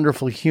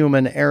wonderful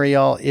human.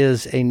 Ariel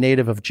is a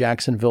native of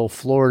Jacksonville,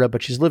 Florida,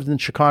 but she's lived in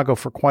Chicago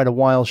for quite a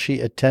while.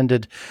 She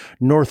attended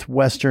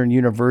Northwestern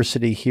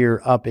University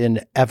here up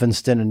in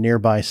Evanston, a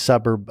nearby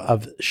suburb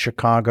of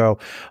Chicago,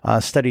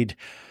 studied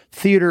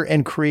theater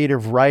and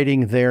creative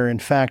writing there. In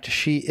fact,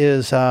 she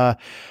is,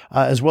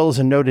 as well as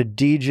a noted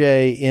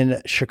DJ in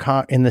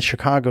the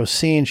Chicago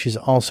scene, she's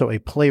also a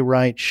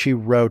playwright. She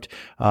wrote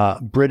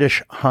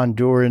British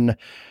Honduran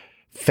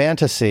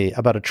fantasy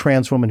about a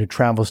trans woman who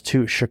travels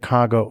to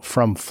Chicago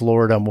from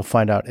Florida, and we'll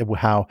find out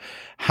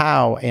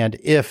how and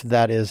if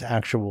that is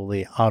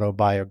actually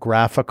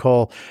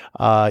autobiographical.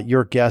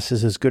 Your guess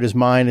is as good as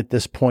mine at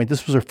this point.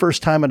 This was her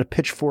first time on a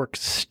Pitchfork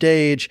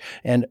stage,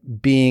 and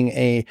being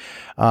a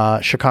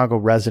Chicago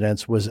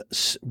resident was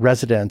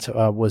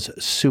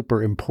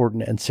super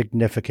important and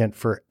significant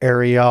for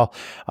Ariel.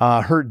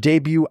 Her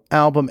debut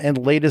album and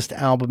latest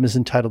album is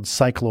entitled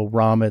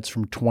Cyclorama. It's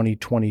from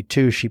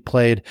 2022. She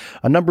played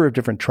a number of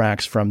different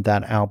tracks from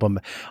that album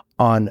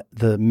on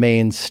the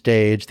main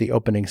stage, the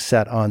opening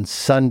set on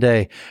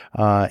Sunday.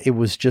 It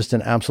was just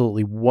an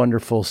absolutely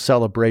wonderful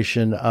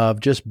celebration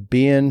of just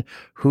being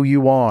who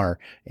you are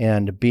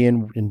and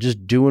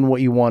just doing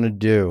what you want to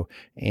do.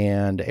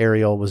 And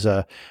Ariel was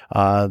the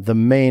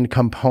main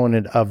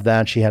component of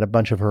that. She had a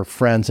bunch of her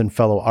friends and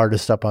fellow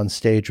artists up on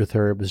stage with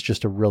her. It was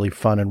just a really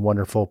fun and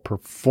wonderful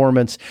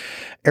performance.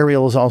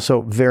 Ariel is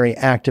also very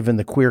active in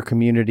the queer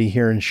community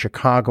here in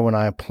Chicago, and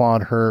I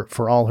applaud her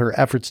for all her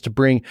efforts to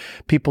bring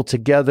people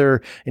together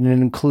in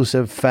an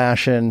inclusive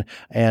fashion.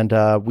 And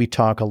we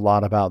talk a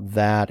lot about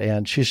that.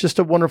 And she's just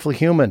a wonderful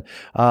human,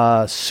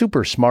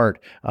 super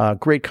smart,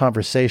 great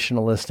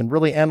conversationalist, and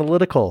really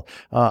analytical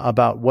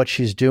about what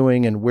she's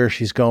doing and where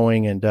she's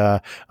going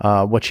and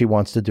what she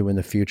wants to do in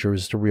the future. It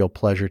was just a real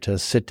pleasure to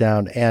sit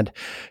down and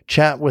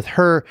chat with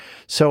her.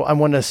 So I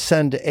want to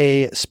send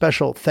a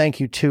special thank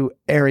you to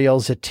Ariel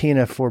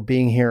Zetina for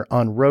being here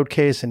on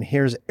Roadcase. And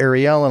here's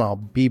Ariel, and I'll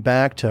be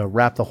back to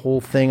wrap the whole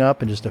thing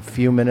up in just a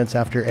few minutes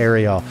after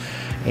Ariel.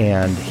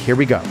 And here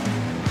we go.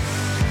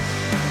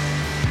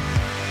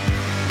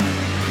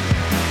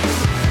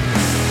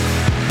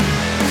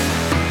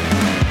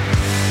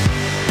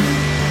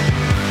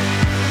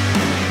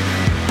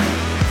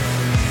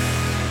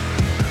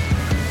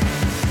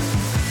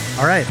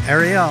 All right,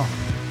 Ariel.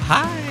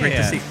 Hi. Great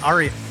to see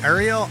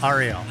Ariel.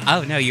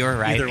 Oh, no, you were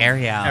right.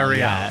 Ariel.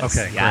 Yes.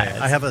 Okay, yes.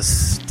 great. I have a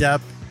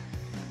step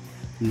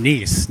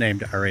niece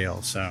named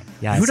Ariel. So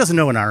yes. Who doesn't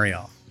know an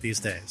Ariel these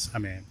days? I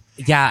mean,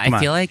 yeah, I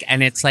feel like,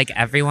 and it's like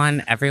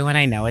everyone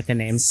I know with the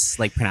names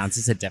like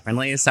pronounces it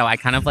differently. So I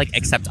kind of like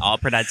accept all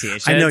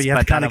pronunciations. I know you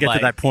have to kind of get to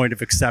that point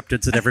of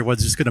acceptance that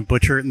everyone's just going to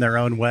butcher it in their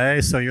own way.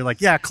 So you're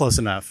like, yeah, close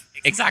enough.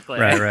 Exactly.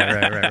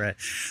 Right.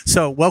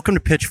 So welcome to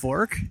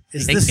Pitchfork.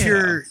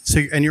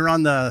 And you're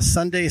on the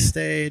Sunday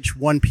stage,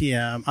 1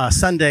 p.m.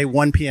 Sunday,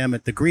 1 p.m.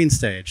 at the Green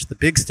Stage, the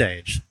big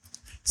stage.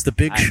 It's the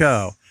big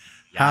show.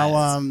 Yes.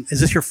 How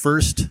is this your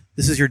first?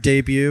 This is your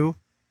debut.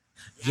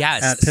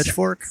 Yes. At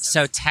Pitchfork?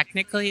 So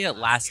technically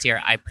last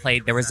year I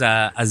played, there was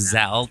a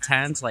Zelle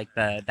tent, like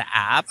the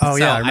app. Oh, so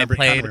yeah, I remember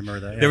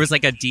that. Yeah. There was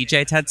like a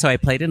DJ tent. So I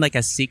played in like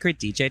a secret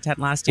DJ tent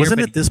last year. Wasn't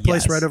it this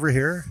place right over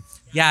here?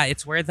 Yeah,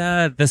 it's where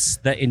the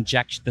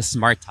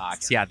smart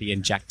talks. Yeah, the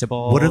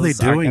injectables. What are they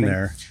doing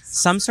there?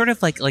 Some sort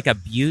of like a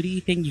beauty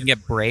thing. You can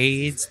get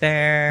braids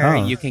there.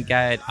 Oh. You can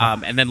get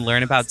and then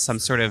learn about some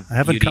sort of. I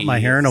haven't cut my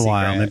hair in a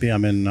while. secret. Maybe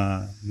I'm in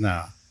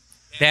no.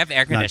 They have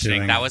air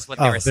conditioning. That was what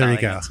they were selling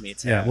it to me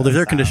too. Yeah, well, there's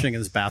air conditioning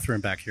in this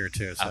bathroom back here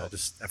too. So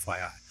just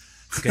FYI.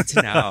 Good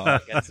to know.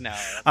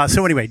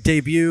 So anyway,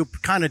 debut.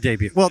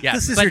 Well, yes,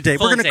 this is your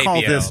debut. We're going to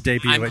call this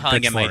debut. I'm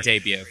calling it my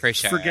debut for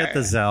sure. Forget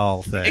the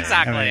Zelle thing.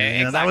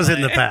 Exactly. That was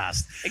in the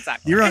past.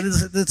 Exactly.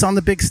 It's on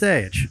the big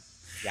stage.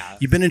 Yeah.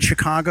 You've been in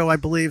Chicago, I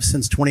believe,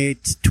 since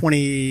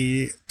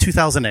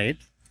 2008.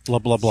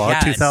 blah, blah, blah,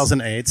 Yes.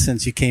 2008,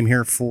 since you came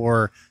here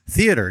for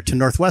theater to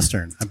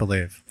Northwestern, I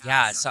believe.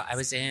 Yeah, so I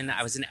was in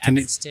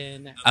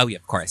Evanston. Oh yeah,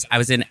 of course. I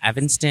was in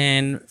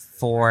Evanston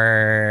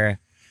for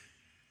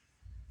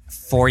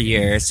 4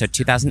 years, so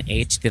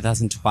 2008 to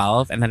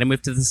 2012, and then I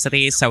moved to the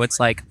city. So it's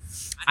like,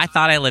 I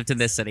thought I lived in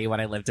this city when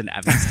I lived in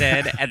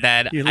Evanston, and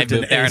then I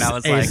moved there, and I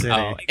was like, city.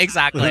 oh,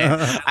 exactly.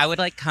 I would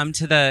like come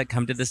to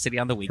the city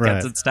on the weekends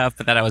Right. and stuff,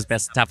 but then I was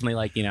definitely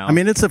like, you know, I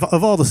mean, it's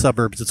of all the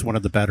suburbs, it's one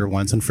of the better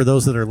ones. And for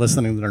those that are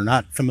listening that are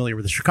not familiar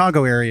with the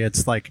Chicago area,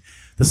 it's like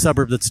the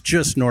suburb that's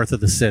just north of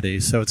the city.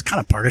 So it's kind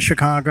of part of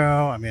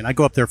Chicago. I mean, I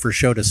go up there for a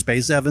show to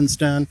Space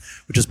Evanston,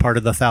 which is part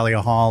of the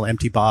Thalia Hall,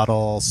 Empty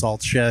Bottle,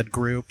 Salt Shed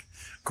group.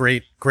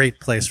 Great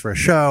place for a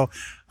show.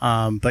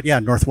 But yeah,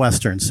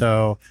 Northwestern.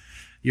 So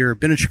you've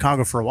been in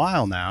Chicago for a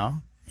while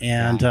now.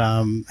 And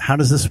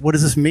what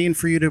does this mean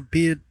for you to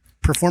be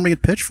performing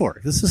at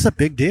Pitchfork? This is a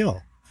big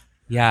deal.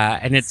 yeah,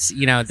 and it's,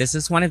 you know, this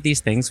is one of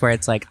these things where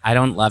it's like, I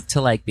don't love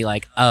to like be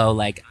like, oh,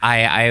 like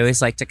I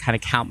always like to kind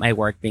of count my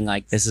work being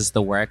like, this is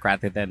the work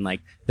rather than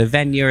like the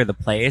venue or the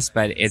place,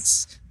 but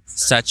it's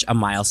such a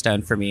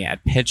milestone for me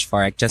at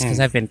Pitchfork just because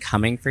I've been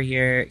coming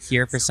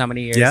here for so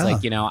many years. Yeah.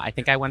 Like, you know, I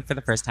think I went for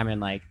the first time in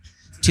like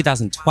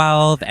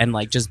 2012, and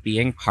like just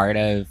being part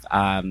of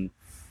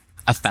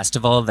a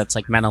festival that's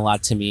like meant a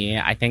lot to me.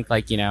 I think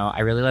like, you know,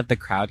 I really love the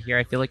crowd here.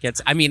 I feel like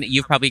I mean,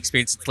 you've probably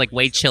experienced it's like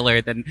way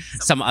chiller than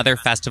some other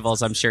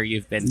festivals I'm sure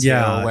you've been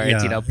to where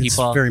it's, you know,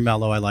 people. It's very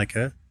mellow. I like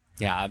it.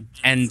 Yeah.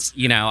 And,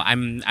 you know,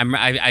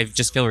 I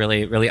just feel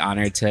really, really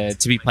honored to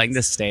be playing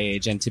this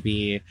stage and to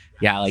be,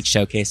 like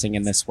showcasing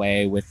in this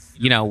way with,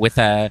 you know, with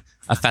a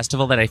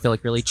festival that I feel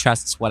like really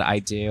trusts what I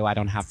do. I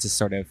don't have to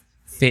sort of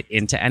fit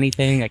into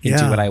anything. I can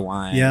do what I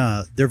want.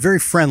 Yeah. They're very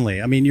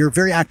friendly. I mean, you're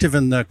very active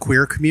in the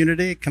queer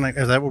community.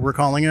 Is that what we're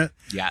calling it?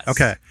 Yes.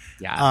 Okay.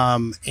 Yeah.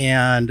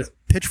 And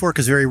Pitchfork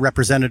is very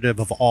representative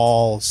of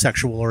all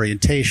sexual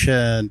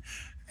orientation,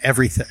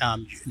 everything,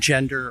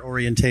 gender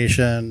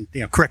orientation.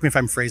 You know, correct me if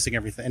I'm phrasing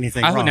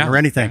anything wrong or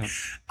anything. No.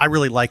 I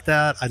really like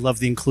that. I love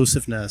the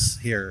inclusiveness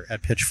here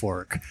at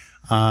Pitchfork.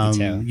 Me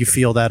too. You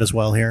feel that as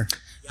well here?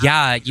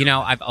 Yeah, you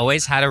know, I've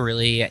always had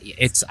I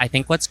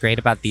think what's great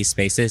about these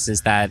spaces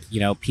is that,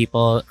 you know,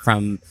 people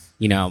from,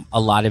 you know,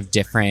 a lot of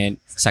different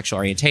sexual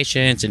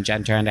orientations and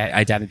gender and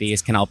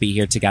identities can all be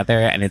here together,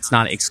 and it's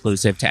not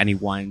exclusive to any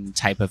one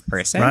type of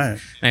person. Right.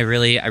 And I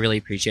really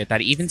appreciate that.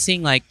 Even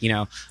seeing like, you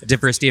know, a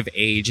diversity of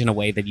age in a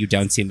way that you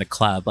don't see in the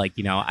club. Like,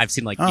 you know, I've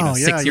seen like, you know,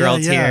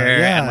 6-year-olds here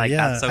and like,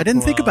 that's so I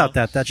didn't think cool. about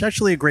that. That's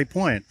actually a great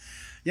point.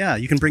 Yeah,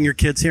 you can bring your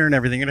kids here and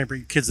everything. You're going to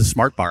bring your kids to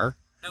Smart Bar.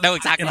 No,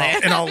 exactly.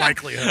 In all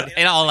likelihood.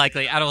 In all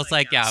likelihood. I was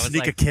like,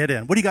 Sneak a kid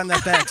in. What do you got in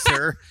that bag,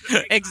 sir?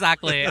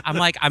 Exactly.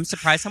 I'm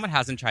surprised someone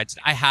hasn't tried to.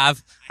 I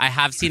have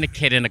seen a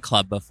kid in a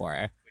club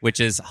before, which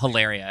is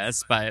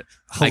hilarious, but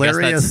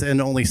Hilarious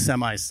and only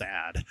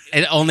semi-sad.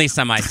 and only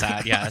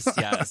semi-sad.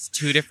 Yes.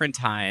 2 different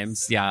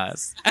times.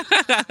 Yes.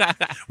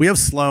 We have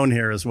Sloan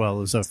here as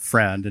well as a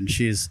friend, and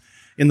she's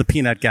in the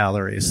Peanut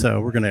Gallery, so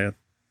we're going to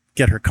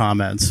get her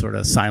comments sort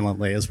of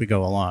silently as we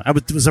go along. I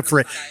was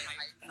afraid.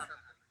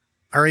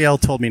 Ariel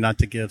told me not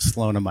to give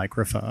Sloan a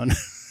microphone.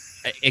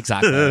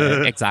 Exactly.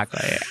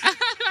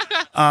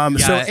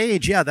 So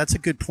age, that's a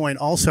good point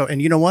also.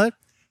 And you know what?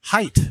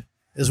 Height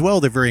as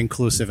well. They're very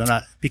inclusive. And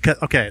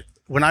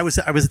when I was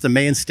at the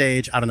main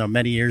stage, I don't know,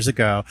 many years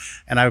ago,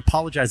 and I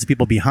apologized to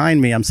people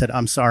behind me. I said,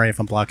 I'm sorry if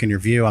I'm blocking your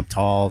view. I'm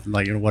tall,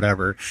 like, you know,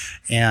 whatever.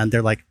 And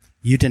they're like,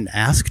 you didn't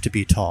ask to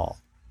be tall.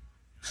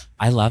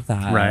 I love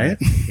that. Right?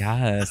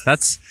 Yes.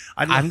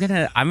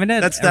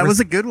 That was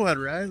a good one,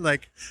 right?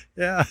 Like,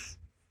 yeah.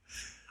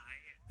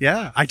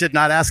 Yeah, I did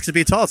not ask to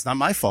be tall. It's not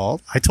my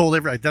fault.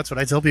 That's what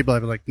I tell people.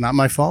 I'm like, not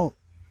my fault.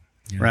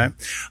 Yeah.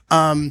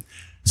 Right.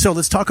 So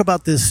let's talk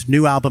about this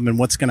new album and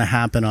what's going to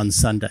happen on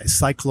Sunday.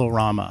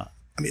 Cyclorama.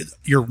 I mean,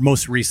 your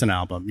most recent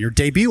album, your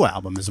debut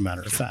album, as a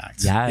matter of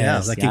fact.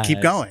 Yes, can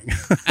keep going.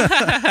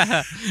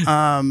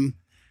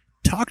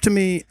 Talk to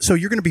me. So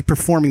you're going to be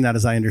performing that,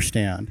 as I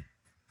understand,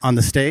 on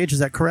the stage. Is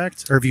that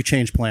correct? Or have you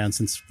changed plans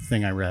since the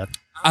thing I read?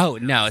 Oh,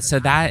 no. So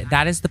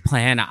that is the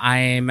plan.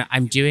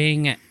 I'm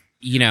doing,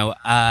 you know,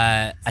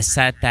 a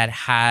set that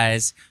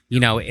has, you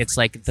know, it's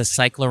like the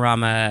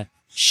Cyclorama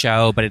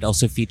show, but it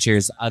also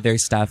features other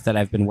stuff that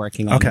I've been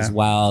working on as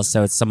well.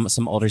 So it's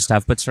some older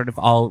stuff, but sort of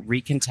all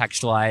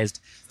recontextualized.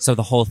 So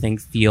the whole thing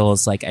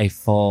feels like a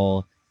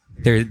full,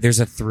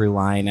 there's a through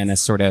line and a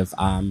sort of,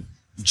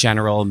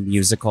 general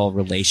musical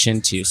relation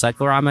to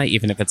Cyclorama,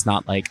 even if it's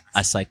not like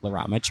a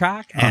Cyclorama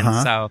track. And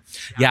so,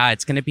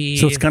 it's going to be...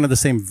 So it's kind of the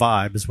same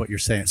vibe is what you're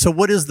saying. So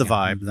what is the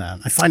vibe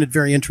then? I find it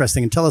very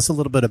interesting. And tell us a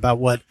little bit about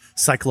what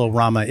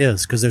Cyclorama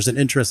is, because there's an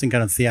interesting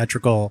kind of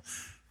theatrical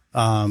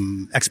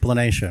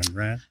explanation,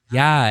 right?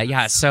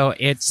 Yeah. So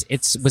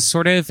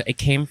it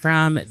came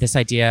from this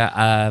idea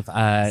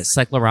of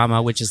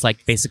Cyclorama, which is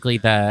like basically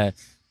the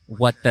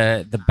what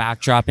the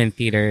backdrop in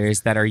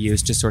theaters that are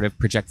used to sort of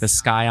project the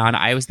sky on.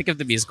 I always think of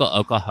the musical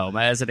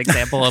Oklahoma as an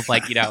example of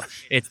like,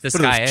 it's the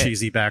sky. Those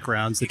cheesy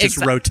backgrounds that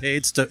just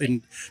rotates to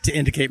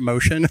indicate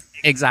motion.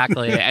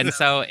 Exactly. And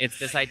so it's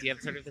this idea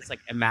of sort of this like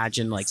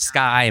imagine like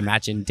sky,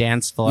 imagine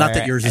dance floor. Not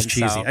that yours is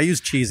cheesy. I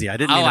use cheesy. I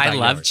didn't mean I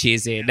love yours.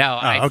 cheesy. No,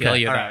 I feel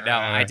you. Right, no,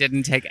 right. I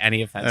didn't take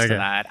any offense to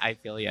that. I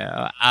feel you.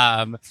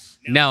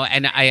 No,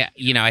 and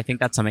I think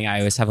that's something I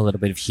always have a little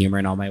bit of humor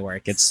in all my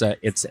work. It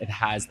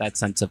has that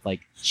sense of like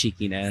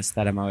cheekiness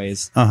that I'm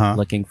always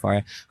looking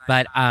for.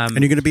 But and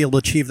you're going to be able to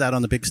achieve that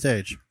on the big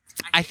stage.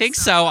 I think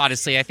so.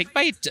 Honestly, I think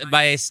my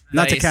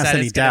not to cast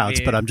any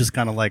doubts, but I'm just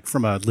kind of like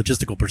from a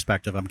logistical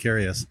perspective, I'm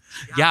curious.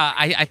 Yeah,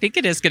 I think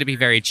it is going to be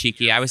very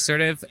cheeky. I was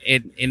sort of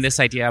in this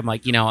idea. I'm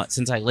like,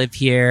 since I live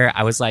here,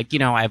 I was like,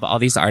 I have all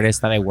these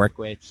artists that I work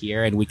with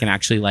here, and we can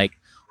actually like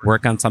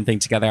work on something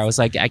together. I was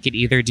like, I could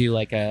either do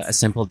like a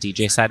simple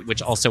DJ set,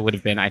 which also would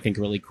have been, I think,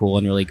 really cool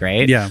and really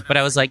great. Yeah. But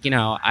I was like,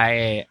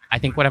 I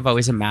think what I've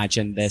always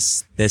imagined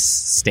this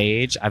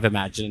stage, I've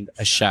imagined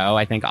a show.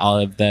 I think all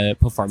of the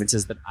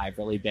performances that I've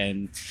really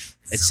been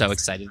so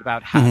excited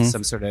about have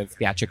some sort of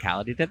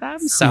theatricality to them.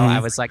 So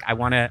I was like, I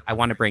want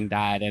to bring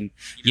that. And,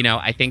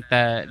 I think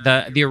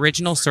the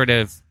original sort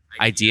of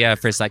idea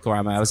for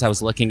Cyclorama I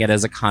was looking at it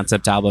as a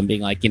concept album,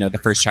 being like, the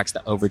first track's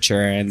the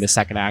overture and the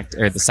second act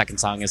or the second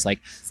song is like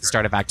the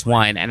start of Act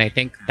 1. And I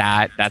think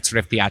that sort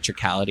of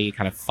theatricality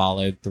kind of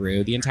followed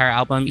through the entire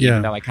album,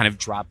 even though I kind of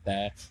dropped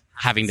the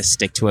having to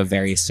stick to a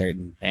very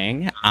certain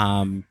thing.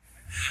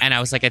 And I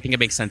was like, I think it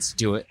makes sense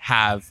to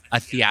have a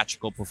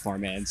theatrical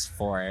performance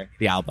for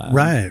the album.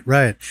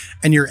 Right.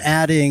 And you're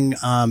adding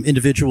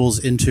individuals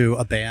into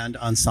a band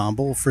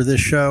ensemble for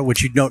this show,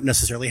 which you don't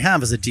necessarily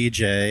have as a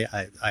DJ,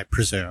 I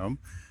presume.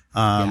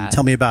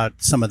 Tell me about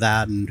some of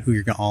that and who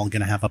you're all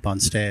going to have up on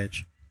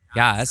stage.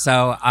 Yeah.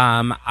 So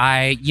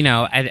I,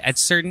 at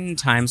certain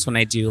times when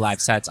I do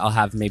live sets, I'll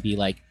have maybe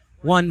like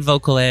one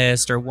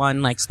vocalist or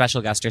one like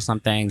special guest or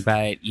something.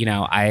 But,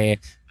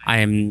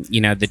 I'm,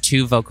 the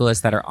two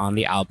vocalists that are on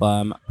the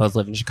album both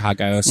live in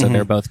Chicago, so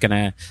they're both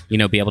gonna,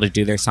 be able to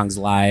do their songs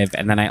live.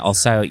 And then I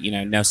also,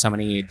 know so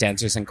many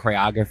dancers and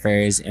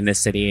choreographers in the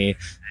city,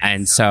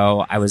 and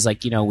so I was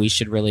like, we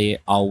should really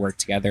all work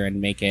together and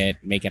make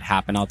it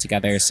happen all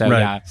together.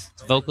 So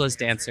vocalist,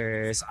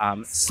 dancers,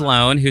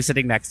 Sloan, who's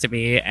sitting next to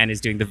me and is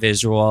doing the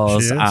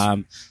visuals.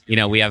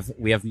 We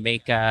have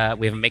makeup,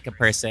 we have a makeup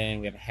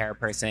person, we have a hair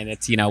person.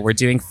 It's we're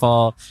doing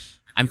full.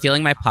 I'm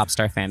feeling my pop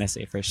star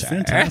fantasy for sure.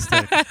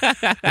 Fantastic.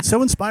 It's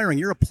so inspiring.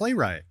 You're a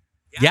playwright.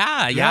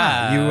 Yeah.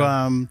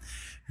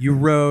 You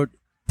wrote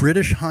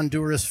British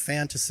Honduras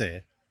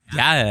Fantasy.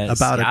 Yes.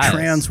 About a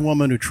trans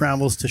woman who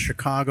travels to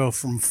Chicago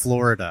from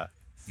Florida.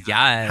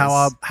 Yes.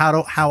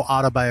 How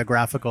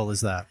autobiographical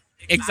is that?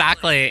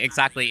 Exactly.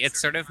 It's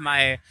sort of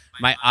my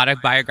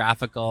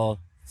autobiographical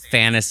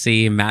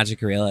fantasy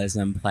magic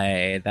realism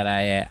play that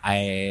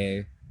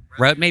I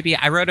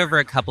wrote over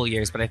a couple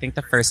years, but I think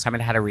the first time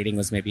I had a reading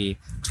was maybe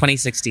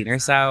 2016 or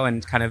so,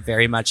 and kind of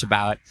very much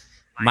about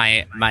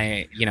my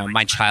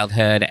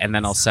childhood, and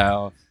then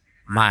also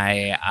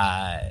my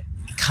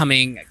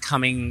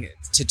coming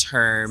to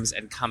terms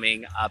and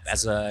coming up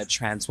as a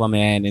trans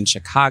woman in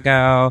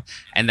Chicago,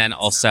 and then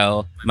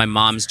also my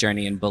mom's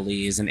journey in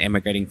Belize and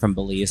immigrating from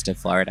Belize to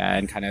Florida,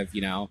 and kind of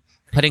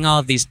putting all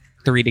of these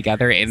three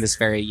together in this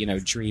very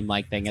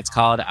dreamlike thing. It's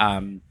called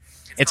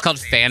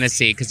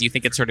fantasy because you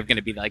think it's sort of going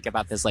to be like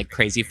about this like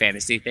crazy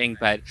fantasy thing,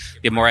 but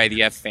the more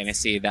idea of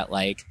fantasy that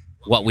like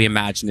what we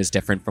imagine is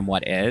different from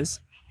what is.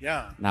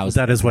 Yeah,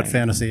 that is what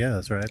fantasy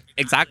is, right?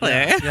 Exactly.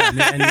 Yeah,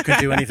 and you can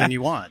do anything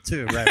you want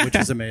too, right? Which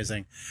is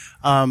amazing.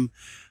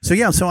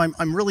 So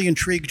I'm really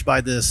intrigued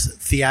by this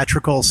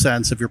theatrical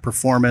sense of your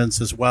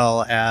performance as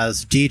well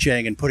as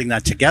DJing and putting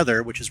that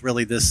together, which is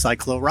really this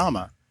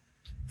cyclorama.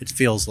 It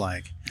feels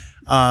like.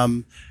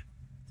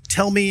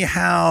 Tell me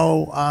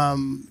how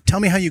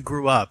you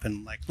grew up,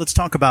 and like let's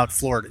talk about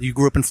Florida. You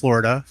grew up in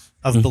Florida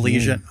of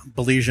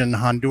Belizean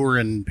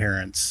Honduran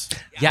parents.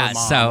 Yeah.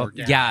 So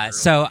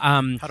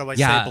how do I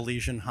say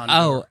Belizean Honduran?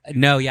 Oh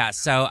no, yeah.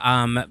 So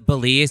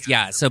Belize,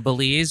 yeah. So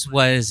Belize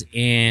was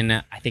in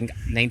I think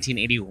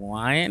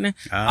 1981.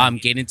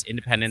 Gained its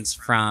independence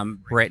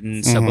from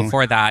Britain. So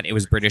before that, it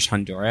was British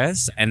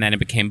Honduras, and then it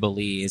became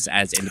Belize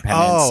as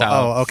independent.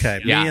 Okay.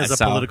 Yeah, me as a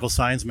political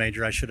science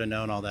major, I should have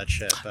known all that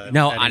shit. But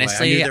no, anyway,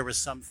 honestly, I knew there was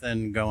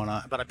something going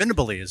on. But I've been to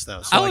Belize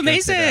though. So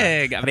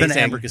amazing! I've been to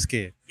Ambergris.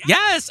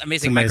 Yes,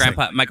 amazing.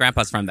 My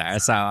grandpa's from there,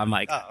 so I'm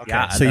like,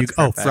 yeah. So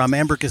from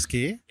Ambergris?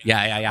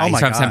 Yeah. Oh, He's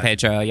from San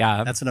Pedro.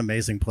 Yeah, that's an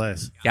amazing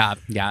place. Yeah.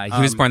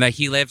 He was born there.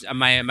 He lived.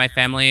 My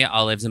family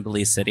all lives in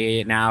Belize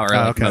City now,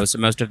 or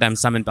most of them.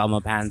 Some in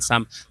Belmopan,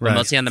 some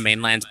mostly on the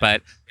mainland.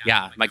 But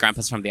yeah, my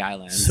grandpa's from the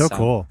island. So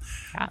cool.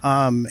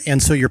 Yeah.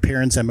 And so your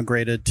parents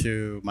emigrated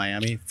to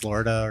Miami,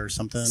 Florida, or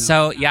something.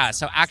 So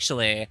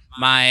actually,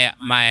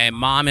 my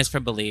mom is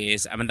from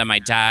Belize, and then my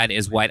dad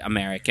is white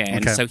American.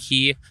 Okay. So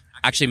he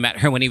actually met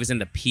her when he was in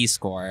the Peace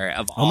Corps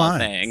of all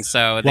things.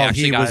 So they While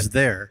actually he was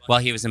there. While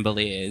he was in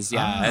Belize,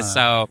 yeah. Ah.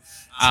 So,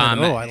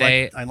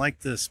 I like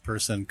this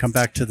person. Come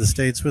back to the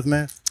States with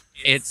me.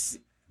 It's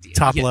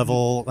top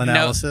level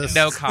analysis.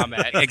 No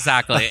comment.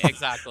 Exactly.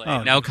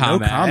 Oh, no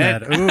comment. No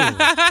comment.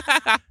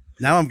 Ooh.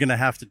 Now I'm gonna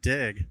have to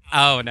dig.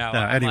 Oh no.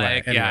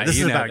 Anyway, yeah,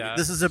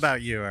 this is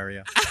about you,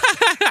 Ariel.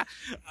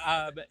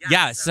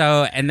 Yeah.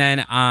 So and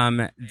then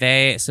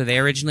they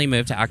originally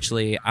moved to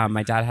actually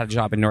my dad had a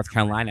job in North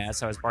Carolina,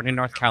 so I was born in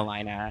North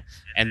Carolina,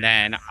 and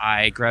then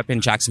I grew up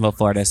in Jacksonville,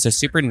 Florida, so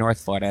super North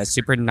Florida,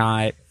 super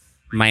not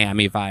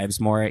Miami vibes,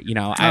 more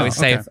I always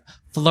say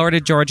Florida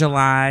Georgia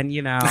line,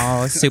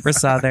 super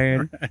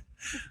southern.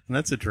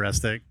 That's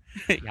interesting.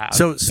 Yeah.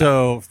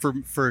 So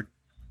for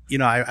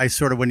I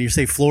sort of, when you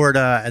say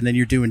Florida and then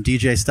you're doing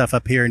DJ stuff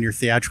up here and you're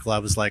theatrical, I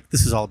was like,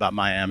 this is all about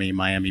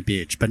Miami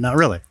Beach, but not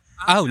really.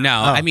 Oh, no.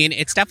 I mean,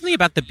 it's definitely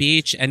about the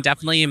beach and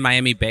definitely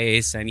Miami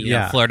base, and,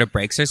 Florida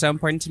breaks are so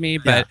important to me.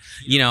 But,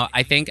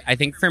 I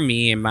think for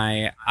me,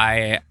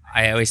 I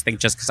always think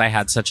just because I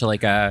had such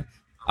a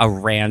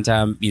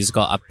random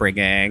musical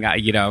upbringing,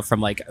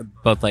 from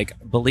both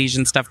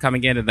Belizean stuff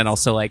coming in and then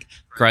also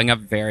growing up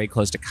very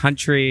close to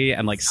country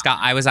and Scott.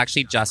 I was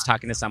actually just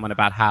talking to someone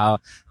about how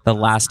the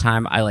last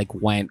time I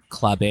went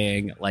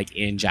clubbing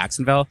in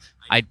Jacksonville,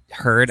 I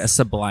heard a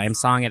Sublime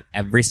song at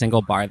every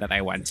single bar that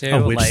I went to.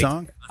 Which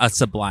song? A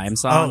Sublime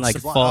song,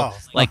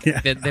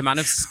 the amount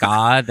of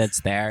ska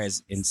that's there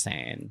is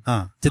insane.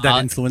 Did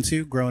that influence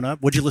you growing up?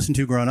 What'd you listen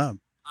to growing up?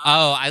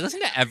 Oh, I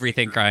listened to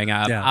everything growing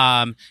up.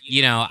 Yeah.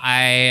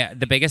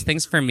 The biggest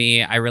things for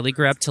me, I really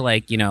grew up to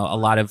a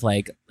lot of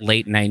late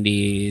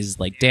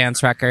 90s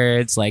dance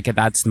records.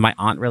 That's my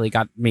aunt really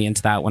got me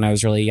into that when I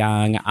was really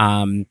young.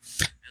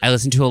 I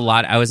listened to a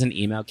lot. I was an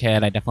emo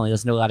kid. I definitely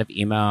listened to a lot of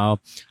emo.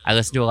 I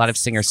listened to a lot of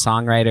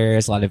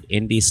singer-songwriters, a lot of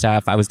indie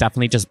stuff. I was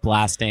definitely just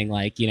blasting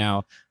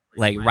Rilo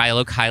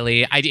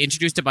Kiley. I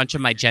introduced a bunch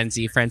of my Gen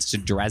Z friends to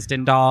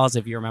Dresden Dolls,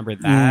 if you remember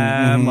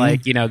them.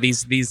 Mm-hmm.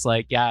 These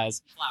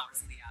yes.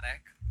 Flowers in the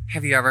Attic.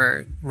 Have you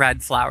ever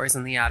read Flowers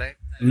in the Attic?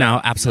 No,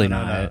 absolutely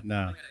not.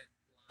 No.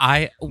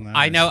 I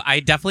know.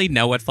 I definitely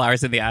know what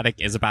Flowers in the Attic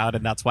is about,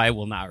 and that's why I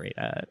will not read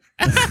it.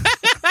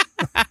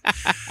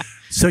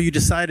 So you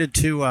decided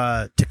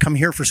to come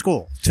here for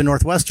school to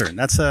Northwestern.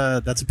 That's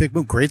a big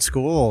move. Great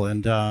school.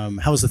 And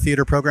how was the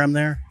theater program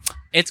there?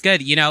 It's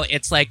good.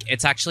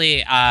 It's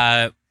actually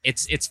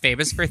it's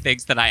famous for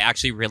things that I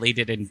actually really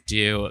didn't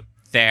do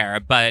there.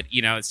 But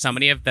so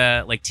many of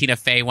the Tina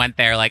Fey went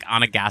there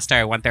on a guest star.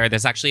 I went there.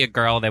 There's actually a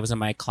girl that was in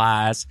my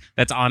class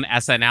that's on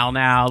SNL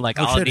now.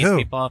 All of these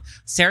people.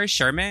 Sarah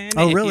Sherman.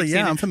 Oh really?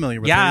 Yeah, I'm familiar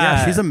with her.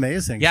 Yeah, she's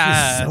amazing.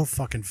 Yeah, she's so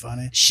fucking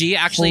funny. She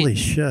actually. Holy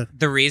shit.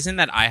 The reason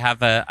that I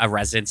have a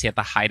residency at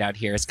the Hideout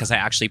here is because I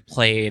actually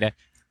played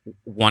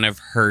one of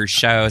her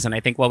shows, and I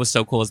think what was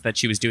so cool is that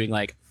she was doing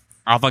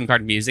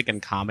avant-garde music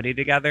and comedy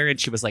together, and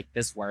she was like,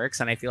 "This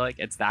works," and I feel like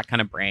it's that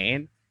kind of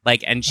brain.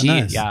 And she,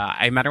 nice.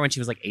 I met her when she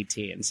was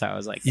 18, so I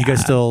was like, you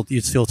guys still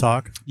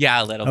talk?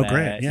 Yeah, a little bit.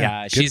 Great.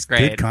 Yeah, she's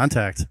great. Good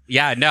contact.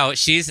 Yeah, no,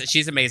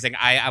 she's amazing.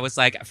 I was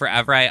like,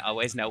 forever, I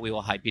always know we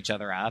will hype each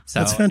other up. So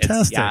that's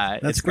fantastic.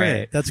 That's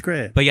great. That's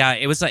great. But yeah,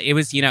 it was it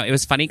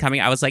was funny coming.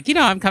 I was like,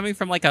 I'm coming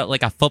from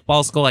a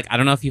football school. I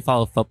don't know if you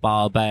follow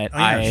football, but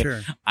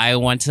sure. I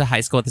went to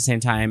high school at the same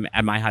time.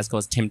 At my high school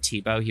was Tim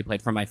Tebow. He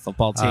played for my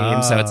football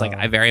team, so it's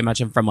I very much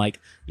am from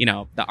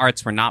the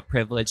arts were not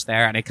privileged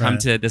there, and I come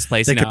to this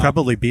place. They could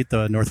probably beat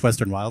the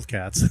Northwestern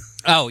Wildcats.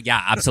 Oh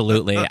yeah,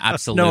 absolutely.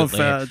 No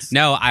offense.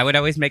 No, I would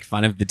always make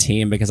fun of the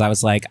team because I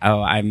was like,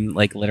 oh, I'm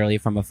literally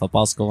from a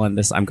football school, and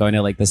I'm going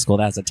to the school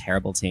that has a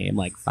terrible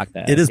team. Fuck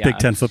that. It is Big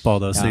Ten football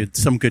though, so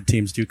some good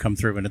teams do come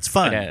through, and it's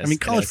fun. It is, I mean,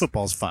 college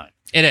football is fun.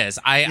 It is.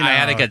 I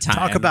had a good time.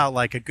 Talk about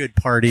a good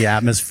party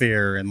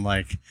atmosphere and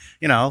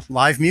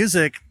live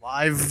music,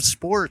 live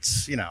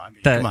sports.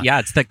 Come on. Yeah,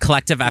 it's the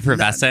collective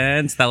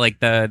effervescence,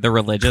 the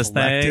religious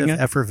collective thing.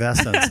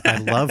 Effervescence. I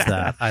love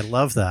that. I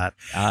love that.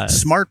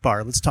 Smart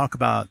Bar. Let's talk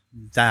about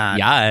that.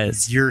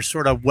 Yes. You're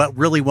sort of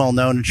really well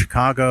known in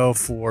Chicago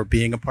for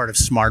being a part of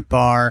Smart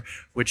Bar,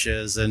 which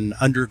is an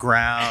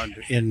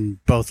underground in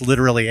both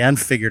literally and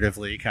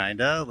figuratively,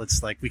 kind of.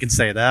 We can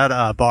say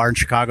that bar in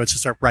Chicago. It's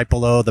just right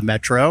below the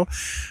Metro,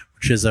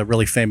 which is a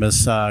really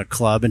famous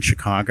club in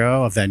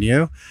Chicago, a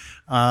venue.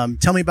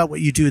 Tell me about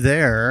what you do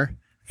there.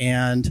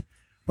 And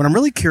what I'm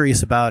really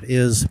curious about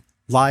is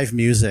live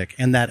music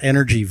and that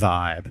energy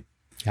vibe.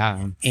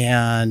 Yeah.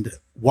 And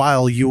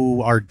while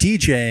you are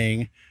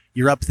DJing,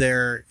 you're up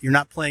there, you're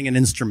not playing an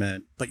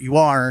instrument, but you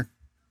are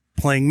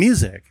playing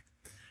music.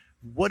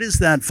 What is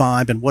that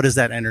vibe and what is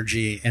that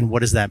energy and what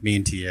does that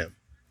mean to you?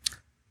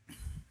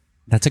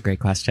 That's a great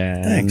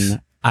question. Thanks.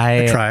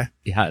 I try.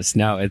 Yes.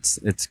 No, it's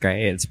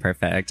great. It's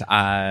perfect.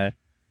 So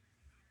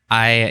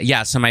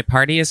my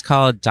party is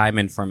called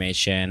Diamond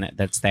Formation.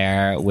 That's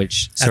there,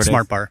 which at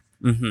Smart Bar.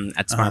 Mm-hmm,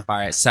 at Smart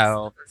Bar.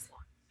 So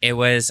it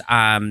was,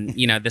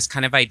 this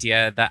kind of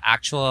idea.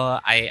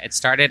 It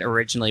started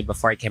originally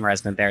before I became a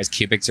resident there as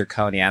Cubic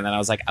Zirconia, and then I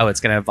was like, oh, it's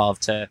going to evolve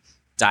to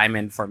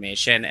diamond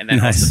formation, and then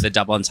also the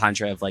double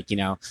entendre of like, you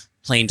know,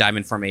 plain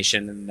diamond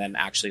formation and then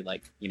actually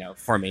like, you know,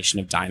 formation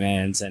of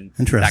diamonds and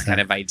that kind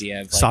of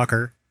idea of like,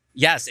 soccer.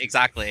 Yes,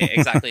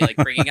 exactly. Like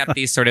bringing up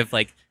these sort of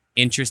like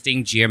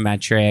interesting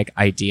geometric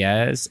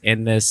ideas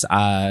in this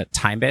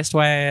time-based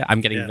way.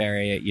 I'm getting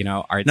very, you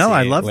know, artsy. No,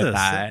 I love with this.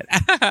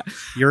 That.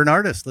 You're an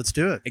artist. Let's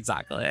do it.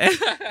 Exactly.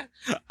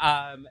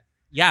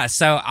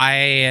 So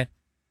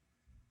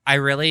I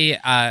really,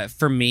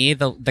 for me,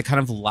 the kind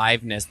of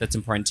liveness that's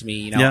important to me,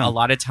 you know, a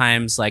lot of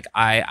times, like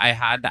I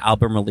had the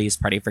album release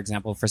party, for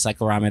example, for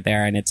Cyclorama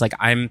there. And it's like,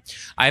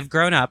 I've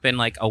grown up in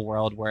like a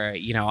world where,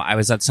 you know, I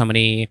was at so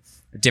many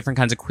different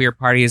kinds of queer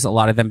parties, a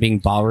lot of them being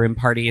ballroom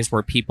parties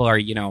where people are,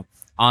 you know,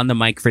 on the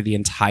mic for the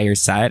entire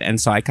set.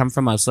 And so I come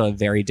from also a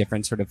very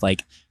different sort of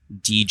like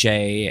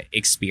DJ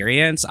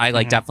experience. I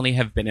like definitely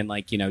have been in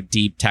like, you know,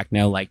 deep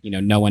techno, like, you know,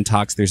 no one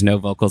talks, there's no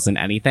vocals in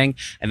anything.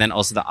 And then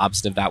also the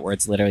opposite of that where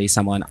it's literally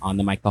someone on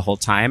the mic the whole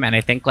time. And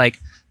I think like,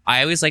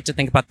 I always like to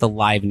think about the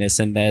liveness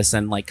in this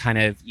and like kind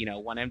of, you know,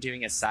 when I'm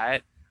doing a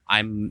set,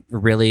 I'm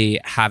really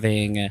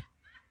having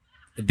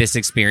this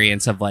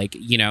experience of like,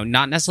 you know,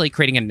 not necessarily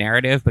creating a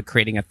narrative, but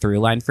creating a through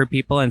line for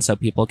people. And so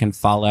people can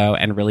follow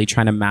and really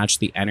trying to match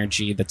the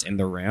energy that's in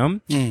the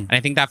room. And I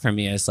think that for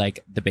me is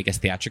like the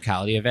biggest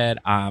theatricality of it.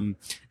 And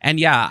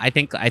yeah, I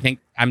think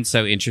I'm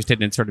so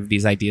interested in sort of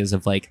these ideas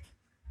of like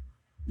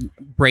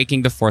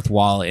breaking the fourth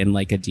wall in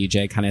like a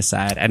DJ kind of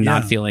set and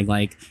not feeling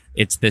like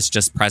it's this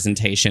just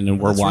presentation and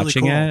we're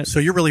watching really cool. it. So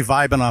you're really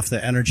vibing off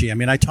the energy. I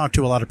mean, I talk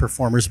to a lot of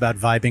performers about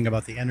vibing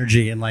about the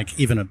energy and like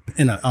even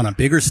on a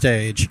bigger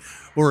stage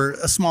or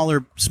a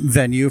smaller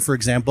venue, for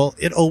example,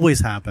 it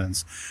always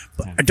happens.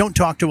 But I don't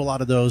talk to a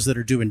lot of those that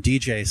are doing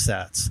DJ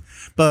sets.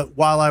 But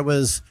while I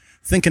was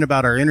thinking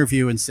about our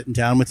interview and sitting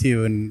down with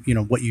you and, you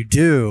know, what you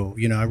do,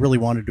 you know, I really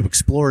wanted to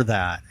explore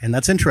that. And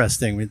that's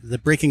interesting. The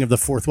breaking of the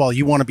fourth wall,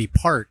 you want to be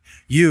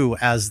you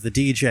as the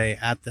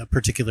DJ at the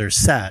particular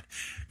set,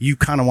 you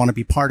kind of want to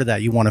be part of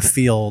that. You want to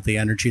feel the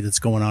energy that's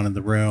going on in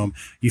the room.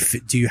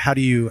 How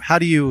do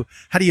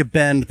you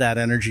bend that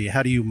energy?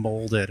 How do you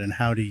mold it and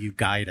how do you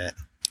guide it?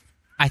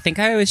 I think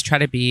I always try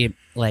to be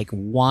like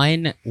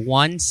one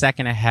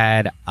second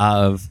ahead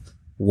of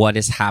what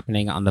is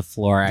happening on the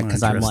floor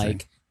because I'm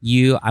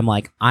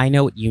like, I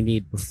know what you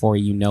need before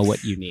you know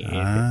what you need,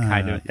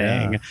 kind of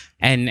thing. Yeah.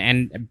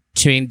 And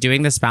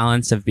doing this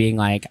balance of being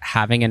like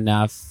having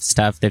enough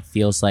stuff that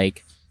feels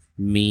like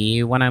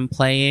me when I'm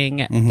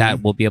playing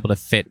that will be able to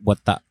fit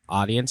what the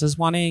audience is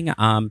wanting.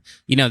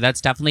 You know, that's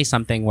definitely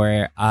something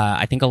where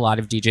I think a lot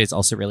of DJs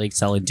also really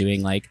excel in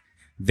doing like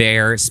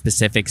their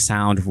specific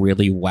sound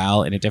really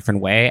well in a different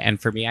way. And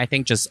for me, I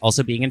think just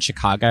also being in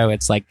Chicago,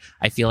 it's like,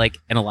 I feel like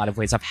in a lot of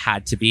ways I've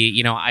had to be,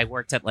 you know, I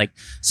worked at like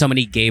so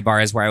many gay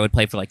bars where I would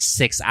play for like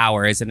 6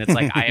 hours and it's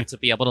like, I have to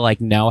be able to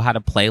like know how to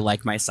play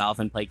like myself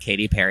and play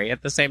Katy Perry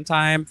at the same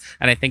time.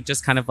 And I think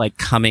just kind of like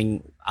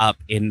coming up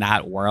in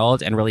that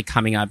world and really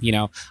coming up, you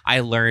know, I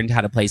learned how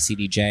to play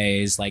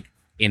CDJs like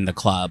in the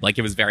club. Like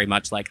it was very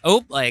much like,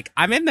 oh, like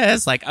I'm in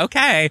this, like,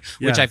 okay,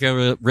 which I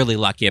feel really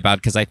lucky about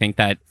because I think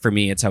that for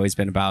me, it's always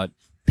been about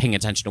paying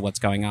attention to what's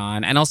going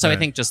on. And also I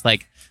think just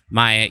like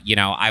you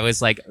know, I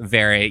was like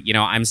very, you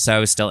know, I'm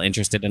so still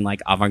interested in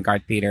like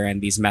avant-garde theater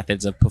and these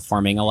methods of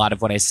performing. A lot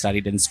of what I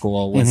studied in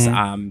school was,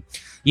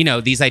 you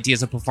know, these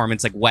ideas of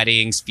performance, like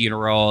weddings,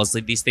 funerals,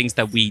 like these things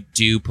that we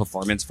do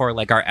performance for,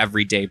 like our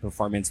everyday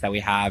performance that we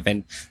have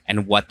and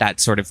what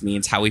that sort of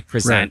means, how we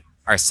present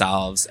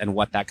ourselves and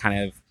what that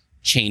kind of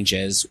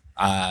changes,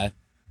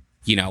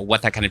 you know,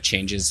 what that kind of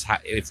changes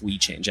if we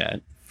change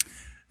it.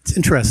 It's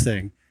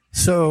interesting.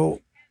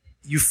 So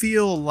you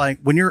feel like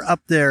when you're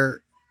up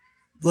there,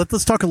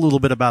 let's talk a little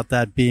bit about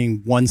that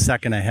being 1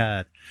 second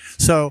ahead.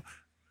 So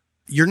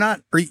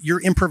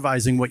you're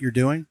improvising what you're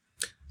doing?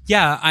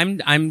 Yeah,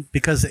 I'm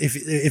because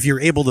if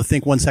you're able to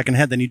think 1 second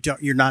ahead, then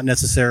you're not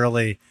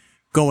necessarily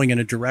going in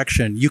a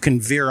direction. You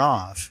can veer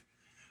off.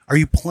 Are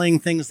you playing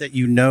things that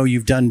you know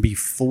you've done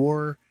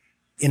before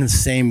in the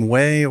same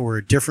way or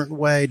a different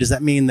way? Does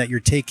that mean that you're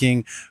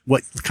taking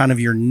what kind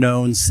of your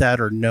known set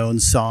or known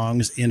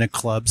songs in a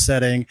club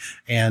setting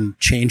and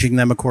changing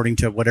them according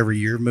to whatever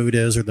your mood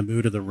is or the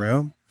mood of the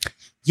room?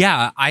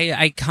 Yeah,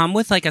 I come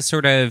with like a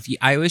sort of,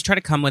 I always try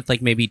to come with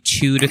like maybe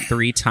 2 to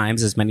 3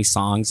 times as many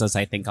songs as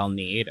I think I'll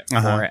need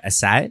for a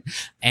set.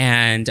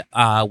 And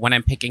when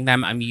I'm picking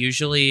them, I'm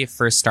usually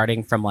first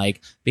starting from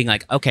like being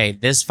like, okay,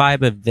 this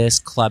vibe of this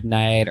club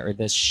night or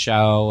this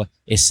show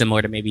is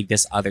similar to maybe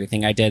this other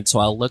thing I did. So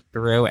I'll look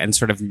through and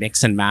sort of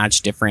mix and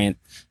match different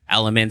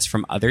elements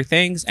from other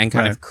things and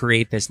kind of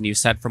create this new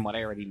set from what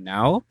I already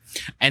know.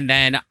 And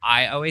then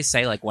I always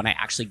say, like, when I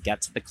actually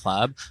get to the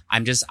club, I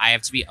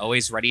have to be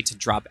always ready to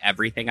drop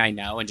everything I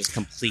know and just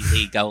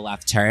completely go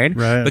left turn.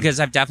 Because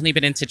I've definitely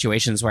been in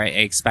situations where I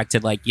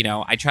expected, like, you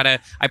know, I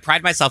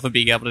pride myself on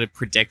being able to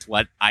predict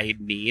what I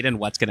need and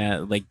what's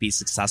gonna like be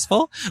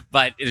successful.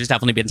 But there's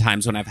definitely been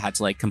times when I've had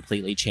to like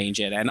completely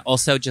change it. And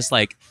also just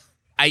like,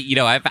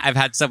 I've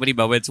had so many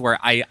moments where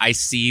I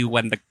see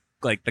when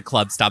like the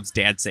club stops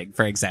dancing,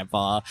 for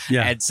example.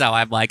 Yeah. And so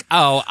I'm like,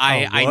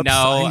 I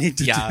know. I need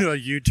to do a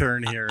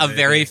U-turn here. A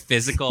very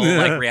physical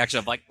like reaction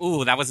of like,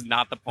 ooh, that was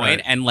not the point.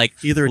 Right. And like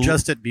either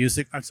adjusted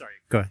music. I'm sorry.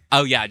 Go ahead.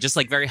 Oh yeah, just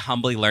like very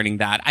humbly learning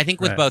that. I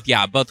think with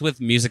both with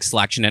music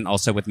selection and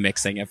also with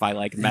mixing. If I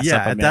like mess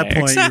up a mix. At that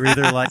point, you're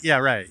either like,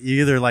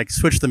 you either like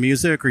switch the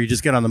music or you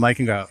just get on the mic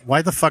and go,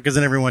 why the fuck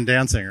isn't everyone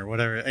dancing or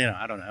whatever?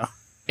 I don't know.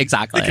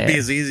 Exactly. It could be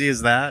as easy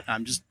as that.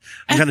 I'm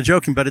kind of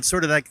joking, but it's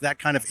sort of like that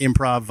kind of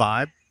improv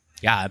vibe.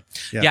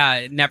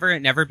 Yeah.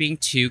 Never being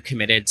too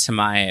committed to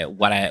my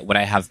what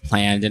I have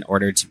planned in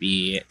order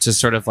to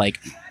sort of like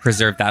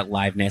preserve that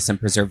liveness and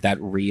preserve that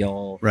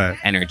real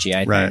energy.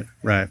 I think.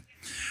 Right.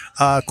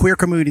 Queer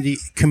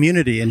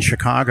community in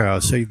Chicago.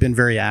 So you've been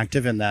very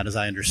active in that, as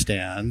I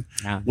understand.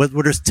 Yeah.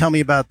 Tell me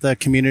about the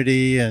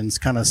community and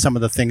kind of some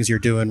of the things you're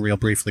doing real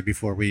briefly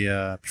before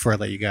I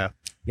let you go.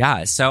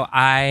 Yeah, so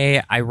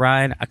I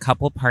run a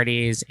couple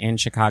parties in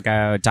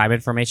Chicago,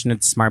 Diamond Formation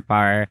at Smart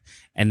Bar,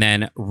 and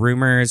then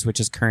Rumors, which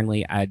is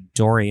currently at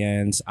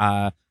Dorian's.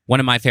 One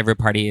of my favorite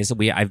parties.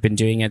 I've been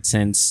doing it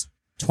since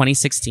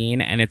 2016,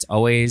 and it's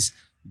always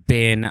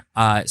been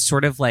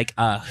sort of like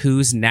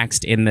who's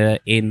next in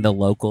the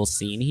local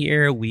scene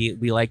here.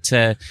 We like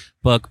to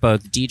book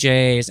both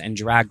DJs and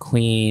drag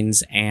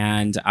queens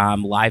and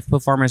live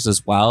performers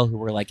as well, who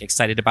were like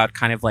excited about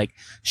kind of like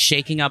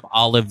shaking up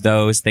all of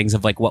those things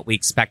of like what we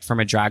expect from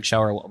a drag show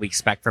or what we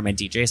expect from a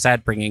DJ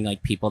set, bringing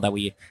like people that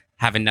we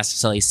haven't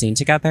necessarily seen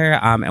together.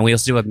 And we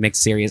also do a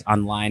mixed series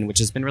online, which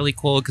has been really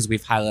cool because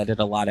we've highlighted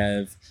a lot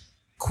of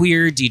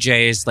queer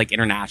DJs like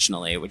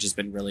internationally, which has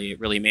been really,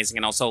 really amazing.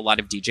 And also a lot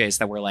of DJs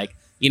that were like,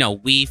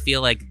 we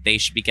feel like they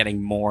should be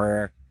getting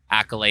more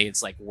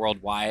accolades like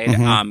worldwide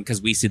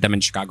because we see them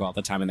in Chicago all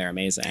the time and they're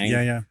amazing.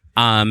 Yeah.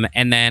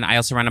 And then I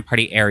also run a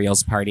party,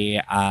 Ariel's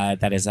party,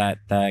 that is at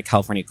the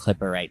California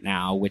Clipper right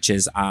now, which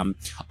is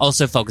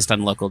also focused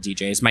on local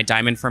DJs. My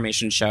Diamond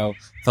Formation show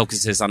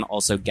focuses on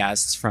also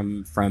guests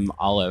from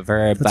all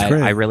over. That's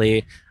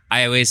great.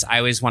 I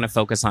always want to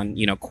focus on,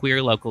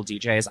 queer local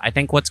DJs. I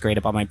think what's great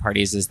about my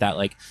parties is that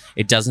like,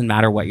 it doesn't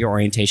matter what your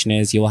orientation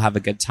is. You will have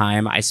a good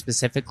time. I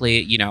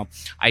specifically,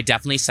 I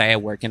definitely say I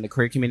work in the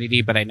queer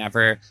community, but I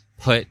never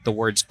put the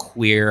words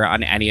queer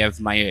on any of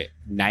my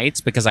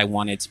nights because I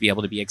want it to be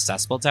able to be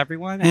accessible to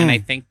everyone. And I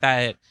think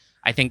that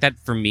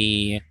for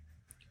me,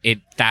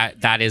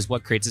 that is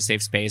what creates a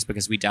safe space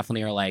because we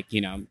definitely are like,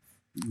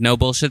 no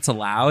bullshit's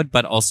allowed,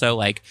 but also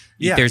like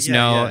there's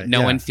no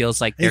one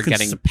feels like they're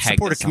getting pegged.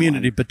 Support a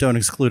community, but don't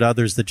exclude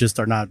others that just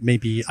are not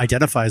maybe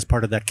identify as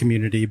part of that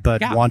community,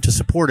 but want to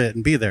support it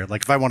and be there.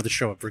 Like if I wanted to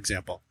show up, for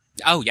example.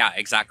 Oh yeah,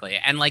 exactly.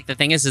 And like the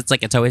thing is, it's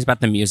like it's always about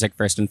the music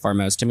first and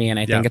foremost to me. And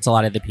I think it's a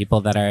lot of the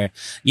people that are,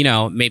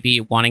 maybe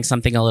wanting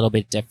something a little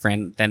bit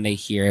different than they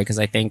hear. Because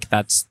I think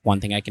that's one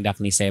thing I can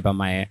definitely say about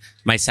my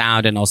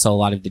sound and also a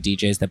lot of the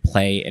DJs that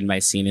play in my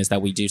scene is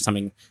that we do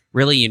something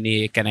really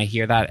unique. And I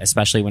hear that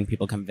especially when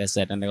people come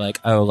visit and they're like,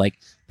 oh, like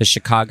the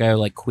Chicago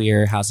like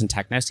queer house and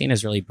techno scene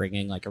is really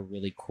bringing like a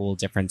really cool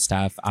different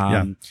stuff.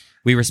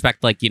 We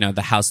respect like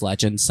the house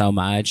legends so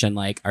much and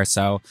like are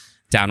so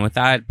down with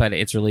that, but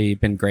it's really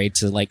been great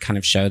to like kind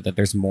of show that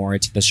there's more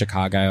to the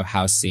Chicago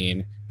house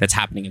scene that's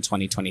happening in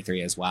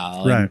 2023 as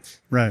well.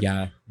 Right.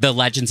 Yeah. The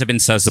legends have been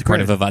so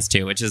supportive of us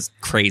too, which is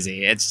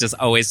crazy. It's just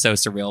always so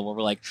surreal where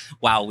we're like,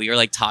 wow, we are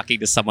like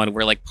talking to someone,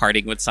 we're like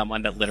partying with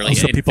someone that literally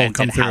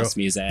invented house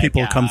music.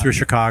 People come through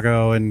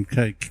Chicago and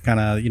kind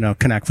of,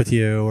 connect with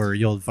you or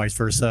you'll vice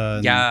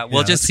versa. And,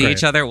 we'll just see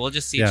each other. We'll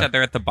just see each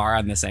other at the bar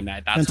on the same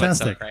night. That's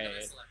fantastic. What's so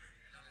great.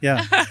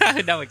 Yeah.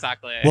 No,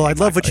 exactly. Well, I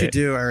love what you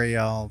do,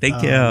 Ariel.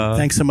 Thank you.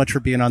 Thanks so much for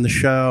being on the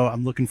show.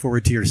 I'm looking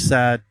forward to your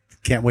set.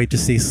 Can't wait to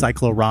see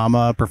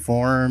Cyclorama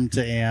performed,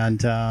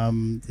 and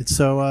it's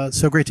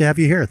so great to have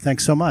you here.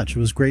 Thanks so much. It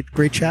was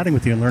great chatting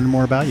with you and learning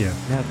more about you.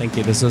 Yeah, thank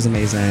you. This was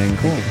amazing.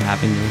 Cool. Thank you for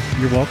having me.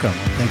 You're welcome.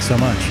 Thanks so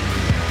much.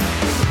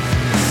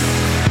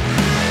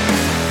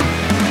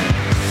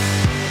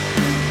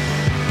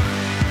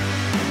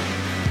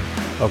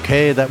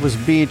 Okay, that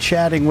was me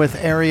chatting with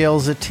Ariel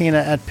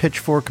Zetina at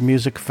Pitchfork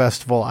Music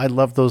Festival. I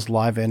love those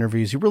live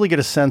interviews. You really get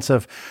a sense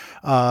of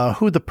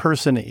who the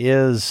person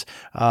is,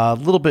 a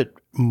little bit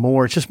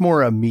more. It's just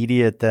more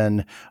immediate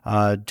than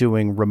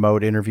doing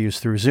remote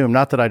interviews through Zoom.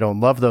 Not that I don't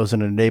love those,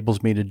 and it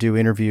enables me to do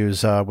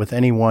interviews with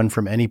anyone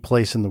from any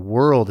place in the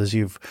world, as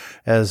you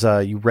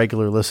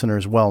regular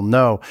listeners well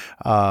know.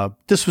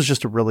 This was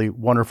just a really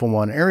wonderful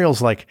one.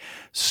 Ariel's like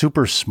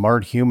super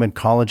smart human,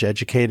 college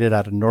educated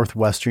out of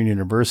Northwestern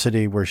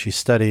University, where she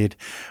studied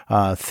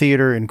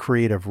theater and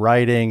creative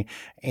writing,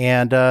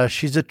 and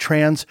she's a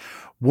trans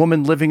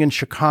woman living in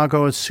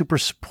Chicago, is super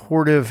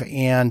supportive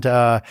and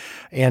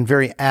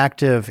very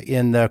active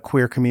in the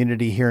queer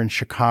community here in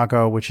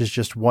Chicago, which is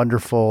just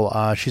wonderful.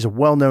 She's a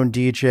well-known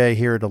DJ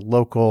here at a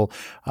local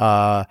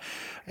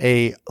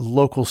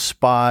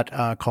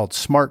spot called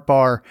Smart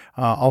Bar.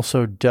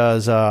 Also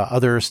does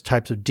other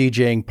types of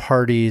DJing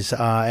parties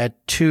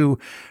at two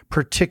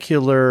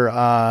particular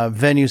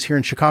venues here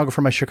in Chicago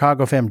for my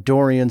Chicago fam,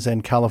 Dorian's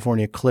and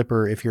California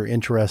Clipper, if you're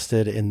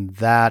interested in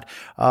that.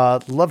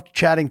 Loved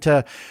chatting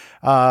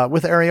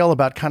with Ariel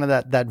about kind of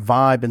that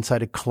vibe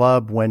inside a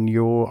club when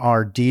you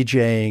are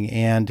DJing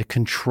and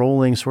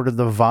controlling sort of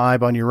the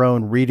vibe on your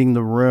own, reading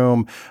the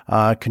room,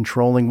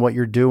 controlling what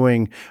you're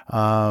doing,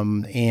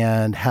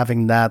 and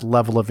having that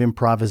level of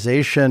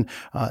improvisation,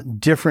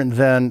 different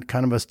than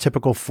kind of a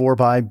typical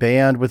 4x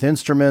band with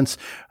instruments.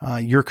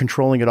 You're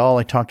controlling it all.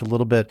 I talked a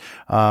little bit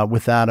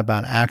with that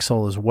about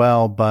Axel as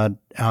well, but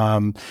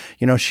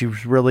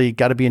she's really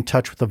got to be in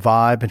touch with the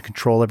vibe and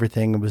control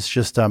everything. It was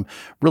just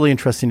really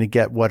interesting to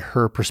get what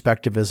her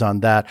perspective is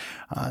on that.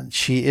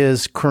 She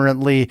is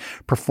currently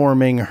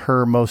performing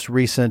her most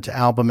recent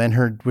album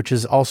which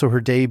is also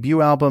her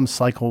debut album,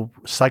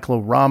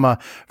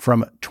 Cyclorama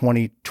from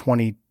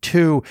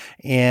 2022.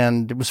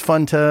 And it was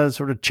fun to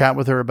sort of chat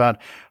with her about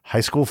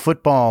high school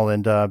football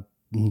and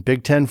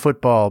Big Ten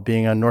football.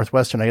 Being on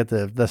Northwestern, I get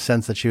the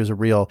sense that she was a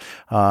real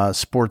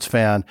sports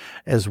fan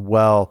as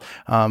well.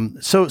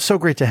 So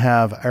great to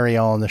have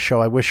Ariel on the show.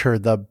 I wish her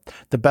the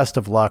best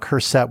of luck. Her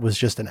set was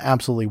just an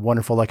absolutely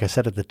wonderful, like I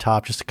said at the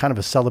top, just kind of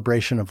a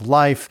celebration of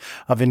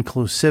life, of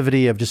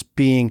inclusivity, of just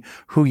being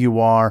who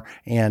you are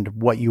and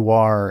what you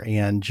are.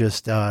 And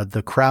just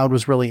the crowd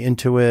was really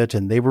into it,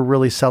 and they were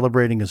really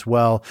celebrating as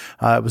well.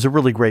 It was a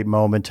really great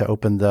moment to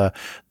open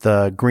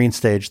the green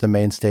stage, the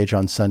main stage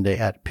on Sunday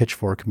at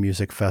Pitchfork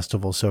Music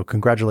Festival. So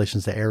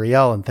congratulations to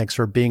Ariel, and thanks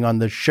for being on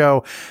the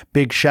show.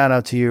 Big shout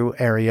out to you,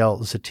 Ariel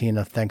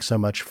Zetina. Thanks so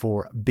much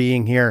for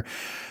being here.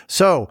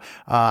 So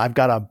I've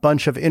got a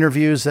bunch of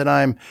interviews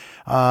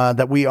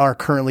that we are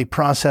currently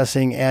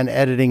processing and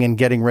editing and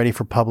getting ready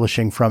for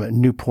publishing from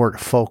Newport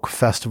Folk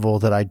Festival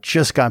that I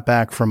just got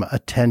back from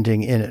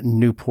attending in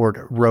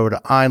Newport, Rhode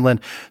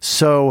Island.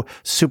 So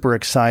super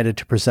excited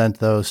to present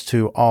those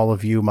to all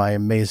of you, my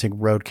amazing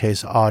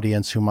Roadcase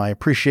audience, whom I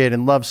appreciate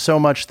and love so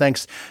much.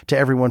 Thanks to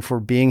everyone for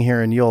being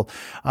here. And you'll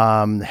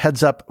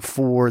heads up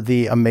for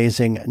the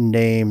amazing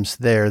names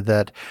there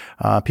that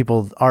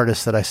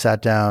artists that I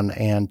sat down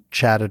and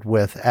chatted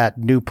with at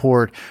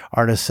Newport,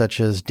 artists such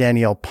as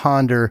Danielle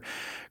Ponder,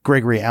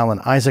 Gregory Alan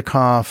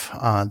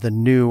Isaacoff, the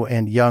new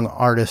and young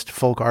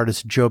folk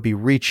artist Joby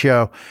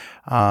Riccio,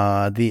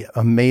 the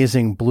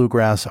amazing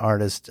bluegrass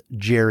artist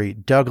Jerry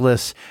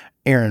Douglas,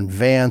 Aaron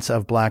Vance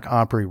of Black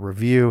Opry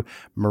Review,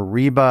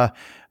 Mariba,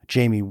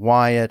 Jamie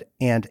Wyatt,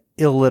 and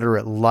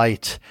Illiterate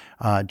Light,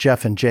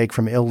 Jeff and Jake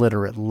from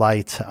Illiterate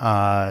Light,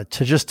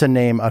 to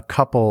name a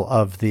couple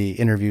of the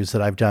interviews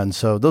that I've done.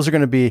 So that's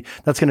going to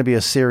be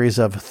a series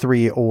of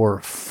 3 or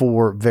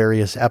 4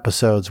 various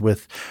episodes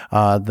with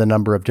the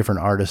number of different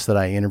artists that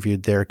I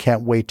interviewed there.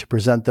 Can't wait to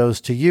present those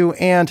to you.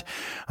 And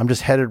I'm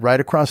just headed right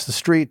across the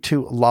street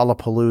to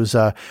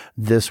Lollapalooza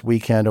this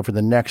weekend over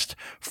the next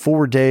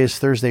 4 days,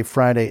 Thursday,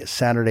 Friday,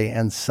 Saturday,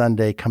 and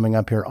Sunday, coming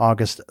up here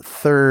August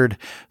 3rd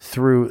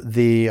through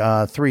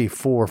the 3,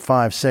 4,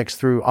 5, 6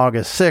 through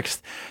August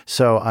 6th.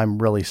 So I'm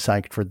really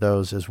psyched for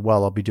those as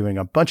well. I'll be doing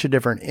a bunch of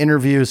different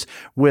interviews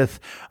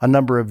with a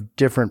number of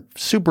different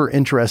super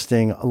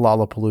interesting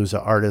Lollapalooza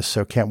artists.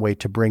 So can't wait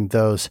to bring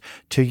those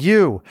to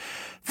you.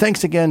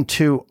 Thanks again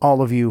to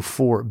all of you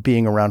for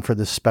being around for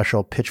this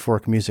special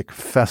Pitchfork Music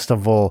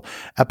Festival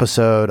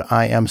episode.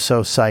 I am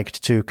so psyched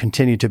to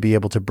continue to be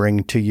able to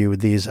bring to you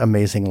these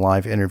amazing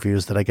live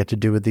interviews that I get to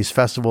do with these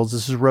festivals.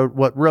 This is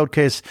what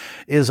Roadcase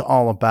is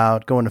all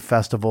about, going to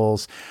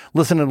festivals,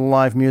 listening to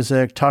live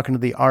music, talking to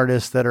the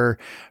artists that are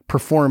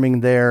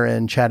performing there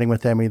and chatting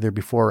with them either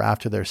before or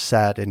after their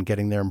set and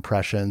getting their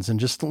impressions and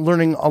just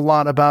learning a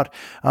lot about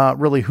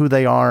really who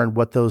they are and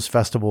what those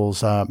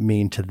festivals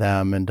mean to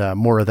them, and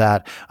more of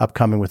that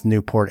upcoming with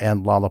Newport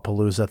and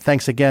Lollapalooza.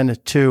 Thanks again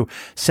to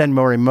Sen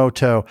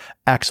Morimoto,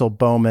 Axel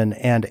Boman,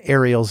 and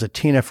Ariel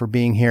Zetina for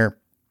being here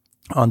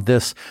on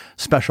this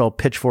special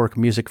Pitchfork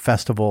Music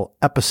Festival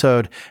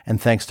episode.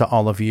 And thanks to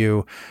all of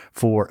you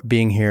for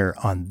being here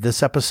on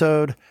this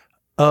episode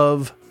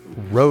of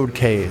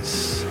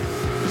Roadcase.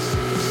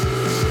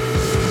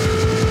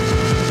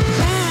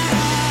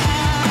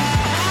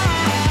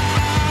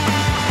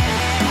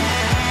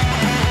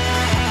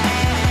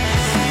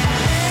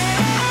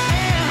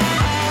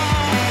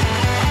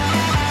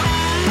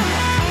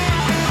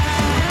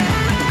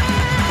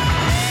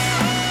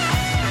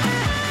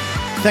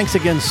 Thanks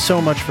again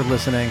so much for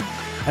listening.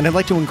 And I'd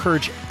like to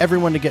encourage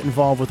everyone to get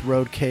involved with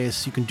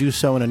Roadcase. You can do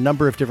so in a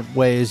number of different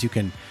ways. You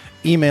can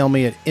email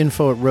me at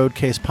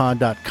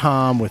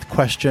info@roadcasepod.com with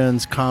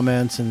questions,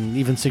 comments, and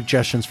even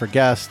suggestions for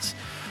guests.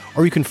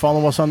 Or you can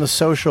follow us on the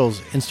socials,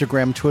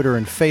 Instagram, Twitter,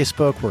 and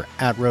Facebook. We're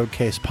at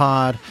Roadcase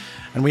Pod.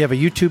 And we have a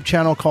YouTube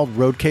channel called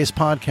Roadcase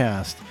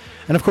Podcast.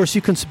 And of course,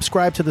 you can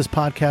subscribe to this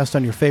podcast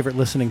on your favorite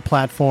listening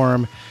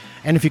platform.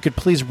 And if you could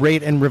please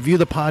rate and review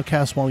the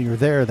podcast while you're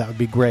there, that would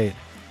be great.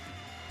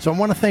 So I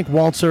want to thank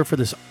Walzer for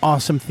this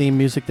awesome theme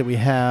music that we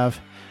have.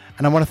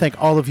 And I want to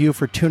thank all of you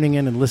for tuning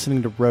in and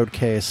listening to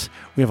Roadcase.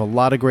 We have a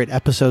lot of great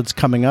episodes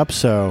coming up,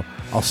 so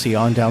I'll see you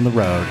on down the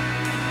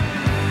road.